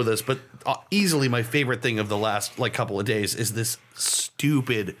already know this, but easily my favorite thing of the last couple of days is this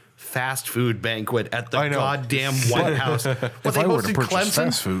stupid fast food banquet at the I know. goddamn White House. What If they I were to hosted purchase Clemson.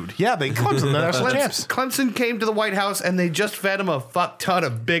 fast food, yeah, they Clemson, the national champs. Clemson came to the White House and they just fed him a fuck ton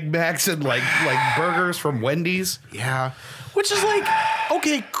of Big Macs and like burgers from Wendy's. Yeah, which is like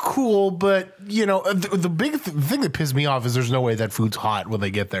okay, cool, but the big thing that pissed me off is there's no way that food's hot when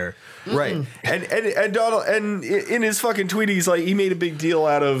they get there. Right. And Donald, and in his fucking tweet, he's like, he made a big deal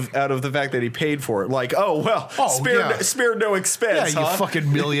out of the fact that he paid for it. Like, spared no expense. Yeah, you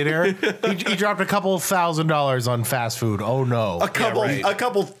fucking millionaire. he dropped a couple $1,000 on fast food. Oh no, a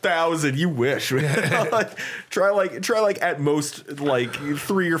couple thousand. You wish. try at most like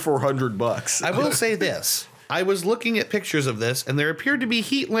 $300 or $400. I will say this. I was looking at pictures of this, and there appeared to be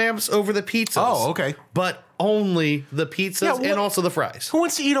heat lamps over the pizzas. Oh, okay. But only the pizzas Yeah, what- and also the fries. who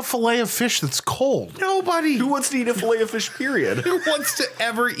wants to eat a fillet of fish that's cold? Nobody. Who wants to eat a fillet of fish? Period. Who wants to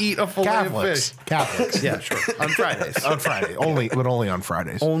ever eat a fillet of fish? Catholics. Yeah, sure. On Fridays. On Friday, only on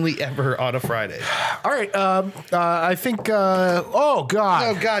Fridays. Only ever on a Friday. All right. I think. Oh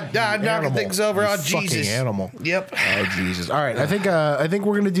God. Oh God! Knocking Animal. things over. You Oh fucking Jesus! animal. Yep. Oh Jesus! All right, I think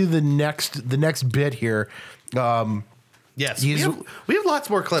we're gonna do the next bit here. Yes. He's- We have lots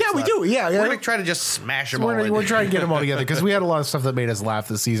more clips. Yeah, we left. do. Yeah, yeah. We're gonna try to just smash them all. We're in. trying to get them all together because we had a lot of stuff that made us laugh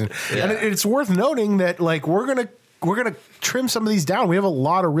this season, and it's worth noting that like we're gonna trim some of these down. We have a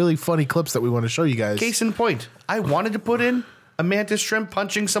lot of really funny clips that we want to show you guys. Case in point, I wanted to put in a mantis shrimp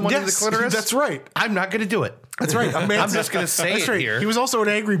punching someone in the clitoris. That's right. I'm not going to do it. That's right. I'm just going to say That's it right. here. He was also an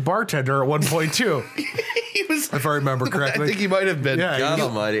angry bartender at one point too, He was. if I remember I correctly. think he might have been. Yeah, God he-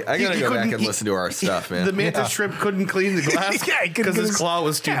 almighty. I gotta he go back couldn't- and listen to our stuff, man. The mantis shrimp couldn't clean the glass Yeah, he couldn't because get his his- claw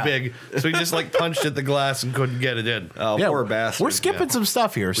was too yeah. big. So he just punched at the glass and couldn't get it in. Oh, Yeah, poor bastard. We're skipping some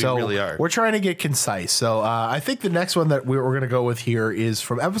stuff here, so really are. we're trying to get concise. So I think the next one that we're going to go with here is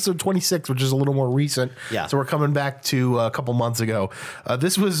from episode 26, which is a little more recent. Yeah. So we're coming back to a couple months ago.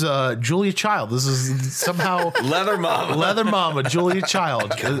 This was Julia Child. This is somehow Leather Mama. Leather Mama, Julia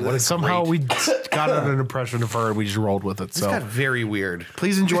Child. Somehow we got out an impression wouldn't have heard. We just rolled with it. This got very weird.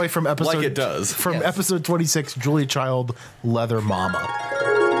 Please enjoy from episode Like it does. From episode 26, Julia Child, Leather Mama.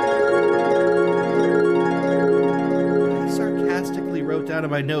 I sarcastically wrote down in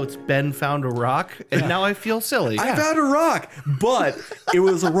my notes, Ben found a rock, and now I feel silly. I found a rock, but it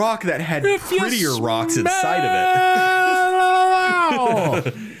was a rock that had prettier rocks inside of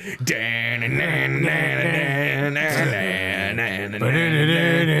it.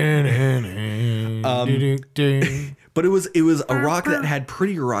 But it was a rock that had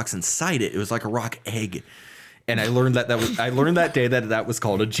prettier rocks inside it. It was like a rock egg, and I learned that day that was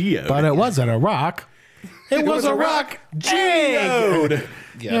called a geode. But it wasn't a rock. It was a rock geode.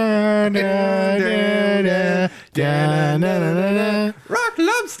 Rock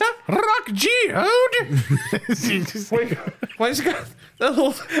lobster. Rock geode. Why is it got that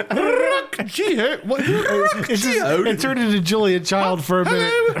little rock geode? What? Rock geode? It turned into Julia Child for a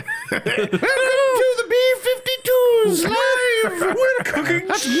minute. Welcome to the B-52s live. We're cooking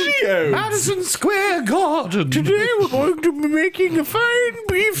geodes. Madison Square Garden. Today we're going to be making a fine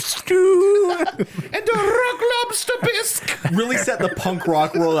beef stew. And a rock lobster bisque. Really set the punk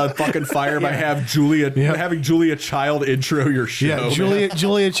rock world on fucking fire by having Julia Child intro your show. Yeah,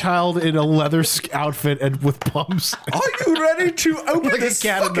 Julia Child in a leather outfit and with pumps. Are you ready to open Like a this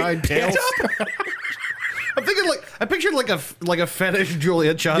cat of fucking nine pit tails. up? I pictured like a fetish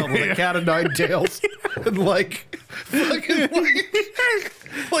Julia Child with a cat of nine tails and like fucking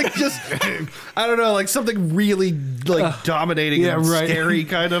like just I don't know, like something really like dominating and scary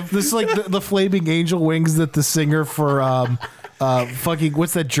kind of. This is like the flaming angel wings that the singer for fucking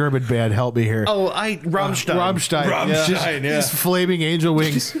what's that German band? Help me here. Oh, Rammstein. Rammstein. These flaming angel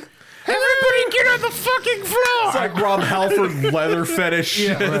wings. Everybody get on the fucking floor. It's like Rob Halford leather fetish.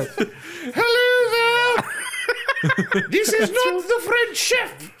 Yeah, right. Hello there. This is not the French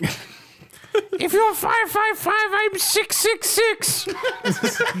chef. If you're 555, I'm 666.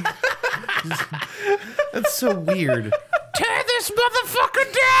 That's so weird. Tear this motherfucker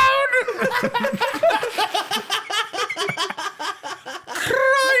down.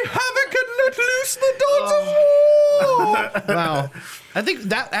 Cry havoc and let loose the dogs of war. Wow. I think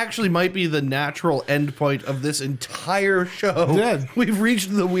that actually might be the natural end point of this entire show. Yeah. We've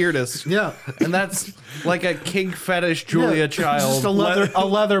reached the weirdest. Yeah. And that's like a kink fetish Julia Child. Just a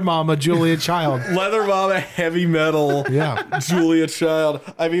leather mama Julia Child. Leather mama, heavy metal. Yeah. Julia Child.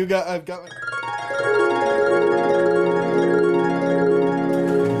 I've got.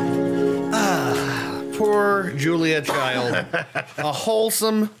 Poor Julia Child. A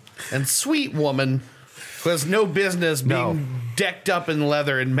wholesome and sweet woman who has no business being decked up in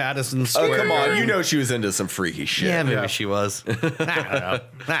leather in Madison Square. Oh, come on. You know she was into some freaky shit. Yeah, maybe she was. I don't know.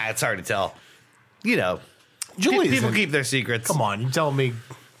 It's hard to tell. You know, Julia's people in- keep their secrets. Come on, you telling me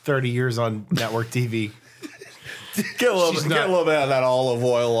 30 years on network TV. Get a little bit of that olive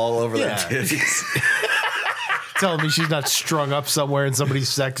oil all over Yeah. that titties. Telling me she's not strung up somewhere in somebody's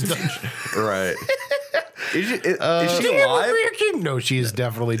sex dungeon. Right. Is she alive? No, she is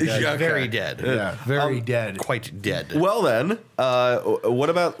definitely dead. Yeah, Very dead. Yeah, very dead. Quite dead. Well then,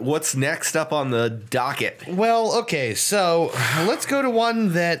 what's next up on the docket? Well, okay, so let's go to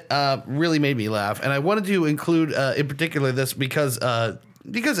one that really made me laugh, and I wanted to include in particular this because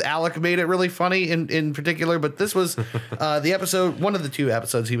Alec made it really funny in particular, but this was the episode, one of the two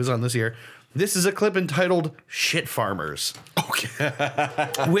episodes he was on this year. This is a clip entitled "Shit Farmers." Okay.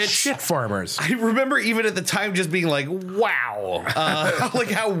 Which Shit farmers. I remember even at the time just being like, "Wow," like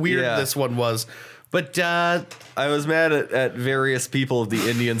how weird Yeah. this one was. But I was mad at various people of the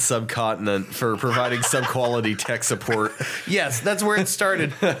Indian subcontinent for providing sub-quality tech support. yes, that's where it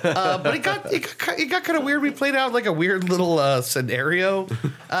started. But it got kind of weird. We played out like a weird little scenario.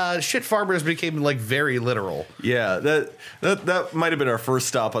 Shit farmers became like very literal. Yeah, that might have been our first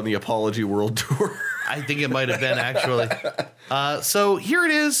stop on the Apology World Tour. I think it might have been actually. So here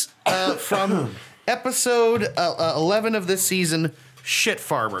it is from episode 11 of this season, Shit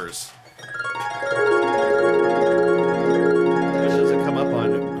Farmers. This doesn't come up on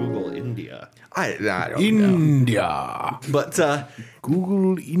Google India. I don't know. India. But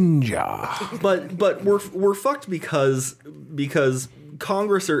Google India. but we're fucked because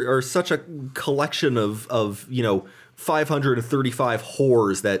Congress are such a collection of 535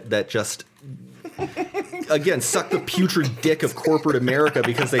 whores that just again suck the putrid dick of corporate America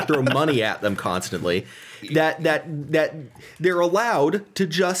because they throw money at them constantly. That they're allowed to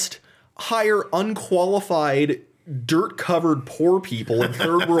just hire unqualified dirt-covered poor people in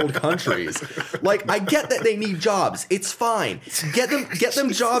third world countries. Like, I get that they need jobs. It's fine. Get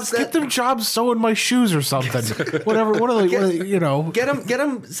them jobs. Get them jobs sewing my shoes or something. Whatever. What are they? Get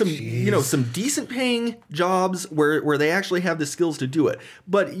them some some decent paying jobs where they actually have the skills to do it.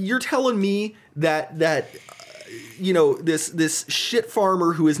 But you're telling me that this shit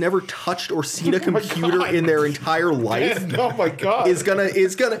farmer who has never touched or seen a computer in their entire life Oh my god! is gonna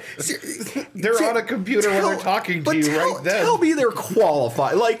They're on a computer when they're talking to you right then. Tell me they're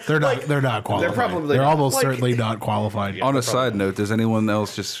qualified. Like They're not qualified. They're almost certainly not qualified. On a side note, does anyone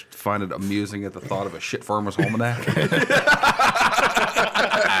else just find it amusing at the thought of a shit farmer's almanac?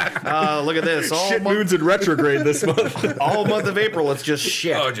 Look at this. shit moons in retrograde this month. All month of April, it's just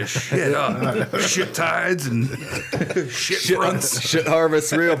shit. Oh, just shit. Shit tides and shit fronts. Shit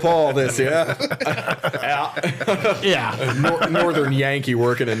harvest, real Paul. This, yeah. Yeah. Northern Yankee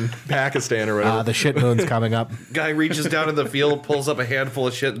working in Pakistan or whatever. The shit moon's coming up. Guy reaches down in the field, pulls up a handful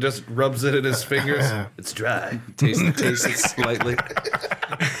of shit, and just rubs it in his fingers. It's dry. Taste it slightly.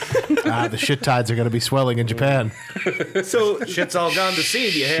 The shit tides are going to be swelling in Japan. So Shit's all gone to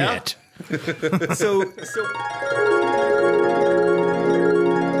seed, you have. Shit. so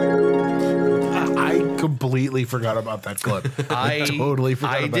I completely forgot about that clip. I totally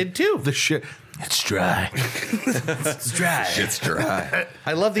forgot. I about did too. The shit. It's dry. It's dry. it's dry.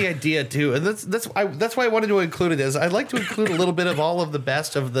 I love the idea too, and that's why I wanted to include it. Is I'd like to include a little bit of all of the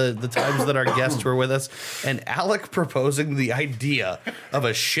best of the times that our guests were with us, and Alec proposing the idea of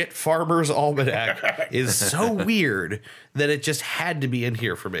a shit farmer's almanac is so weird that it just had to be in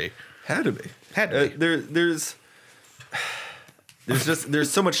here for me. Had to be. Had to be.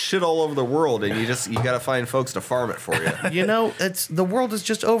 There's so much shit all over the world, and you got to find folks to farm it for you. The world is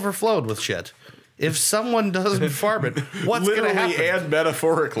just overflowed with shit. If someone doesn't farm it, what's going to happen? and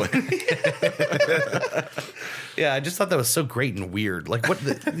metaphorically. Yeah, I just thought that was so great and weird. Like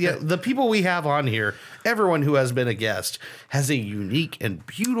the people we have on here, everyone who has been a guest has a unique and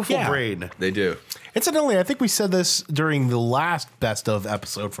beautiful brain. They do. Incidentally, I think we said this during the last best of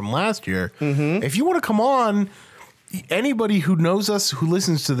episode from last year. Mm-hmm. If you want to come on, anybody who knows us, who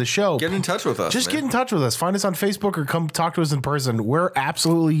listens to the show, Get in touch with us. Just man. get in touch with us. Find us on Facebook or come talk to us in person. We're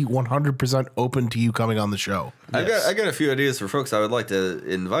absolutely 100% open to you coming on the show. I got a few ideas for folks I would like to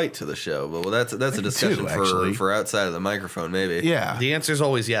invite to the show, but that's a discussion for outside of the microphone, maybe. Yeah. The answer is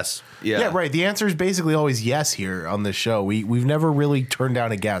always yes. Yeah, right. The answer is basically always yes here on this show. We've never really turned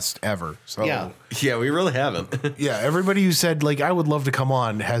down a guest ever. So Yeah, we really haven't. yeah, everybody who said like I would love to come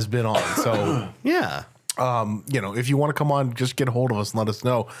on has been on. So Yeah. if you want to come on, just get a hold of us and let us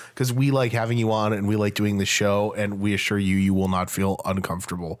know because we like having you on and we like doing the show and we assure you will not feel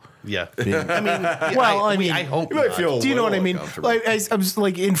uncomfortable. Yeah. I mean, I hope You might not. feel do you know what I little mean? uncomfortable. Like I'm just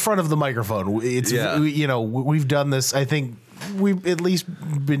like in front of the microphone. It's we've done this. I think we've at least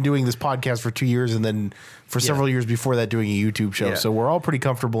been doing this podcast for 2 years and then for several years before that doing a YouTube show. Yeah. So we're all pretty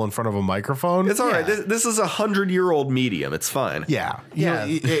comfortable in front of a microphone. It's all right. This is 100-year-old medium. It's fine. Yeah. Yeah.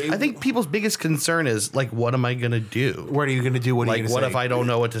 I think people's biggest concern is like, what am I going to do? What are you going to do? What are you Like, going what to if say? I don't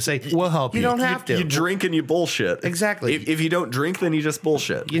know what to say? We'll help you. You don't have to. You drink and you bullshit. Exactly. If you don't drink, then you just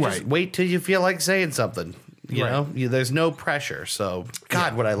bullshit. You just wait till you feel like saying something. You know, there's no pressure. So,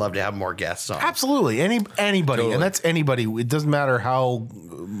 God, would I love to have more guests on? Absolutely. Anybody. Totally. And that's anybody. It doesn't matter how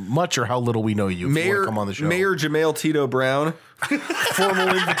much or how little we know you. If you want to come on the show. Mayor Jamail Tito Brown, formal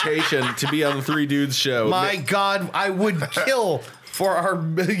invitation to be on the Three Dudes show. My God, I would kill for our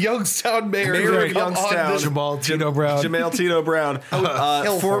Youngstown mayor, Mayor to of come on Youngstown, this- Jamal Tito Brown. Jamail Tito Brown,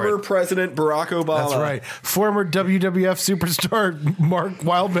 kill for former it. President Barack Obama. That's right. Former WWF superstar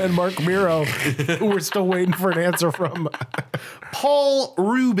Wildman Mark Miro, who we're still waiting for an answer from. Paul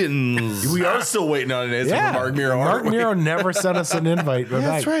Rubens. We are still waiting on an answer from Mark Miro. Mark aren't we? Miro never sent us an invite.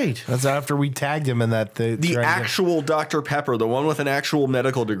 That's right. That's after we tagged him in that. The actual Dr. Pepper, the one with an actual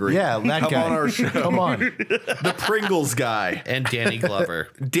medical degree. Yeah, that Come guy. on our show. Come on. The Pringles guy. And Danny Glover.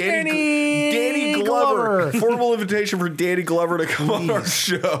 Danny Glover. Formal invitation for Danny Glover to come on our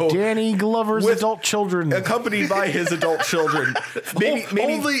show. Danny Glover's With- adult children. Accompanied by his adult children. Maybe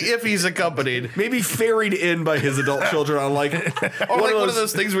Only if he's accompanied. maybe ferried in by his adult children on like Or like one of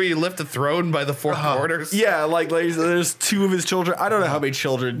those things where you lift a throne by the four corners. Yeah, like there's two of his children. I don't know how many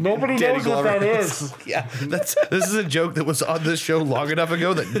children. Nobody Danny knows what Glover that has. is. Yeah, this is a joke that was on this show long enough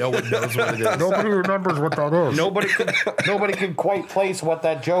ago that no one knows what it is. Nobody remembers what that is. Nobody can quite place what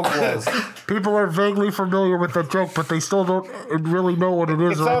that joke was. People are vaguely familiar with that joke, but they still don't really know what it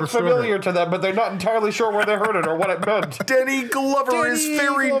is. It sounds familiar to them, but they're not entirely sure where they heard it or what it meant. Danny Glover is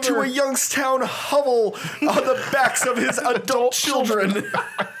ferried to a Youngstown hovel on the backs of his adult children.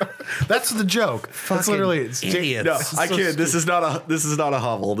 That's the joke. That's literally it's idiots. No, It's I so kid. This is not a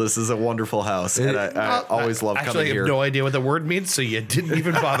hovel. This is a wonderful house, and I always love Actually, coming I have here. no idea what the word means, so you didn't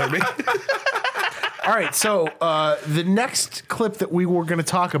even bother me. All right, so the next clip that we were going to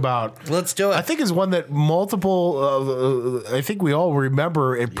talk about, Let's do it. I think is one that multiple, I think we all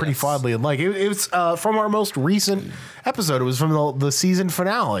remember it pretty fondly and like. It was from our most recent episode. It was from the season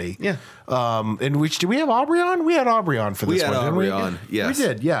finale. Yeah. In which, did we have Aubrey on? We had Aubrey on for this We had one, didn't Aubrey we? on, yes. We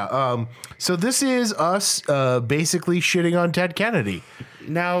did, yeah. So this is us basically shitting on Ted Kennedy.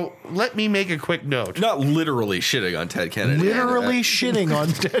 Now, let me make a quick note. Not literally shitting on Ted Kennedy. Literally shitting on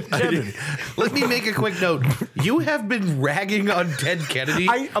Ted Kennedy. Let me make a quick note. You have been ragging on Ted Kennedy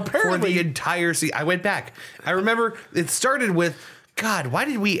for apparently- the entire season. I went back. I remember it started with, God, why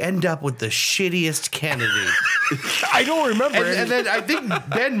did we end up with the shittiest Kennedy? I don't remember. And then I think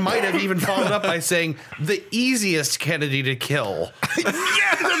Ben might have even followed up by saying the easiest Kennedy to kill.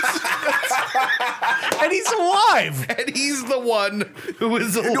 And he's alive. And he's the one who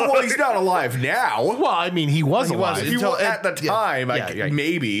is alive. Well, he's not alive now. Well, I mean, he was He was. alive. He Until- was at the time. yeah.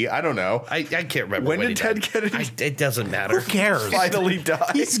 Maybe. I don't know. I can't remember When he did Ted died. Kennedy It doesn't matter. Who cares? finally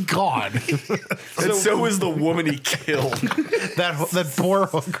die? He's gone. And so is the woman he killed. that poor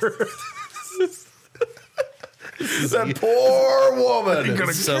hooker. That poor woman. You're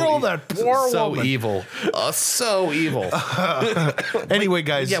gonna So kill e- that poor so woman. evil. So evil. Anyway,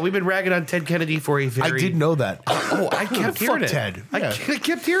 guys. Yeah, we've been ragging on Ted Kennedy for a I very... didn't know that. Oh, I kept hearing it. Ted. I Yeah.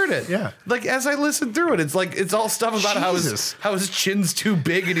 kept hearing it. Yeah. Like as I listened through it, it's like it's all stuff about Jesus. how his chin's too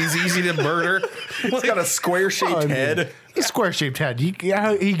big and he's easy to murder. He's got a square-shaped I mean, head. A square-shaped head.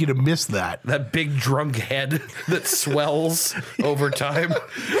 How he could have missed that? That big drunk head that swells over time.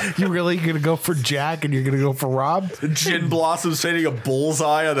 You really gonna go for Jack and you're gonna go for Rob? Gin Blossom's hitting a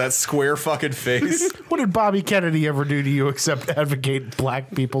bullseye on that square fucking face. What did Bobby Kennedy ever do to you except advocate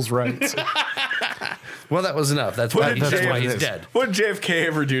black people's rights? Well, that was enough. That's What why, did that's why it he's is. dead. What did JFK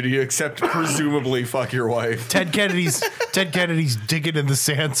ever do to you except presumably fuck your wife? Ted Kennedy's digging in the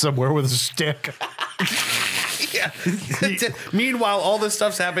sand somewhere with a stick. Yeah. Meanwhile, all this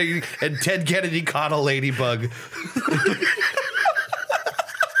stuff's happening, and Ted Kennedy caught a ladybug.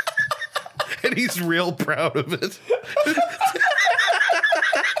 And he's real proud of it.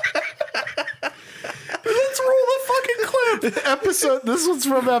 Let's roll the fucking clip. This one's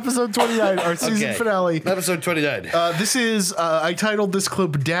from episode 29, our season Okay. finale. Episode 29. This is, I titled this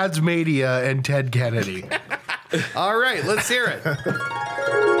clip Dad's Mania and Ted Kennedy. All right, let's hear it.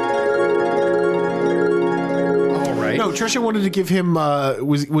 All right. No, Trisha wanted to give him,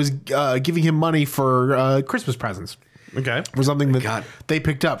 was giving him money for Christmas presents. Okay. For something that God. they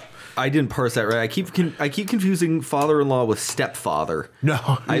picked up. I didn't parse that right. I keep confusing father-in-law with stepfather.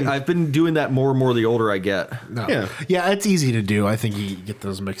 No. I've been doing that more and more the older I get. No. Yeah. Yeah, it's easy to do. I think you get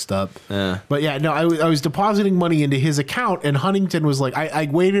those mixed up. Yeah. But yeah, no, I was depositing money into his account, and Huntington was like, I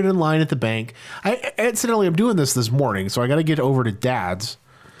waited in line at the bank. Incidentally, I'm doing this morning, so I got to get over to Dad's.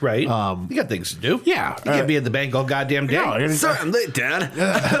 Right. You got things to do. Yeah. You can't be at the bank all goddamn day. No, Sorry, I'm late, Dad.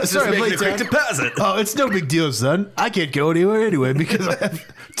 Sorry, I'm making late, a quick Dad. deposit. Oh, it's no big deal, son. I can't go anywhere anyway because I have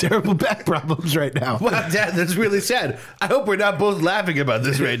terrible back problems right now. Wow, Dad, that's really sad. I hope we're not both laughing about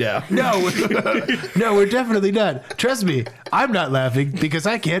this right now. No, no, we're definitely not. Trust me, I'm not laughing because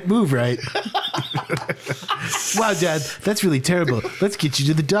I can't move right. Wow, Dad, that's really terrible. Let's get you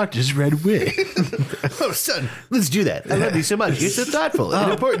to the doctors right away. Oh, son, let's do that. I love you so much. You're so thoughtful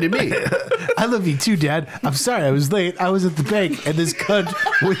and important to me. I love you too, Dad. I'm sorry I was late. I was at the bank and this cunt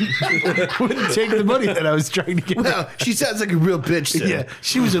wouldn't take the money that I was trying to get. Wow, she sounds like a real bitch, son. Yeah,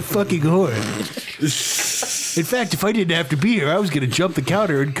 she was a fucking whore. In fact, if I didn't have to be here, I was going to jump the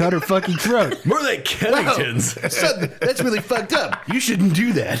counter and cut her fucking throat. More like Kenningtons. Son, that's really fucked up. You shouldn't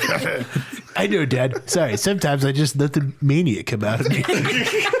do that. I know, Dad. Sorry, sometimes I just let the mania come out of me.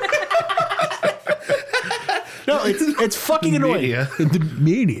 No, it's fucking annoying. Mania. The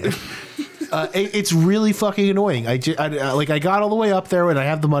mania. It's really fucking annoying. I got all the way up there and I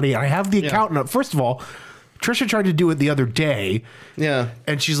have the money. I have the account up. First of all, Trisha tried to do it the other day. Yeah.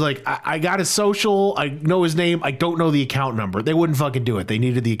 And she's like, I got his social. I know his name. I don't know the account number. They wouldn't fucking do it. They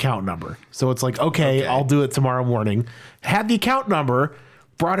needed the account number. So it's like, okay, I'll do it tomorrow morning. Had the account number,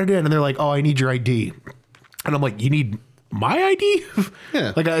 brought it in, and they're like, oh, I need your ID. And I'm like, you need my ID?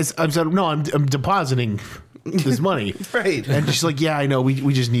 Yeah. Like I said, no, I'm depositing this money. Right. And she's like, yeah, I know.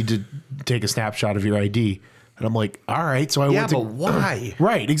 We just need to take a snapshot of your ID. And I'm like, all right. So I Yeah, went to but why?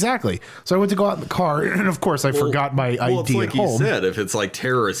 Right, exactly. So I went to go out in the car, and of course I forgot my ID Well, it's like at you home. said, if it's like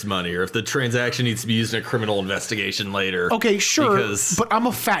terrorist money or if the transaction needs to be used in a criminal investigation later. Okay, sure, Because but I'm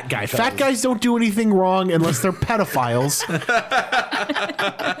a fat guy. Fat guys don't do anything wrong unless they're pedophiles.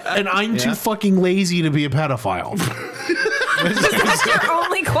 And I'm too fucking lazy to be a pedophile. That's your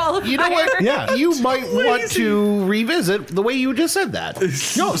only qualifier. You know what? Yeah. You might want to revisit the way you just said that.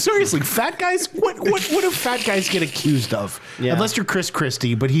 No, seriously, fat guys. What do fat guys get accused of? Yeah. Unless you're Chris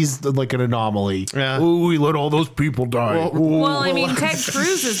Christie, but he's like an anomaly. Yeah. Ooh, he let all those people die. Ooh. Well, I mean, Ted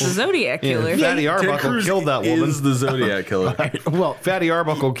Cruz is the Zodiac killer. Fatty Ted Arbuckle Cruz killed that woman. is the Zodiac killer. Well, Fatty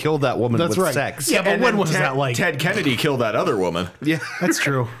Arbuckle killed that woman that's with right. sex. Yeah, but And when then was that like? Ted Kennedy killed that other woman. Yeah. That's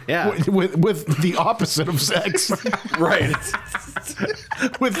true. Yeah. With the opposite of sex. Right.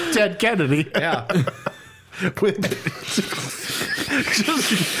 With Ted Kennedy. Yeah. With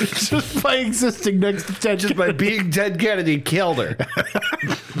just by existing next to Ted Just by being Ted Kennedy killed her.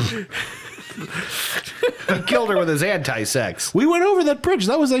 He killed her with his anti-sex. We went over that bridge.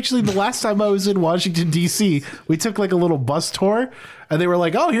 That was actually the last time I was in Washington, D.C. We took like a little bus tour, and they were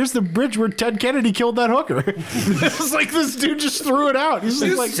like, oh, here's the bridge where Ted Kennedy killed that hooker. It was like this dude just threw it out. He's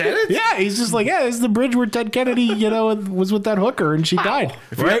just like, said it? yeah, he's just like, yeah, this is the bridge where Ted Kennedy, was with that hooker, and she died.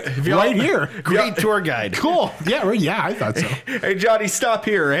 Right here. Great tour guide. Cool. Yeah, right. Yeah, I thought so. Hey, Johnny, stop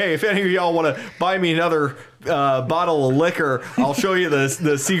here. Hey, if any of y'all want to buy me another bottle of liquor, I'll show you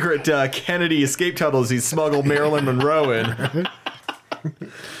the secret Kennedy escape tunnels he smuggled Marilyn Monroe in.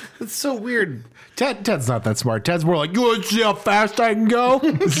 It's so weird. Ted's not that smart. Ted's more like, you want to see how fast I can go?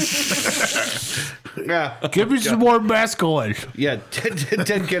 Yeah. Give me some more mescaline. Yeah,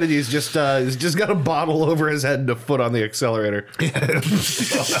 Ted Kennedy's just he's just got a bottle over his head and a foot on the accelerator.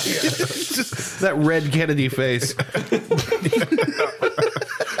 Just that red Kennedy face.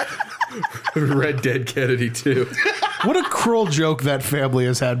 Red Dead Kennedy, too. What a cruel joke that family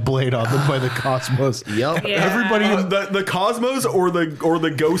has had played on them by the Cosmos. Yep. Yeah. Everybody The Cosmos or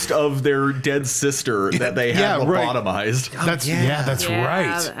the ghost of their dead sister that they had Yeah, right. lobotomized. That's that's Yeah,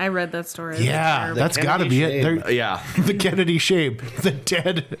 right. I read that story. Yeah, that's got to be it. They're- Yeah. The Kennedy shame. The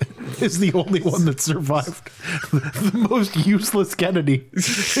dead is the only one that survived. The most useless Kennedy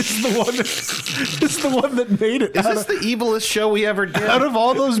is the one that made it. Is this the evilest show we ever did? Out of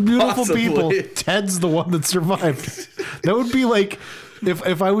all those beautiful Possibly. people, Ted's the one that survived. That would be like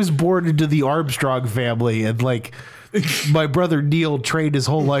if I was born into the Armstrong family and like my brother Neil trained his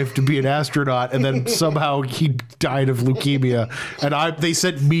whole life to be an astronaut, and then somehow he died of leukemia, and they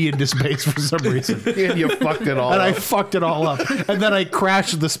sent me into space for some reason. And you fucked it all And I up. fucked it all up. And then I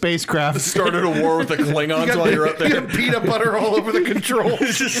crashed the spacecraft. Started a war with the Klingons while you're up You there. got peanut butter all over the controls.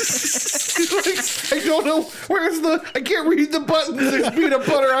 I don't know. Where's I can't read the buttons. There's peanut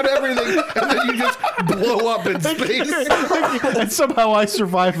butter on everything. And then you just blow up in space. And somehow I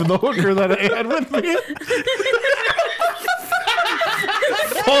survived with the hooker that I had with me.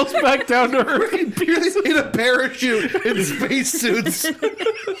 Falls back down to earth. Pierce in a parachute in spacesuits.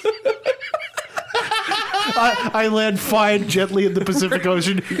 I land fine gently in the Pacific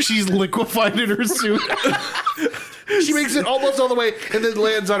Ocean. She's liquefied in her suit. She makes it almost all the way and then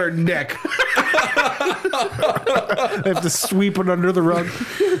lands on her neck. I have to sweep it under the rug.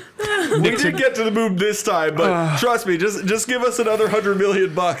 We did get to the moon this time, but trust me, just give us another $100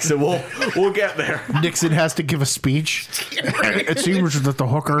 million and we'll get there. Nixon has to give a speech. It seems that the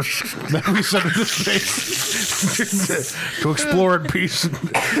hooker that we sent into space to explore in peace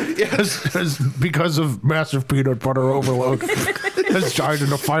has, because of massive peanut butter overload, has died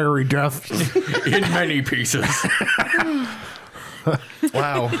in a fiery death. In many pieces.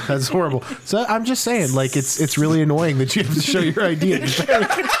 Wow. That's horrible. So I'm just saying, like, it's really annoying that you have to show your ID.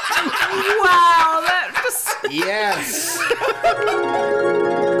 Wow, that just Yes.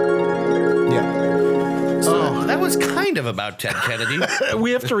 Yeah. Oh, that was kind of about Ted Kennedy.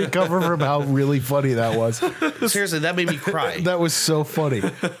 We have to recover from how really funny that was. Seriously, that made me cry. That was so funny.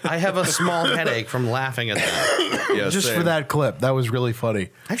 I have a small headache from laughing at that. Yeah, Just same. for that clip. That was really funny.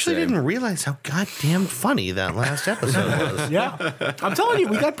 I actually didn't realize how goddamn funny that last episode was. Yeah. I'm telling you,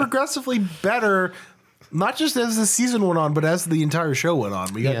 we got progressively better, not just as the season went on, but as the entire show went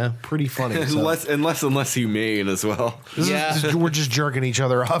on. We got pretty funny. So. less and less humane as well. We're just jerking each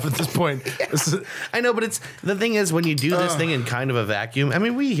other off at this point. I know, but the thing is, when you do this thing in kind of a vacuum, I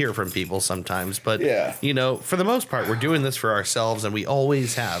mean, we hear from people sometimes, but you know, for the most part, we're doing this for ourselves, and we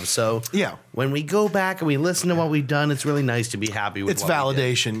always have. So Yeah. when we go back and we listen to what we've done, it's really nice to be happy with. It's what we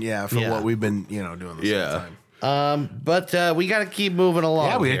did. validation, for what we've been, doing this whole time. But we got to keep moving along.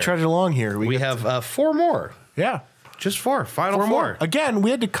 Yeah, we here. treaded along here. We have 4 more. Yeah. Just four. Final four. Again, we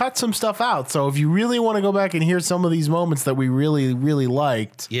had to cut some stuff out. So if you really want to go back and hear some of these moments that we really, really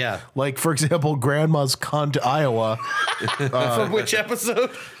liked. Yeah. Like, for example, Grandma's Con to Iowa. From which episode?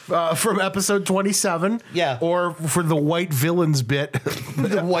 From episode 27. Yeah. Or for the white villains bit.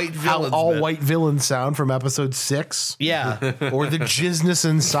 The white How villains. all bit. white villains sound from episode 6. Yeah. Or the Jizness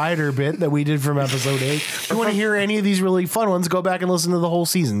Insider bit that we did from episode 8. If you want to hear any of these really fun ones, go back and listen to the whole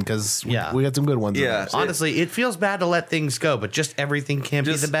season because Yeah. we had some good ones. in Yeah. there. Honestly, it feels bad to let things go, but just everything can't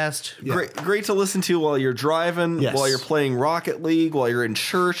be Just- the best. Great to listen to while you're driving, Yes. while you're playing Rocket League, while you're in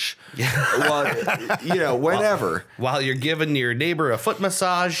church, while, whenever. While you're giving your neighbor a foot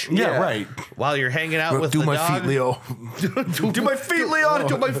massage. Yeah, right. While you're hanging out with Do the my dog. feet, Leo. Do my feet, Leon.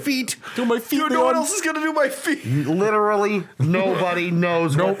 Do my feet. Do my feet, No one Leon. else is gonna do my feet. Literally, nobody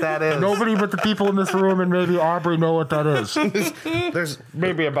knows what that is. Nobody but the people in this room and maybe Aubrey know what that is. There's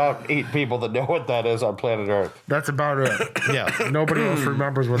maybe about 8 people that know what that is on planet Earth. That's about it. Yeah. Nobody else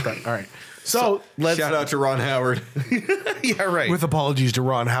remembers what that. All right. So Let's. Shout out to Ron Howard. Yeah, right. with apologies to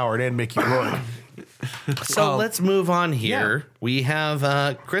Ron Howard and Mickey Rourke. So let's move on here. We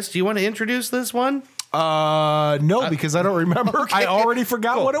have Chris. Do you want to introduce this one? No, because I don't remember. I already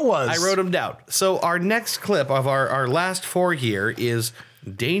forgot what it was. I wrote them down. So our next clip of our last 4 here is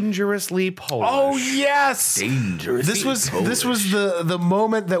Dangerously Polish. Oh yes, This was the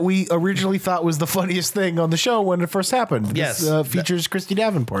moment that we originally thought was the funniest thing on the show when it first happened. Yes. This, features Christy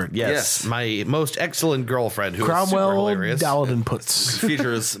Davenport. Yes, my most excellent girlfriend who is super Cromwell hilarious. Daladin puts.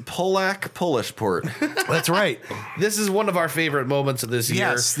 Features Polak Polish port. That's right. This is one of our favorite moments of this year.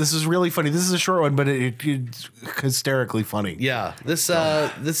 Yes, this is really funny. This is a short one, but it's hysterically funny. Yeah, this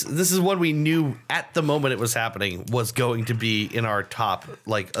is one we knew at the moment it was happening was going to be in our top,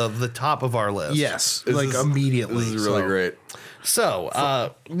 like the top of our list. Yes, immediately. This is really great.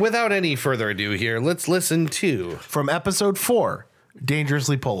 So, without any further ado here, let's listen to From episode 4,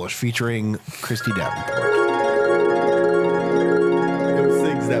 Dangerously Polish, featuring Christy Davenport. Those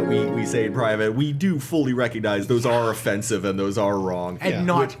things that we say in private, we do fully recognize those are offensive and those are wrong. And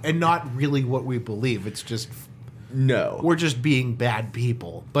not really what we believe. It's just No. we're just being bad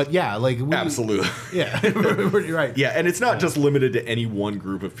people. But yeah, like Absolutely. Yeah, you're right. Yeah, and it's not just limited to any one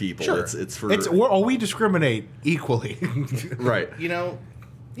group of people. Sure. It's for we discriminate equally. right.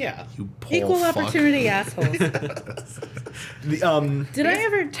 yeah. You poor Equal fuck. opportunity assholes. Did I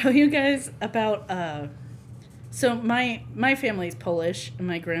ever tell you guys about so my family's Polish and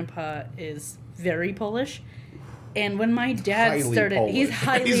my grandpa is very Polish. And when my dad Highly started, Polish. he's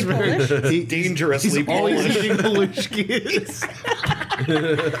highly Polish. Dangerously Always Polish. eating Belushkis.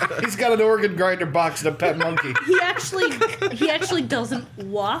 He's got an organ grinder box and a pet monkey. He actually doesn't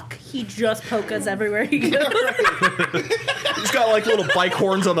walk. He just polkas everywhere he goes. He's got like little bike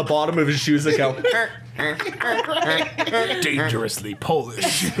horns on the bottom of his shoes that go. Dangerously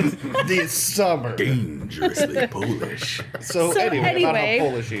Polish. This summer. Dangerously Polish. So anyway. about how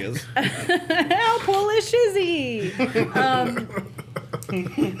Polish he is. How Polish is he?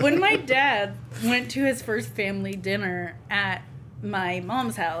 When my dad went to his first family dinner at my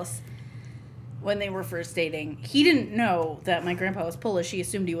mom's house when they were first dating, he didn't know that my grandpa was Polish. He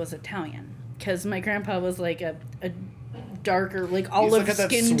assumed he was Italian because my grandpa was like a darker, like olive like that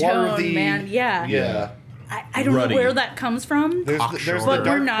skin swarthy- tone man. Yeah. Yeah. I don't Ruddy. know where that comes from. There's but the we're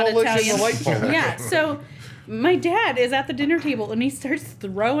dark not Polish Italian. and the white Polish. Yeah, so my dad is at the dinner table and he starts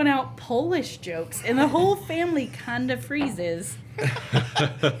throwing out Polish jokes, and the whole family kind of freezes.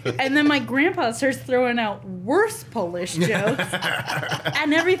 And then my grandpa starts throwing out worse Polish jokes,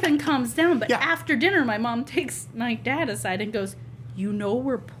 and everything calms down. But after dinner, my mom takes my dad aside and goes, "You know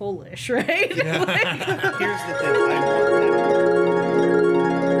we're Polish, right?" Here's the thing.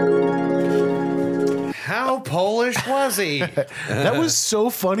 How Polish was he? That was so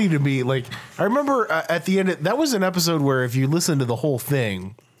funny to me. Like, I remember at the end, that was an episode where if you listen to the whole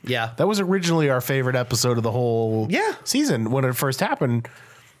thing, Yeah. that was originally our favorite episode of the whole season when it first happened.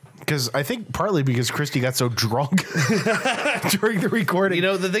 Because I think partly because Christy got so drunk during the recording. You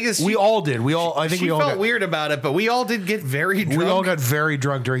know, the thing is, we all did. I think she we all felt got, weird about it, but we all did get very drunk. we all got very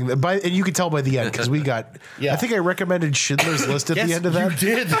drunk during the. And you could tell by the end because we got. Yeah. I think I recommended Schindler's List at the end of that.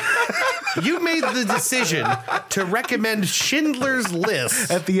 You did. You made the decision to recommend Schindler's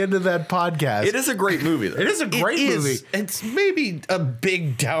List. At the end of that podcast. It is a great movie, though. It is a great It movie. is. It's maybe a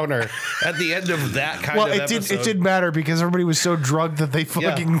big downer at the end of that kind of episode. It didn't matter because everybody was so drunk that they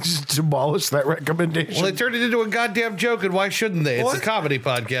fucking just demolished that recommendation. Well, they turned it into a goddamn joke, and why shouldn't they? It's What? a comedy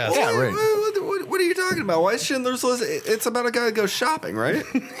podcast. Yeah, right. What are you talking about? Why is Schindler's List? It's about a guy that goes shopping, right?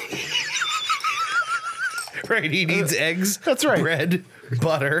 Right, he needs eggs. That's right. Bread,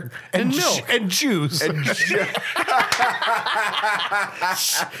 butter, and milk. And juice.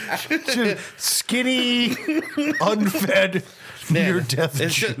 Skinny, unfed, near death.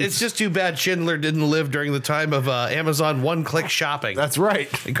 It's just too bad Schindler didn't live during the time of Amazon one-click shopping. That's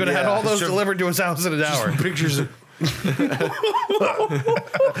right. He could have had all those delivered to his house in an hour. Pictures of.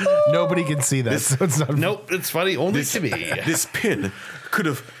 Nobody can see that. So it's not. Nope, it's funny only to me. This pin could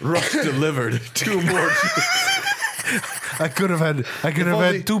have rush delivered 2 more. I could have had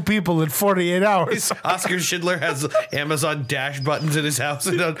 2 people in 48 hours. Oscar Schindler has Amazon dash buttons in his house,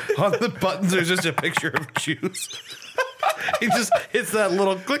 and on the buttons there's just a picture of shoes. He just hits that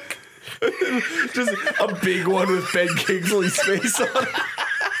little click. Just a big one with Ben Kingsley's face on it.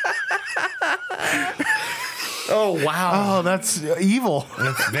 Oh wow! Oh, that's evil.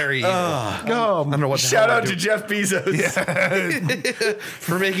 That's very evil. I don't know what. Shout out to Jeff Bezos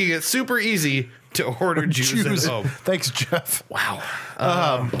for making it super easy to order Jews at home. Thanks, Jeff. Wow.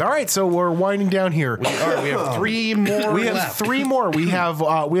 All right, so we're winding down here. We have 3 more. We have left. 3 more. We have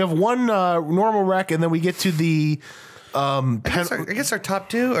one normal rec, and then we get to the. I guess our top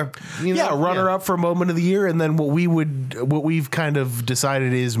 2 are runner up for moment of the year, and then what we've kind of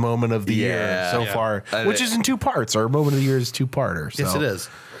decided is moment of the year so far, which is in 2 parts. Our moment of the year is 2-parter. So. Yes, it is.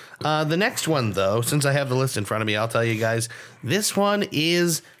 The next one, though, since I have the list in front of me, I'll tell you guys. This one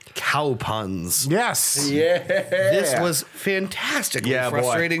is cow puns. Yes. Yeah. This was fantastically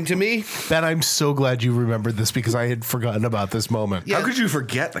frustrating to me. Ben, I'm so glad you remembered this because I had forgotten about this moment. How could you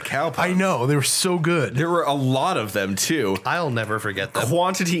forget the cow puns? I know. They were so good. There were a lot of them, too. I'll never forget them.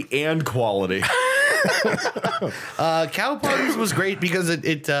 Quantity and quality. Cow puns was great because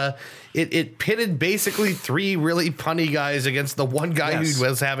it pitted basically 3 really punny guys against the one guy who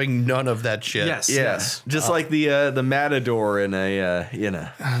was having none of that shit. Yes. Just like the matador in a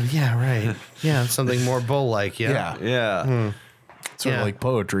yeah, right. Yeah, something more bull-like. Yeah. Sort of like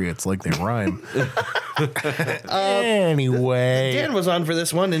poetry. It's like they rhyme. Anyway, Dan was on for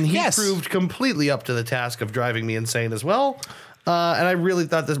this one, and he proved completely up to the task of driving me insane as well. And I really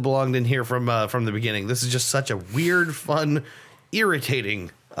thought this belonged in here from the beginning. This is just such a weird, fun, irritating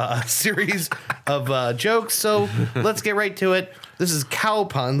series of jokes. So let's get right to it. This is cow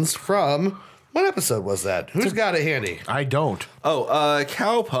puns from what episode was that? Who's got it handy? I don't. Oh,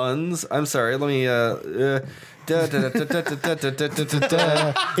 cow puns. I'm sorry. Let me. If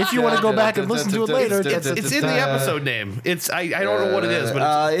you want to go back and listen to it later, it's in the episode name. I don't know what it is,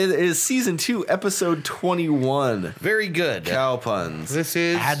 but it is season 2, episode 21. Very good. Cow puns. This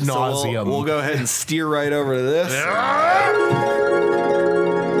is ad nauseum. We'll go ahead and steer right over to this.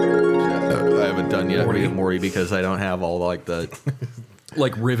 I haven't done yet, Rick and Morty, because I don't have all the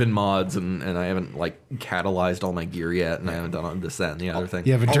Riven mods, and I haven't catalyzed all my gear yet, and I haven't done this, that, and the other thing.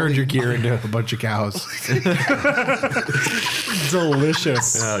 You haven't turned your gear into a bunch of cows.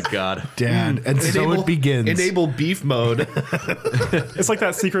 Delicious. Oh God, Dad. And so it begins. Enable beef mode. It's like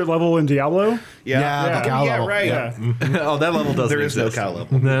that secret level in Diablo. Yeah, the cow level. right. Yeah. Oh, that level doesn't There is no exist. cow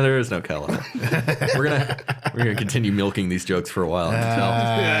level. No, there is no cow level. We're gonna continue milking these jokes for a while.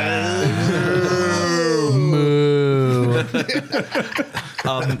 Moo.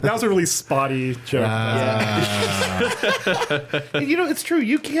 That was a really spotty joke. It's true.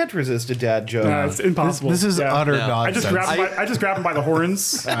 You can't resist a dad joke. It's impossible. This is utter nonsense. I just grab him by the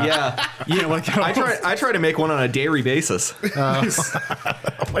horns. Yeah. I try to make one on a daily basis. I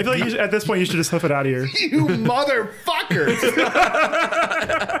feel like at this point you should just hoof it out of here. You motherfucker!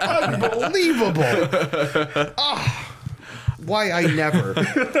 Unbelievable. Why I never.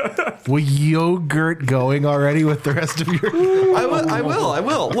 Will yogurt going already with the rest of your? I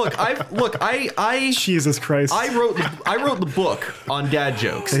will. Look, I Jesus Christ. I wrote the book on dad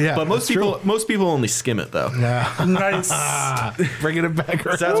jokes. Yeah, but most people only skim it though. Nice. Bringing it back.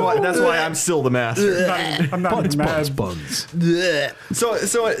 That's why I'm still the master. I'm not Buns, mad. buns. So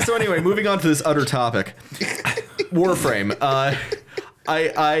anyway, moving on to this other topic, Warframe.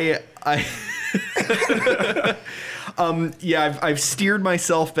 I've steered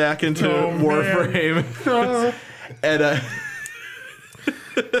myself back into Warframe, and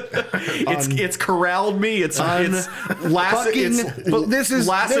it's corralled me. It's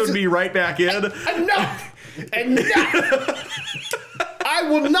lassoed me right back in. Enough! I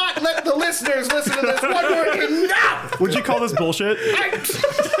will not let the listeners listen to this one more. Enough! Would you call this bullshit?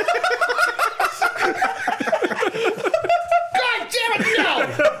 God damn it, no!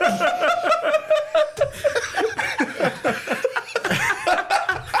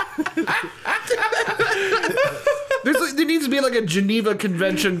 There needs to be like a Geneva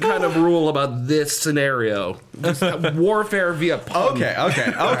Convention kind of rule about this scenario. Just warfare via pun. Okay. All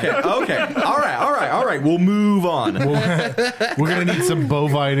right. We'll move on. We're gonna need some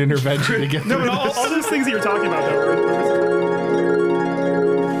bovine intervention to get No, through but this. all those things that you're talking about, though,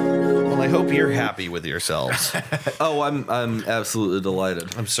 hope you're happy with yourselves. Oh, I'm absolutely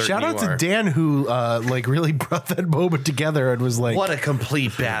delighted. I'm certain Shout you out to are. Dan who really brought that moment together and was like What a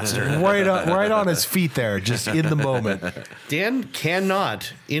complete bastard. right on his feet there, just in the moment. Dan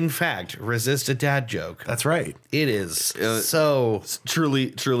cannot, in fact, resist a dad joke. That's right. It is so...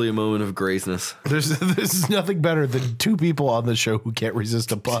 Truly a moment of graceness. There's nothing better than two people on the show who can't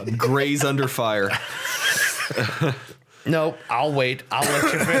resist a pun. Graze under fire. No, I'll wait. I'll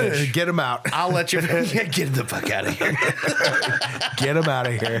let you finish. Get him out. I'll let you finish. Get the fuck out of here. Get him out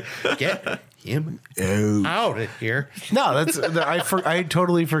of here. Get him out of here. No, I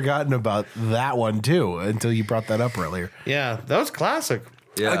totally forgotten about that one too until you brought that up earlier. Yeah, that was classic.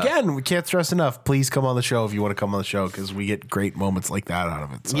 Yeah. Again, we can't stress enough. Please come on the show if you want to come on the show because we get great moments like that out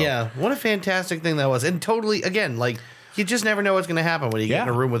of it. So. Yeah, what a fantastic thing that was. And totally, again, like, you just never know what's going to happen when you get in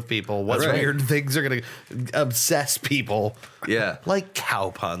a room with people. What weird things are going to obsess people. Yeah. Like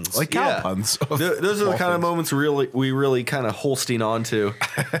cow puns. Like cow puns. Those are the kind of moments we really kind of Holstein onto.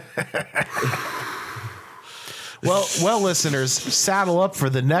 Well, listeners, saddle up for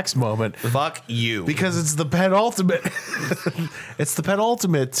the next moment. Fuck you. Because it's the penultimate. It's the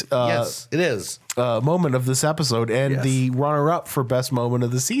penultimate. Yes, it is. Moment of this episode and the runner-up for best moment of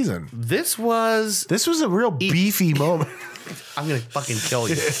the season. This was a real beefy moment. I'm gonna fucking kill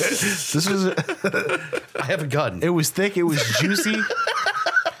you. This was. I have a gun. It was thick. It was juicy.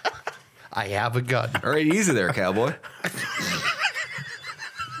 I have a gun. All right, easy there, cowboy.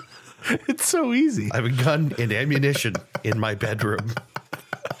 It's so easy. I have a gun and ammunition in my bedroom.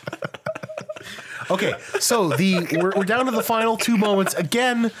 Okay, so we're down to the final two moments.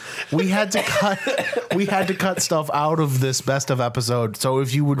 Again, we had to cut stuff out of this best of episode. So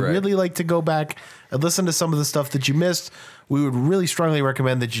if you would really like to go back and listen to some of the stuff that you missed, we would really strongly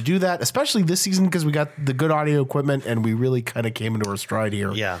recommend that you do that, especially this season because we got the good audio equipment and we really kind of came into our stride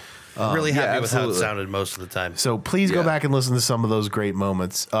here. Yeah. Really happy with how it sounded most of the time. So please go back and listen to some of those great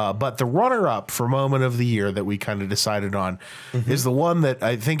moments. But the runner-up for moment of the year that we kind of decided on is the one that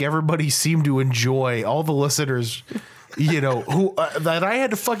I think everybody seemed to enjoy. All the listeners, who that I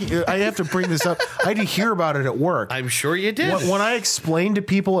have to bring this up. I had to hear about it at work. I'm sure you did. When I explained to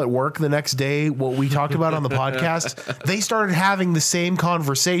people at work the next day what we talked about on the podcast, they started having the same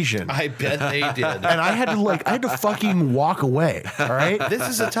conversation. I bet they did. And I had to fucking walk away. All right. This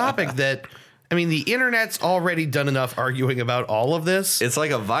is a topic that, I mean, the internet's already done enough arguing about all of this. It's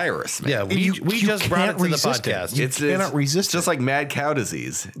like a virus, man. Yeah, we just brought it to the podcast. You cannot resist. Just like mad cow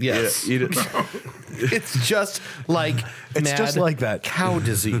disease. Yes. It's just like that cow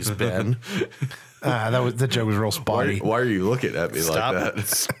disease, Ben. That joke was real spotty. Why are you looking at me like that?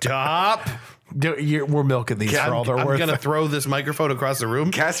 Stop. We're milking these for all they're worth. I'm going to throw this microphone across the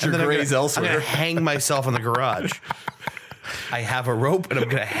room. Cast your graze elsewhere. I'm going to hang myself in the garage. I have a rope and I'm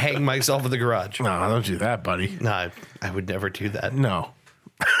going to hang myself in the garage. No, don't do that, buddy. No, I would never do that. No.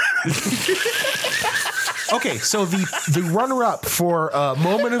 Okay, so the runner-up for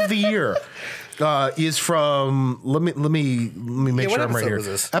moment of the year is from let me make sure I'm right here.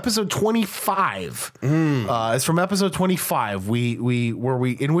 Episode 25. It's from episode 25.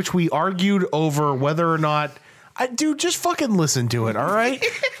 In which we argued over whether or not. Dude, just fucking listen to it, all right?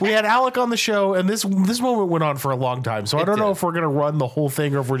 We had Alec on the show, and this moment went on for a long time, so I don't know if we're going to run the whole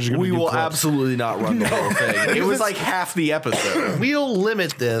thing or if we're just going to do will clips. Absolutely not run the whole thing. It was like half the episode. We'll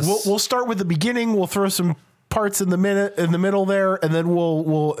limit this. We'll start with the beginning. We'll throw some parts in the middle there, and then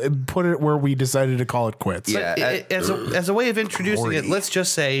we'll put it where we decided to call it quits. Yeah. As a way of introducing it, let's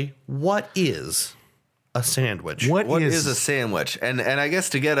just say, what is a sandwich? What is a sandwich? And I guess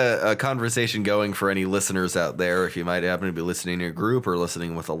to get a conversation going for any listeners out there, if you might happen to be listening in a group or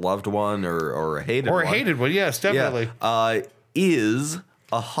listening with a loved one or a hated one. Or a hated one, yes, definitely. Yeah, is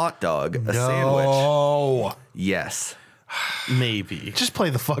a hot dog a sandwich? Oh. Yes. Maybe. Just play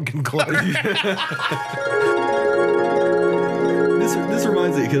the fucking clip. This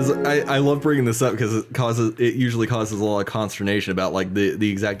reminds me because I love bringing this up because it usually causes a lot of consternation about like the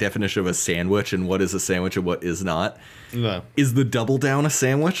exact definition of a sandwich and what is a sandwich and what is not. No. Is the double down a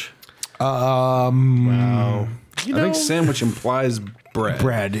sandwich? Wow. I think sandwich implies bread.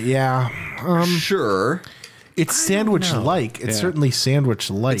 Bread, yeah. Sure. It's sandwich-like. It's certainly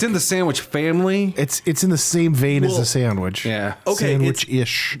sandwich-like. It's in the sandwich family. It's in the same vein as a sandwich. Yeah. Okay.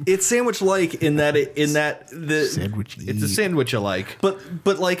 Sandwich-ish. It's sandwich-like in that the Sandwich-y. It's a sandwich alike.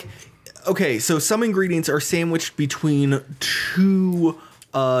 But like, okay, so some ingredients are sandwiched between two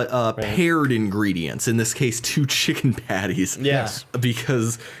paired ingredients. In this case, two chicken patties. Yes.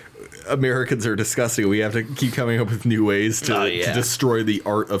 Because Americans are disgusting. We have to keep coming up with new ways to destroy the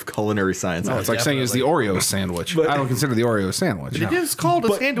art of culinary science. It's like saying it's the Oreo sandwich. I don't consider the Oreo a sandwich. It is called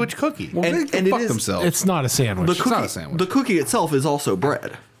a sandwich cookie. Well, they can it fuck is- themselves. It's not a sandwich. The cookie, not a sandwich. The cookie itself is also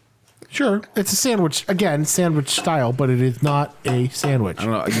bread. Sure, it's a sandwich. Again, sandwich style, but it is not a sandwich. I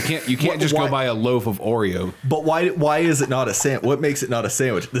don't know. You can't just Why- go buy a loaf of Oreo. But why is it not a sandwich? What makes it not a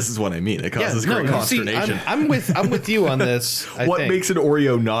sandwich? This is what I mean. It causes great consternation. I'm with you on this. What makes an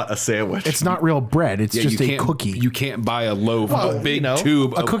Oreo not a sandwich? It's not real bread. It's just you a can't, cookie. You can't buy a loaf, Well, a big you know,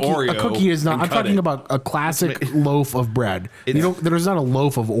 tube a of cookie. Oreo. A cookie is not. and I'm cut talking it. about a classic loaf of bread. There's not a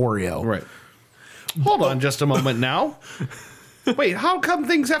loaf of Oreo. Right. Hold on just a moment now. Wait, how come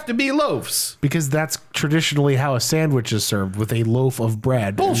things have to be loaves? Because that's traditionally how a sandwich is served, with a loaf of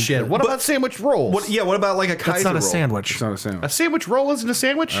bread. Bullshit. What about sandwich rolls? What about like a Kaiser That's not a roll? sandwich. It's not a sandwich. A sandwich roll isn't a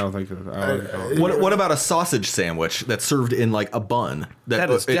sandwich? I don't think so. I don't think so. What about a sausage sandwich that's served in like a bun?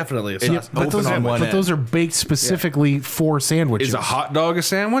 That is definitely a sausage. But those, those are baked specifically for sandwiches. Is a hot dog a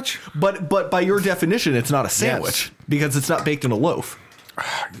sandwich? But by your definition, it's not a sandwich because it's not baked in a loaf.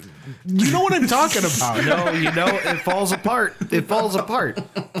 You know what I'm talking about. No, it falls apart. It falls apart.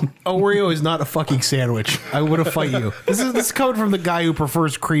 Oreo is not a fucking sandwich. I would have fight you. This is coming from the guy who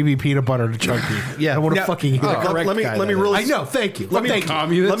prefers creamy peanut butter to chunky. Yeah. I would Now, have fucking hit it. let me really. I know. Thank you. Let me, Thank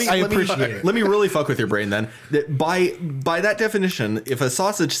you. I appreciate it. Let me really fuck with your brain then. That by that definition, if a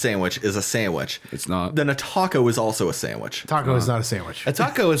sausage sandwich is a sandwich, It's not. Then a taco is also a sandwich. Taco is not a sandwich. A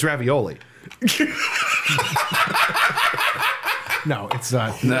taco is ravioli. No, it's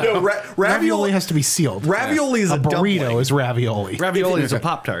not. No, Ravioli has to be sealed. Ravioli is a burrito dumpling. is ravioli. Ravioli is a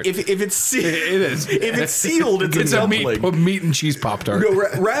Pop-Tart. If it's It is. if it's sealed, it's It's a a dumpling. meat and cheese Pop Tart. No,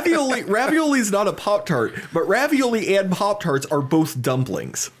 ravioli is not a Pop Tart, but ravioli and Pop Tarts are both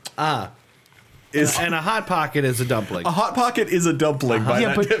dumplings. And a Hot Pocket is a dumpling. A Hot Pocket is a dumpling by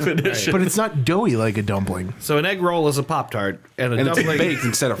that definition. But it's not doughy like a dumpling. So an egg roll is a Pop-Tart, and a And it's dumpling... baked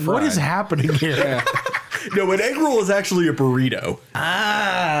instead of fried. What is happening here? No, an egg roll is actually a burrito,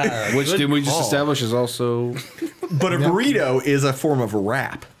 Which did we just establish is also... but a burrito is a form of a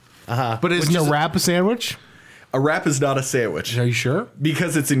wrap. But isn't a wrap a sandwich? A wrap is not a sandwich Are you sure?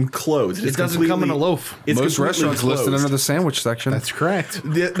 because it's enclosed. It doesn't come in a loaf. It's Most completely restaurants listed closed. under the sandwich section. That's correct.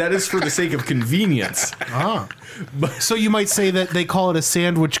 That is for the sake of convenience. So you might say that they call it a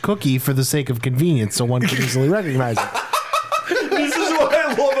sandwich cookie for the sake of convenience, so one can easily recognize it. This is what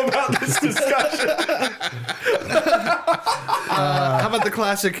I love about this discussion. How about the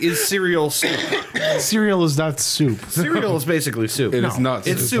classic is cereal soup? Cereal is not soup. Cereal is basically soup. It is not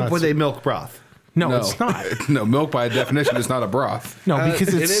It's soup. soup with a milk broth. No, it's not. No, milk by definition is not a broth. No,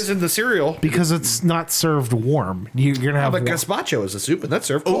 because It it's is in the cereal. because it's not served warm. You're gonna have But warm. gazpacho is a soup, and that's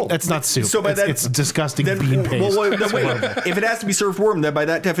served cold. That's not soup. So by it's, that- it's disgusting Then, bean paste. wait. If it has to be served warm, then by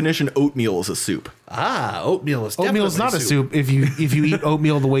that definition, oatmeal is a soup. Oatmeal is Oatmeal is not a soup if you eat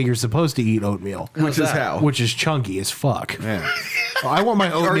oatmeal the way you're supposed to eat oatmeal, Which is how? which is chunky as fuck. I want my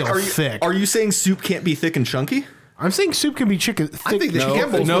oatmeal thick. Are you saying soup can't be thick and chunky? I'm saying soup can be chicken thick. I think the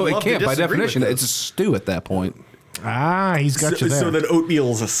Campbells No, would it love to can't. By disagree definition, with it's a stew at that point. He's got you there. So then oatmeal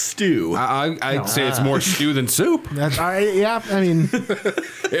is a stew. I'd say it's more stew than soup. I mean,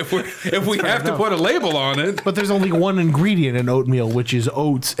 If we have to put a label on it. but there's only one ingredient in oatmeal, which is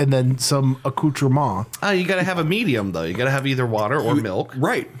oats, and then some accoutrement. You got to have a medium, though. You got to have either water or milk.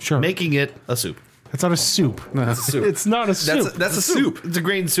 Right. Sure, Making it a soup. that's not a soup. It's a soup. It's not a soup. That's a soup. It's a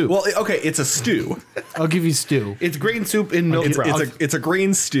grain soup. Well, okay, it's a stew. I'll give you stew. It's grain soup in milk broth. It's a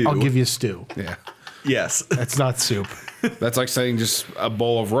grain stew. I'll give you stew. Yeah. Yes. That's not soup. That's like saying just a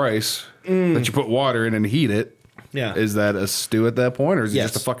bowl of rice that you put water in and heat it. Yeah. Is that a stew at that point, or is it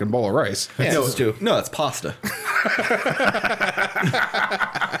Yes. just a fucking bowl of rice? Yeah, No, it's a stew. No, it's pasta.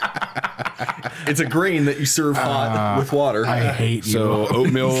 It's a grain that you serve hot with water. I hate you. So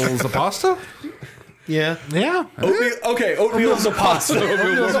oatmeal's a pasta? Yeah. yeah. Oatmeal is a pasta.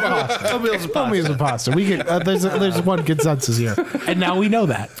 Oatmeal's a pasta. Oatmeal's a pasta. We can. There's one consensus here, and now we know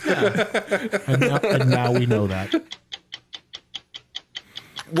that. And now we know that.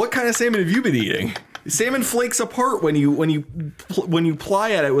 What kind of salmon have you been eating? Salmon flakes apart when you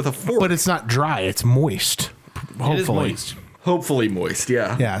ply at it with a fork. But it's not dry. It's moist. Hopefully. It is moist. Hopefully moist,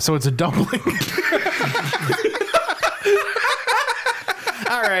 yeah. Yeah. So it's a dumpling.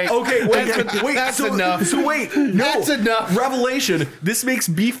 All right. Okay, wait. That's so, enough. So wait, no. That's enough. Revelation. This makes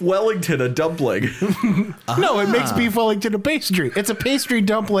beef Wellington a dumpling. No, it makes beef Wellington a pastry. It's a pastry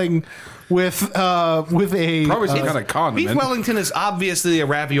dumpling with a Probably some kind of Beef condiment. Wellington is obviously a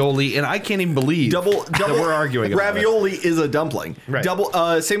ravioli, and I can't even believe Double. that we're arguing about ravioli is a dumpling. Right. Double.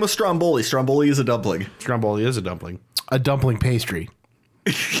 Same with stromboli. Stromboli is a dumpling. it. Stromboli is a dumpling. a dumpling pastry. I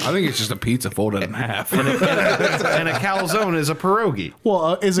think it's just a pizza folded in half. And a calzone is a pierogi.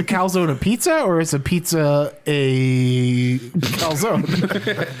 Well, is a calzone a pizza or is a pizza a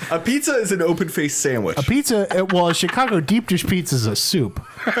calzone? A pizza is an open-faced sandwich. A pizza, well, a Chicago deep dish pizza is a soup.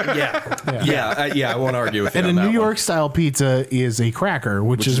 Yeah, I won't argue with you And a on that New one. York style pizza is a cracker,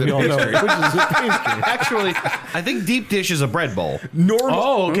 which is we all know, which is a pastry. Actually, I think deep dish is a bread bowl. Normal.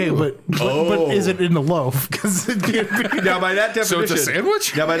 Oh, okay, but is it in the loaf? Because it can't be. Now, by that definition, So it's a sandwich?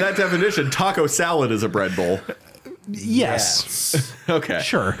 Now, by that definition, taco salad is a bread bowl. Yes, Okay.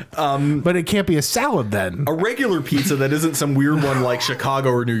 sure, but it can't be a salad then. A regular pizza that isn't some weird one like Chicago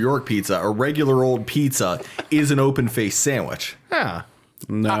or New York pizza, a regular old pizza is an open-faced sandwich. Yeah.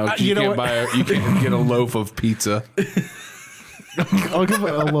 No, you you know can't can't get a loaf of pizza. I'll give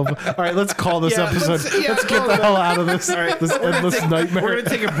it a little. All right, let's call this episode. Let's get the hell out of this. This endless nightmare. We're going to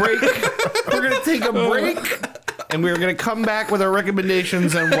take a break. We're going to take a break. And we're going to come back with our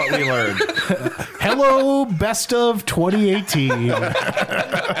recommendations and what we learned. Hello, best of 2018.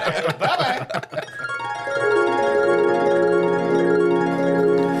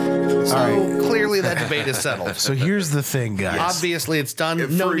 So clearly that debate is settled. So here's the thing, guys. Obviously it's done.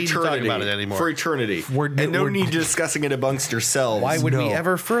 No need to talk about it anymore. For eternity. And no need discussing it amongst yourselves. Why would we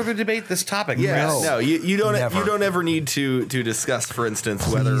ever further debate this topic? Yes. No, you don't. Never. You don't ever need to discuss, for instance,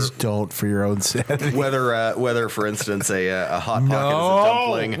 whether Please don't, for your own sanity. whether for instance a hot pocket is a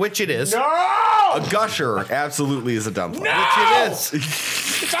dumpling. Which it is. A gusher absolutely is a dumpling. Which it is.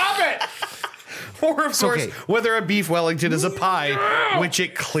 Stop it! Or, of course, whether a beef Wellington is a pie, which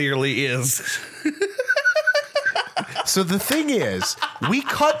it clearly is. So the thing is, we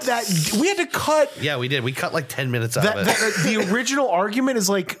cut that. We had to cut. Yeah, we did. We cut like 10 minutes out of it. The original argument is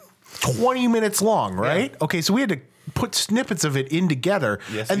like 20 minutes long, right? Yeah. Okay, so we had to put snippets of it in together.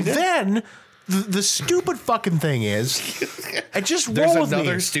 Yes, and we did. then the stupid fucking thing is, I just There's roll with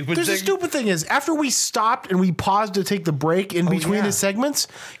another me. stupid There's thing? a stupid thing is, after we stopped and we paused to take the break in between yeah. the segments,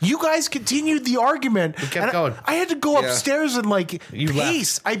 you guys continued the argument. We kept going. I had to go Yeah. upstairs and like You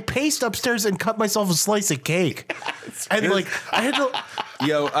pace. I paced upstairs and cut myself a slice of cake. And like I had to.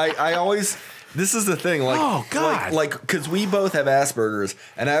 Yo, I always. This is the thing, like, Oh, God. like, because we both have Asperger's,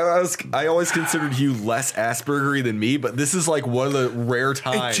 and I always considered you less Aspergery than me, but this is like one of the rare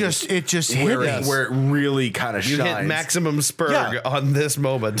times It just hit where us. it really kind of You shines. hit maximum spurg Yeah. on this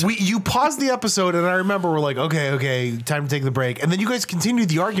moment. You paused the episode, and I remember we're like, okay, time to take the break. And then you guys continued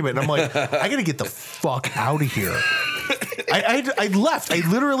the argument, and I'm like, I gotta get the fuck out of here. I left. I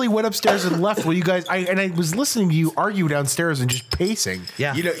literally went upstairs and left while you guys. I was listening to you argue downstairs and just pacing.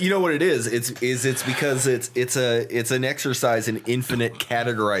 Yeah. You know what it is? It's because it's an exercise in infinite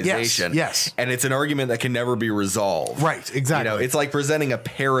categorization. Yes. And it's an argument that can never be resolved. Right, exactly. You know, it's like presenting a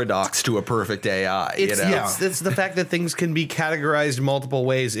paradox to a perfect AI. It's, you know? it's the fact that things can be categorized multiple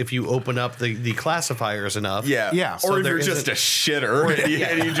ways if you open up the classifiers enough. Yeah. Yeah. Or So if there you're just a shitter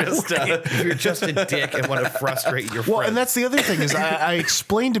and you just If you're just a dick and want to frustrate your Well, friend. and that's the other thing is I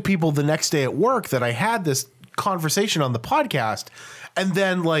explained to people the next day at work that I had this conversation on the podcast. And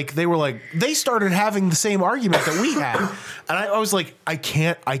then like they were like they started having the same argument that we had. And I was like, I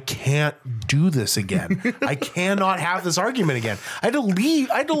can't do this again. I cannot have this argument again. I had to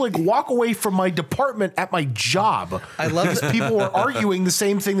leave. I had to like walk away from my department at my job. I love that people were arguing the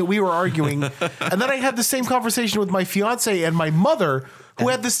same thing that we were arguing. And then I had the same conversation with my fiance and my mother, who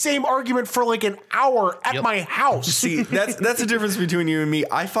had the same argument for like an hour at my house. See, that's the difference between you and me.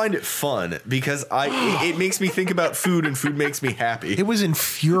 I find it fun because it makes me think about food and food makes me happy. It was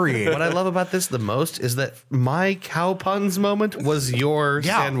infuriating. what I love about this the most is that my cow puns moment was your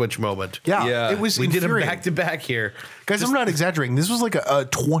sandwich moment. Yeah, it was We did them infuriating. back to back here. Guys, I'm not exaggerating. This was like a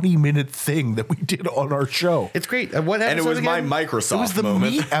 20-minute thing that we did on our show. It's great. What episode And it was again? my Microsoft It was the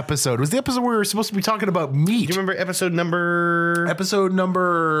moment. meat episode. It was the episode where we were supposed to be talking about meat. Do you remember episode number? Episode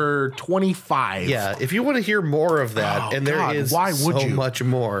number 25. Yeah, if you want to hear more of that, Oh, and there God, is why would so you? much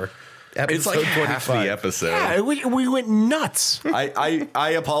more. Episode It's like half the 25. episode. Yeah, we went nuts.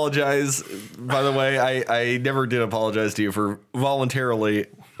 I apologize. By the way, I never did apologize to you for voluntarily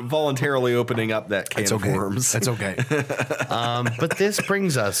opening up that can of worms. That's okay. But this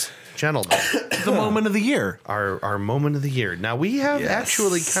brings us, gentlemen, The moment of the year. our moment of the year. Now we have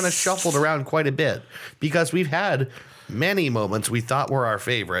actually kind of shuffled around quite a bit because we've had many moments we thought were our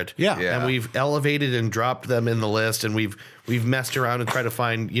favorite. Yeah. And we've elevated and dropped them in the list, and we've messed around and tried to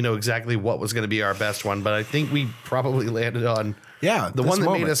find, exactly what was going to be our best one. But I think we probably landed on the this one that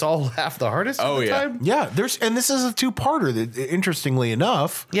moment. made us all laugh the hardest at the time. Yeah, and this is a two-parter. Interestingly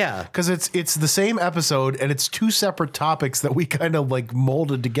enough, Yeah. because it's the same episode and it's two separate topics that we kind of like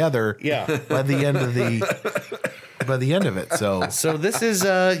molded together. Yeah. by the end of the by the end of it. So this is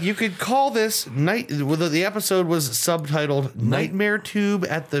you could call this the episode was subtitled Nightmare Tube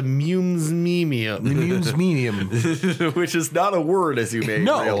at the Museum. the Muse Medium. Which is not a word, as you may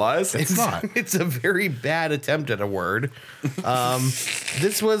realize. It's not. It's a very bad attempt at a word.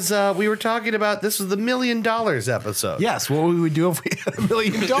 This was we were talking about. This was the $1 million episode. Yes, what we would do if we had $1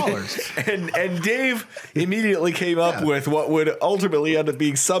 million. And Dave immediately came up with what would ultimately end up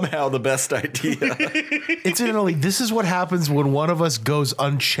being somehow the best idea. Incidentally, this is what happens when one of us goes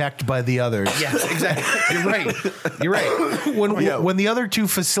unchecked by the others. Yes, exactly. You're right. When the other two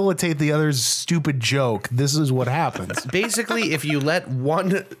facilitate the other's stupid joke, this is what happens. Basically, if you let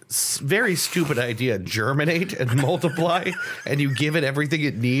one very stupid idea germinate and multiply, and you give it everything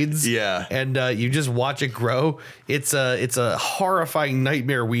it needs, and you just watch it grow, it's a horrifying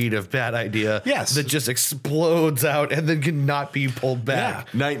nightmare weed of bad idea. Yes. That just explodes out and then cannot be pulled back.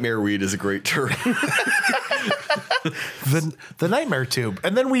 Yeah. Nightmare weed is a great term. The Nightmare Tube.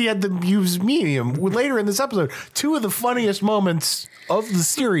 And then we had the Muse Medium later in this episode. Two of the funniest moments of the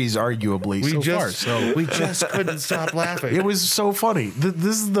series, arguably, We just couldn't stop laughing. It was so funny.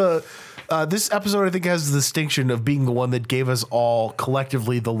 This episode, I think, has the distinction of being the one that gave us all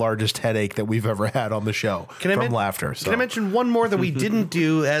collectively the largest headache that we've ever had on the show from laughter. So. Can I mention one more that we didn't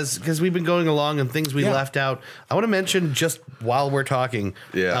do because we've been going along and things we left out? I want to mention just while we're talking.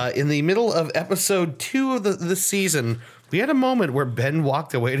 In the middle of episode 2 of the season, we had a moment where Ben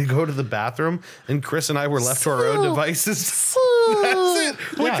walked away to go to the bathroom, and Chris and I were left to our own devices. That's it.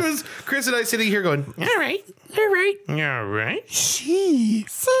 Which was Chris and I sitting here going, all right.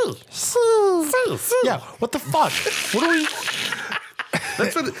 Yeah, what the fuck? What are we...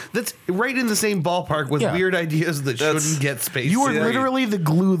 That's right in the same ballpark with weird ideas that shouldn't get space. You are literally the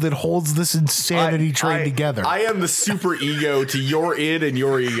glue that holds this insanity train together. I am the super ego to your id and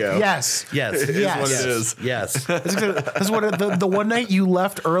your ego. Yes. Yes. Is what it is. Yes. That's what the one night you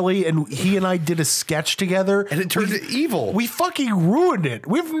left early and he and I did a sketch together. And it turned evil. We fucking ruined it.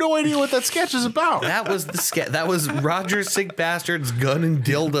 We have no idea what that sketch is about. That was the sketch. That was Roger Sick Bastard's Gun and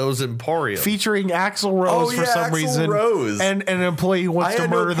Dildos Emporium. Featuring Axl Rose for some Axl reason. Rose. And an employee who wants to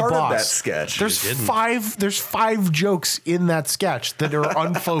murder the boss. Of that sketch. There's five jokes in that sketch that are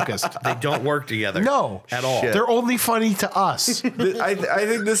unfocused. They don't work together. No. At all. They're only funny to us. I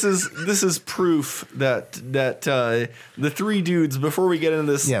think this is proof that the three dudes, before we get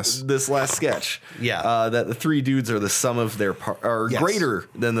into this last sketch, that the three dudes are the sum of their greater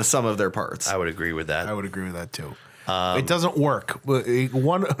than the sum of their parts. I would agree with that. I would agree with that too. It doesn't work.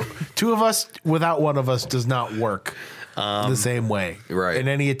 Two of us without one of us does not work the same way. Right. And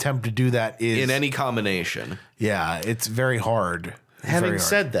any attempt to do that is in any combination. Yeah, it's very hard. Having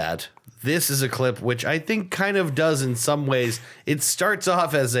said that, this is a clip which I think kind of does in some ways. It starts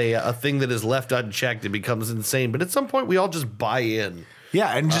off as a thing that is left unchecked. It becomes insane, but at some point we all just buy in.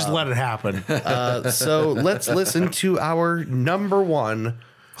 Yeah, and just let it happen. So let's listen to our number 1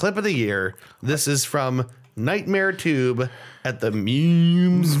 clip of the year. This is from Nightmare Tube at the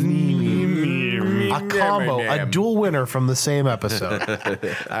Muse Medium. A combo, a dual winner from the same episode. All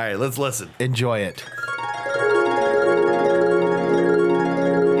right, let's listen. Enjoy it.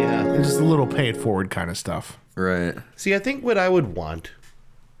 Yeah. Just a little pay it forward kind of stuff. Right. See, I think what I would want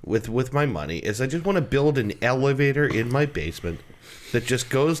with my money is I just want to build an elevator in my basement that just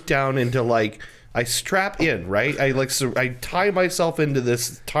goes down into I strap in, right? I tie myself into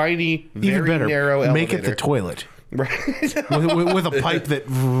this tiny, very narrow elevator. Make it the toilet. Right. with a pipe that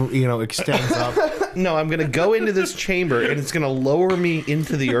extends up. No, I'm gonna go into this chamber and it's gonna lower me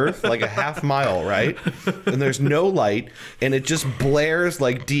into the earth like a half mile, right? And there's no light, and it just blares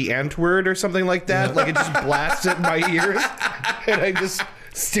like Die Antwoord or something like that. Like it just blasts at my ears, and I just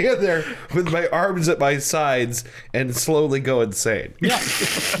stand there with my arms at my sides and slowly go insane. Yeah.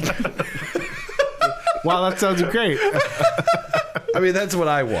 Wow, that sounds great. I mean, that's what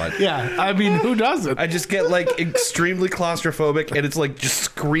I want. Yeah, I mean, who doesn't? I just get extremely claustrophobic, and it's just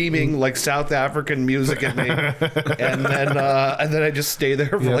screaming South African music at me, and then I just stay there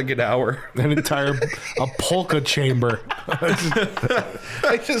for an hour. A polka chamber.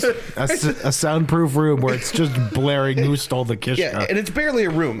 That's a soundproof room where it's just blaring "Who Stole the Kishka." Yeah, and it's barely a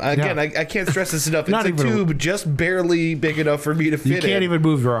room. Again, I can't stress this enough. It's a tube just barely big enough for me to fit in. You can't even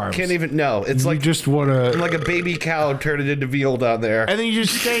move your arms. No, it's you just want to like a baby cow turn it into veal down there. And then you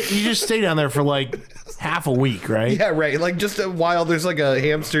just stay down there for half a week, right? Yeah, right. Like just a while there's like a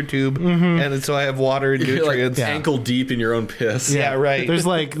hamster tube, and so I have water and You're like nutrients. ankle deep in your own piss. Yeah, right. There's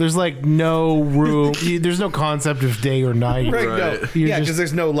like no room. There's no concept of day or night. Right, Right. no. You're Yeah, just- because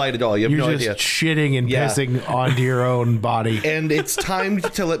there's no light at all. You have You're no just idea. shitting and Yeah. pissing onto your own body. And it's timed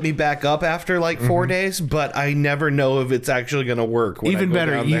to let me back up after like 4 days, but I never know if it's actually going to work. When I Even go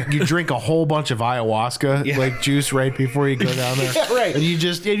better, down you, there. you drink a whole bunch of ayahuasca like juice right before you go down there. Yeah, right. And you're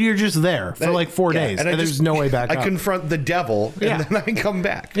just there for like 4 days, and I there's just- no way back I up. confront the devil, Yeah. and then I come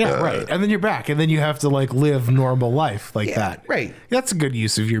back. Yeah, right. And then you're back, and then you have to like live normal life like that. right. That's a good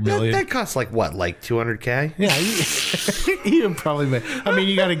use of your million. That costs like what, like $200K? Yeah, you probably make. I mean,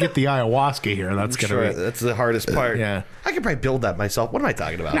 you got to get the ayahuasca here. That's gonna Sure, be. that's the hardest part. Yeah. I could probably build that myself. What am I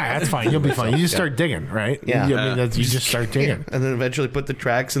talking about? Nah, that's fine. You'll be fine. You just start digging, right? Yeah. I mean, you just start digging. And then eventually put the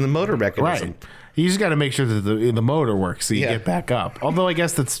tracks in the motor mechanism. Right. You just got to make sure that the motor works so you Yeah. get back up. Although I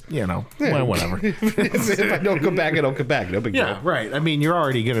guess that's, well, whatever. If I don't come back, I don't come back. No big Yeah, deal. right. I mean, you're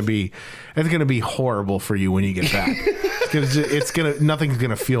already going to be, it's going to be horrible for you when you get back. Nothing's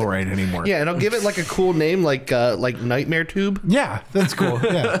going to feel right anymore. Yeah, and I'll give it like a cool name, like Nightmare Tube. Yeah, that's cool.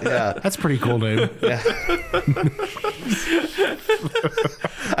 Yeah. Yeah. That's pretty cool, dude. Yeah.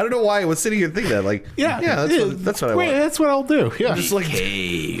 I don't know why I was sitting here thinking that. Like, yeah, that's what I want. That's what I'll do. Yeah. Just like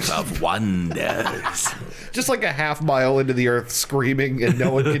Cave of Wonders. just like a half mile into the earth, screaming, and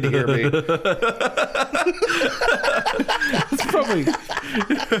no one can hear me. It's probably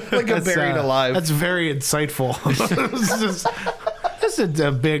Like I'm buried alive. That's very insightful. This is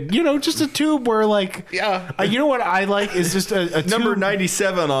a big, just a tube where like, Yeah. You know what I like is just a Number tube.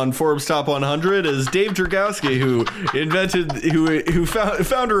 97 on Forbes Top 100 is Dave Dragowski, who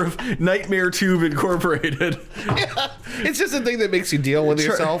founder of Nightmare Tube Incorporated. It's just a thing that makes you deal with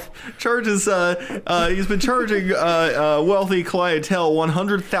yourself. Charges. He's been charging wealthy clientele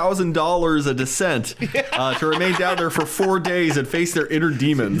 $100,000 a descent to remain down there for 4 days and face their inner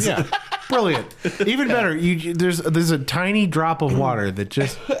demons. Yeah, brilliant. Even better, there's a tiny drop of water that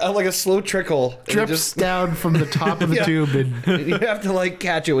just Like a slow trickle. And it drips just- down from the top of the Yeah. tube, and you have to like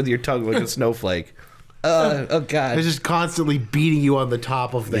catch it with your tongue like a snowflake. Oh God. it's just constantly beating you on the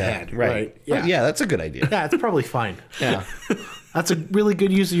top of the head. Right. Yeah. Yeah, that's a good idea. Yeah, it's probably fine. Yeah. That's a really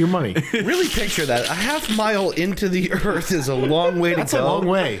good use of your money. Really picture that. A half mile into the earth is a long way to That's go. a long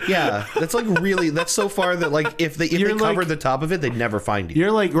way. Yeah. That's like that's so far that like if they You're like- covered the top of it, they'd never find you.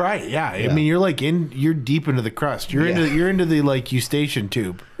 You're like right, yeah. I mean, you're deep into the crust. You're into the like eustachian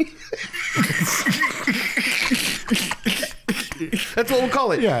tube. That's what we'll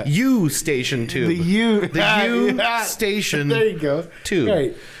call it. Yeah. U station tube. The U station. There you go. Tube.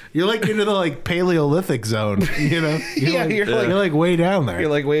 Right. You're like into the like Paleolithic zone. You're Yeah, like, you're like- you're like way down there. You're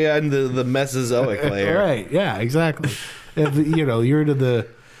like way on the Mesozoic layer. Right. Yeah. Exactly. You're into the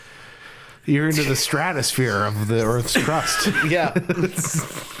stratosphere of the Earth's crust. Yeah.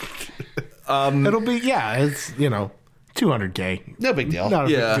 It'll be it's $200K. No big deal. Not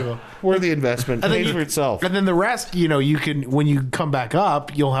a Yeah. big deal. Worthy investment. And then Pays you- for itself. And then the rest, you can when you come back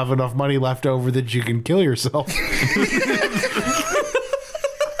up, you'll have enough money left over that you can kill yourself.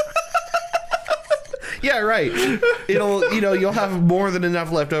 Yeah, right. You'll have more than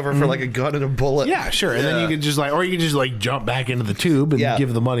enough left over for like a gun and a bullet. Yeah, sure. And then you can just jump back into the tube and Yeah.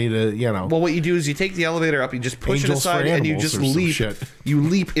 give the money to Well, what you do is you take the elevator up, you just push Angels it aside, for and you animals just or some leap. shit. You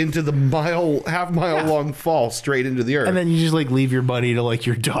leap into the half mile long fall straight into the earth. and then you just leave your money to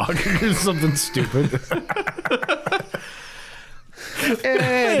your dog or something stupid.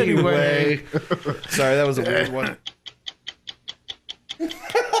 anyway, sorry, that was a weird one.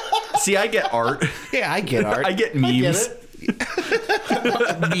 See, I get art. Yeah, I get art. I get memes.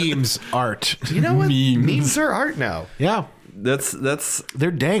 Memes art. You know what? Memes. Memes are art now. Yeah. That's They're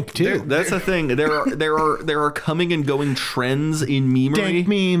dank too. that's the thing. There are coming and going trends in memery. dank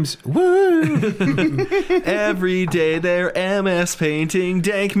memes. Woo! Every day they're MS painting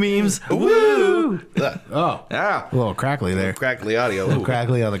dank memes. Woo! Oh. Yeah. A little crackly there. Crackly audio.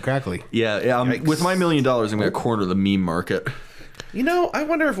 Crackly on the crackly. Yeah. With my $1 million, I'm going to corner the meme market. I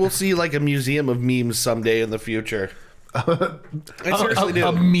wonder if we'll see like a museum of memes someday in the future. I seriously do.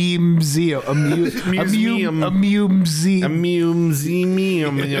 A meme-zeo. A Museum. A meme-zeo. A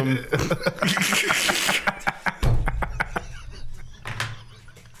museum.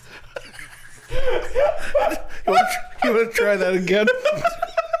 You want to try that again?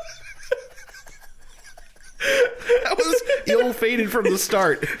 That was ill-fated from the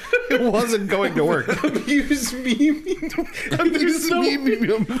start. It wasn't going to work. Amuse me. Hosted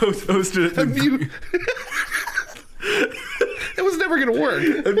It was never going to work.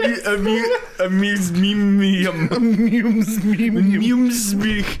 Amuse meme. Memes.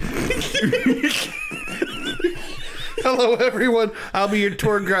 Memes. Hello, everyone. I'll be your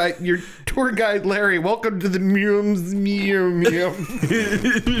tour guide, Larry. Welcome to the Museum. Welcome to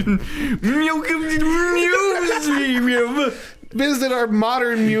the Museum. Visit our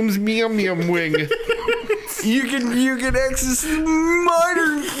modern museum wing. You can access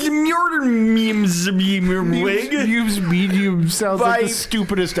modern museum wing Medium sounds like By- the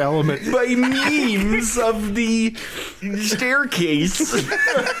stupidest element. by means of the staircase.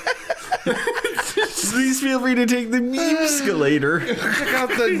 Please feel free to take the escalator. Check out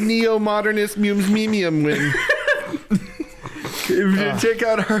the neo-modernist museum wing. Check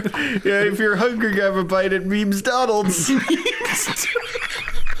out our. If you're hungry, grab a bite at Memes Donald's.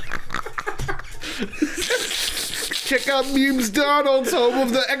 Check out Memes Donald's, home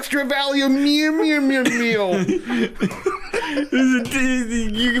of the extra value meal. You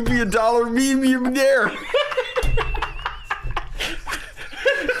can be a dollar meme there.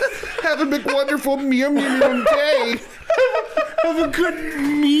 Have a McWonderful meal day. Have a good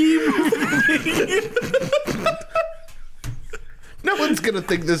meme. No one's gonna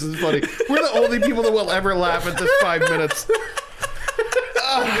think this is funny. We're the only people that will ever laugh at this 5 minutes.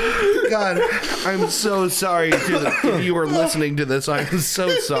 Oh, God, I'm so sorry if you were listening to this. I'm so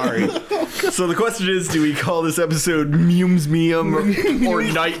sorry. So the question is, do we call this episode Memes or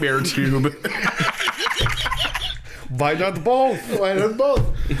Nightmare Tube? Why not both? Why not both?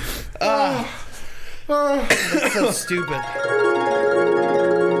 That's so stupid.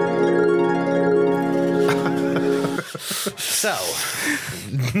 So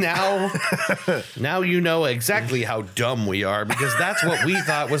now you know exactly how dumb we are, because that's what we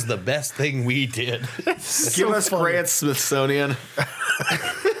thought was the best thing we did. Give us grants, Smithsonian.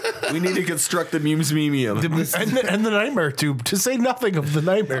 We need to construct the Memes Memium. And the Nightmare Tube, to say nothing of the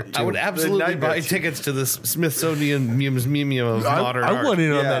Nightmare Tube. I would absolutely buy tickets to the Smithsonian Museum of Modern I Art. went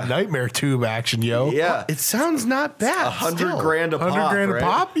in on Yeah. that Nightmare Tube action, yo. Yeah. It sounds not bad. 100 grand a pop. 100 grand right? a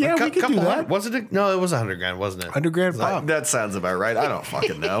pop? Yeah, we could do that. Wasn't it? No, it was 100 grand, wasn't it? 100 grand a pop. That sounds about right. I don't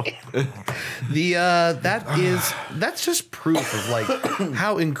fucking know. That's just proof of like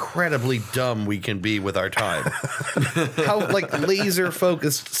how incredibly dumb we can be with our time. How like laser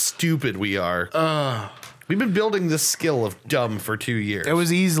focused stupid we are. We've been building this skill of dumb for 2 years. It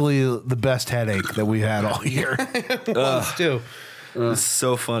was easily the best headache that we had all year. Us too. It's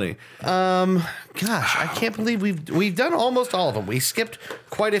so funny. Gosh, I can't believe we've done almost all of them. We skipped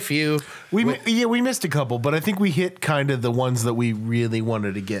quite a few. We missed a couple, but I think we hit kind of the ones that we really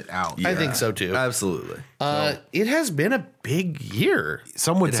wanted to get out. I think so too. Absolutely. It has been a big year.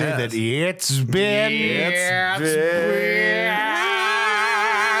 Some would say that it's been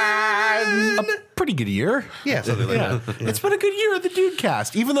a pretty good year. Yeah, something like that. It's been a good year of the Dude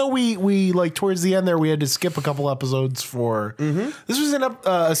Cast. Even though we like towards the end there we had to skip a couple episodes for. This was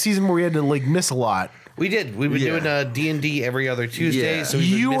a season where we had to like miss a lot. We did. We've been doing D&D every other Tuesday. Yeah. So we've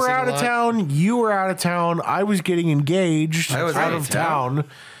been You were missing out a of lot. town. You were out of town. I was getting engaged. I was out of town.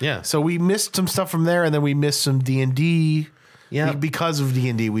 Yeah. So we missed some stuff from there, and then we missed some D&D. Yeah. Because of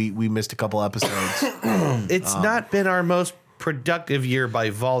D&D, we missed a couple episodes. It's not been our most productive year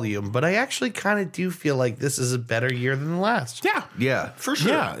by volume, but I actually kind of do feel like this is a better year than the last. Yeah. Yeah, for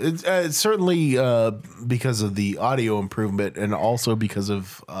sure. Yeah, it's certainly because of the audio improvement, and also because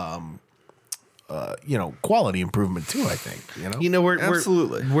of quality improvement too. I think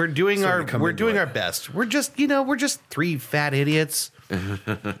Absolutely. we're doing our into it. best. We're just three fat idiots,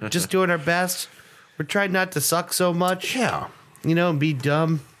 just doing our best. We're trying not to suck so much. Yeah, and be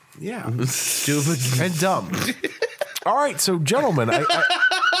dumb. yeah, stupid and dumb. All right, so gentlemen,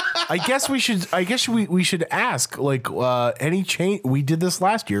 I guess we should ask like any change. We did this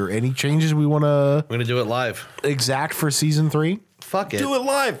last year. Any changes we want to We're gonna do it live. exact for season 3? Fuck it. Do it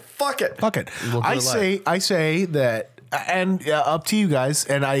live. Fuck it. Fuck it. We'll do it I say that, and up to you guys,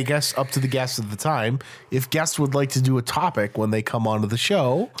 and I guess up to the guests at the time. If guests would like to do a topic when they come onto the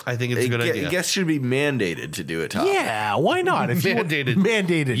show, I think it's a good idea. Guests should be mandated to do it. yeah, why not? If Mandated.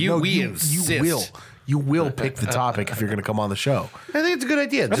 mandated. We you insist. You will pick the topic if you're going to come on the show. I think it's a good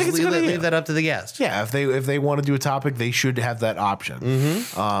idea. think it's a good idea. Leave that up to the guest. Yeah, if they want to do a topic, they should have that option.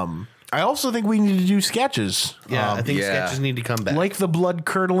 I also think we need to do sketches. Yeah, I think yeah. sketches need to come back. Like the blood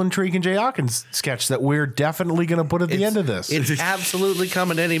curdling Treek and Jay Hawkins sketch that we're definitely going to put at the end of this. It's absolutely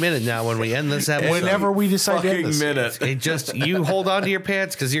coming any minute now when we end this episode. Whenever we decide to end Fucking this. minute. It just you hold on to your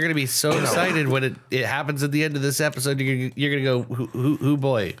pants because you're going to be so excited when it happens at the end of this episode. You're going to go, who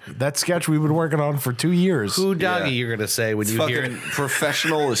boy, That sketch we've been working on for 2 years. who doggy? Yeah. You're going to say when you hear Fucking it.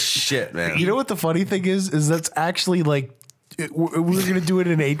 professional as shit, man. You know what the funny thing is that's actually like we're going to do it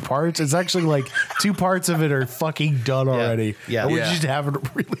in 8 parts. It's actually like 2 parts of it are fucking done already. Yeah. And we Yeah. just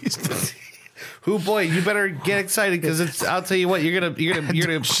haven't released it. Who boy, you better get excited because it's. I'll tell you what, you're gonna Don't you're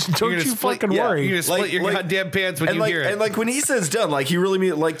gonna you split, fucking worry. You're gonna split your goddamn pants when and you like, hear it. And like when he says done, like he really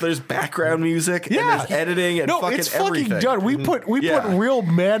means like there's background music and there's editing and fucking it's fucking everything. done. We put real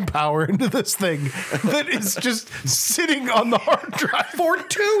manpower into this thing that is just sitting on the hard drive for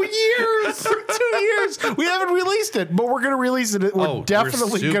 2 years. For 2 years, we haven't released it, but we're gonna release it. We're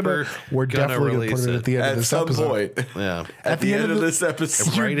definitely gonna put it at the end of this episode. Point. Yeah, At the end of this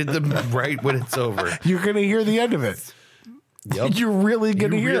episode, right when it's over. You're gonna hear the end of it. Yep. You're really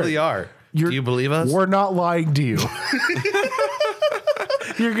gonna You hear really it. are. Do you believe us? We're not lying to you.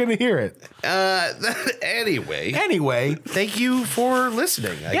 You're gonna hear it. Anyway, thank you for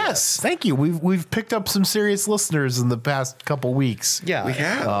listening. I guess. Thank you. We've picked up some serious listeners in the past couple weeks. Yeah, we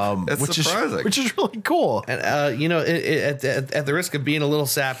have. That's which surprising. which is really cool. And at the risk of being a little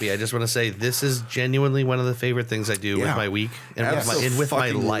sappy, I just want to say this is genuinely one of the favorite things I do with my week and with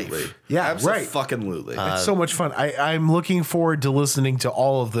my life. Yeah, right. Fucking lutely. It's so much fun. I'm looking forward to listening to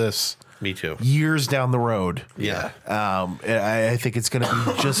all of this. Me too. Years down the road. Yeah. I think it's going to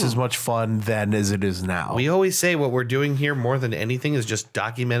be just as much fun then as it is now. We always say what we're doing here more than anything is just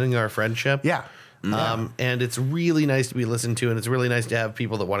documenting our friendship. Yeah. And it's really nice to be listened to, and it's really nice to have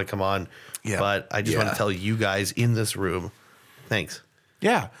people that want to come on. Yeah. But I just want to tell you guys in this room, thanks.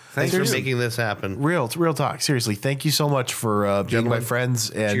 Yeah. Thanks for making this happen. Real talk. Seriously, thank you so much for being my friends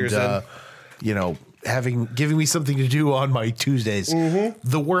and Cheers, giving me something to do on my Tuesdays.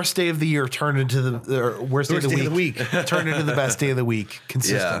 The worst day of the year turned into the worst day of the week. Turned into the best day of the week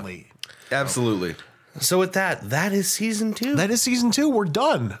consistently. Yeah, absolutely. So with that is season 2. That is season 2. We're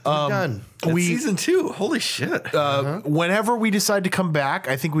done. Done. Season 2. Holy shit. Whenever we decide to come back,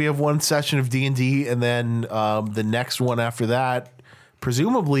 I think we have one session of D&D, and then the next one after that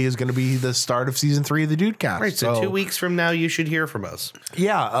presumably is going to be the start of season 3 of the Dudecast. Right, so 2 weeks from now, you should hear from us.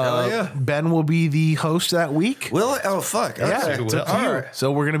 Yeah, Ben will be the host that week. Will it? Oh, fuck. Yeah, it's up to you. Right.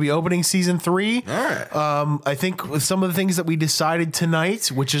 So we're going to be opening season 3. All right. I think with some of the things that we decided tonight,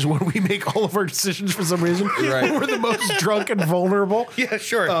 which is when we make all of our decisions for some reason, Right. we're the most drunk and vulnerable. Yeah,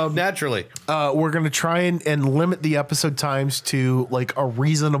 sure. Naturally. We're going to try and limit the episode times to like a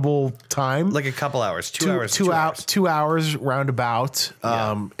reasonable time. Like a couple hours. 2 hours. 2 hours roundabout.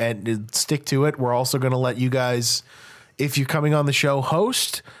 And stick to it. We're also going to let you guys, if you're coming on the show,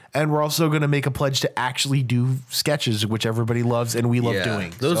 host, and we're also going to make a pledge to actually do sketches, which everybody loves and we love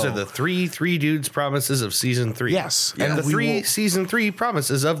doing. Those are the three dudes promises of season 3. Yes. And the season 3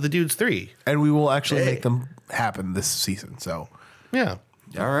 promises of the dudes 3. And we will actually make them happen this season. So yeah.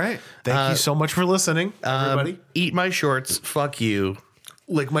 All right. Thank you so much for listening, everybody. Eat my shorts. Fuck you.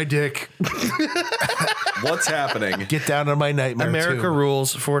 Lick my dick. What's happening? Get down on my nightmare. America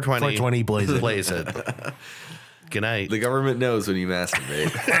rules 420. 420, blaze it. Blaze it. Good night. The government knows when you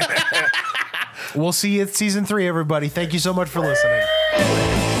masturbate. We'll see you at season 3, everybody. Thank you so much for listening.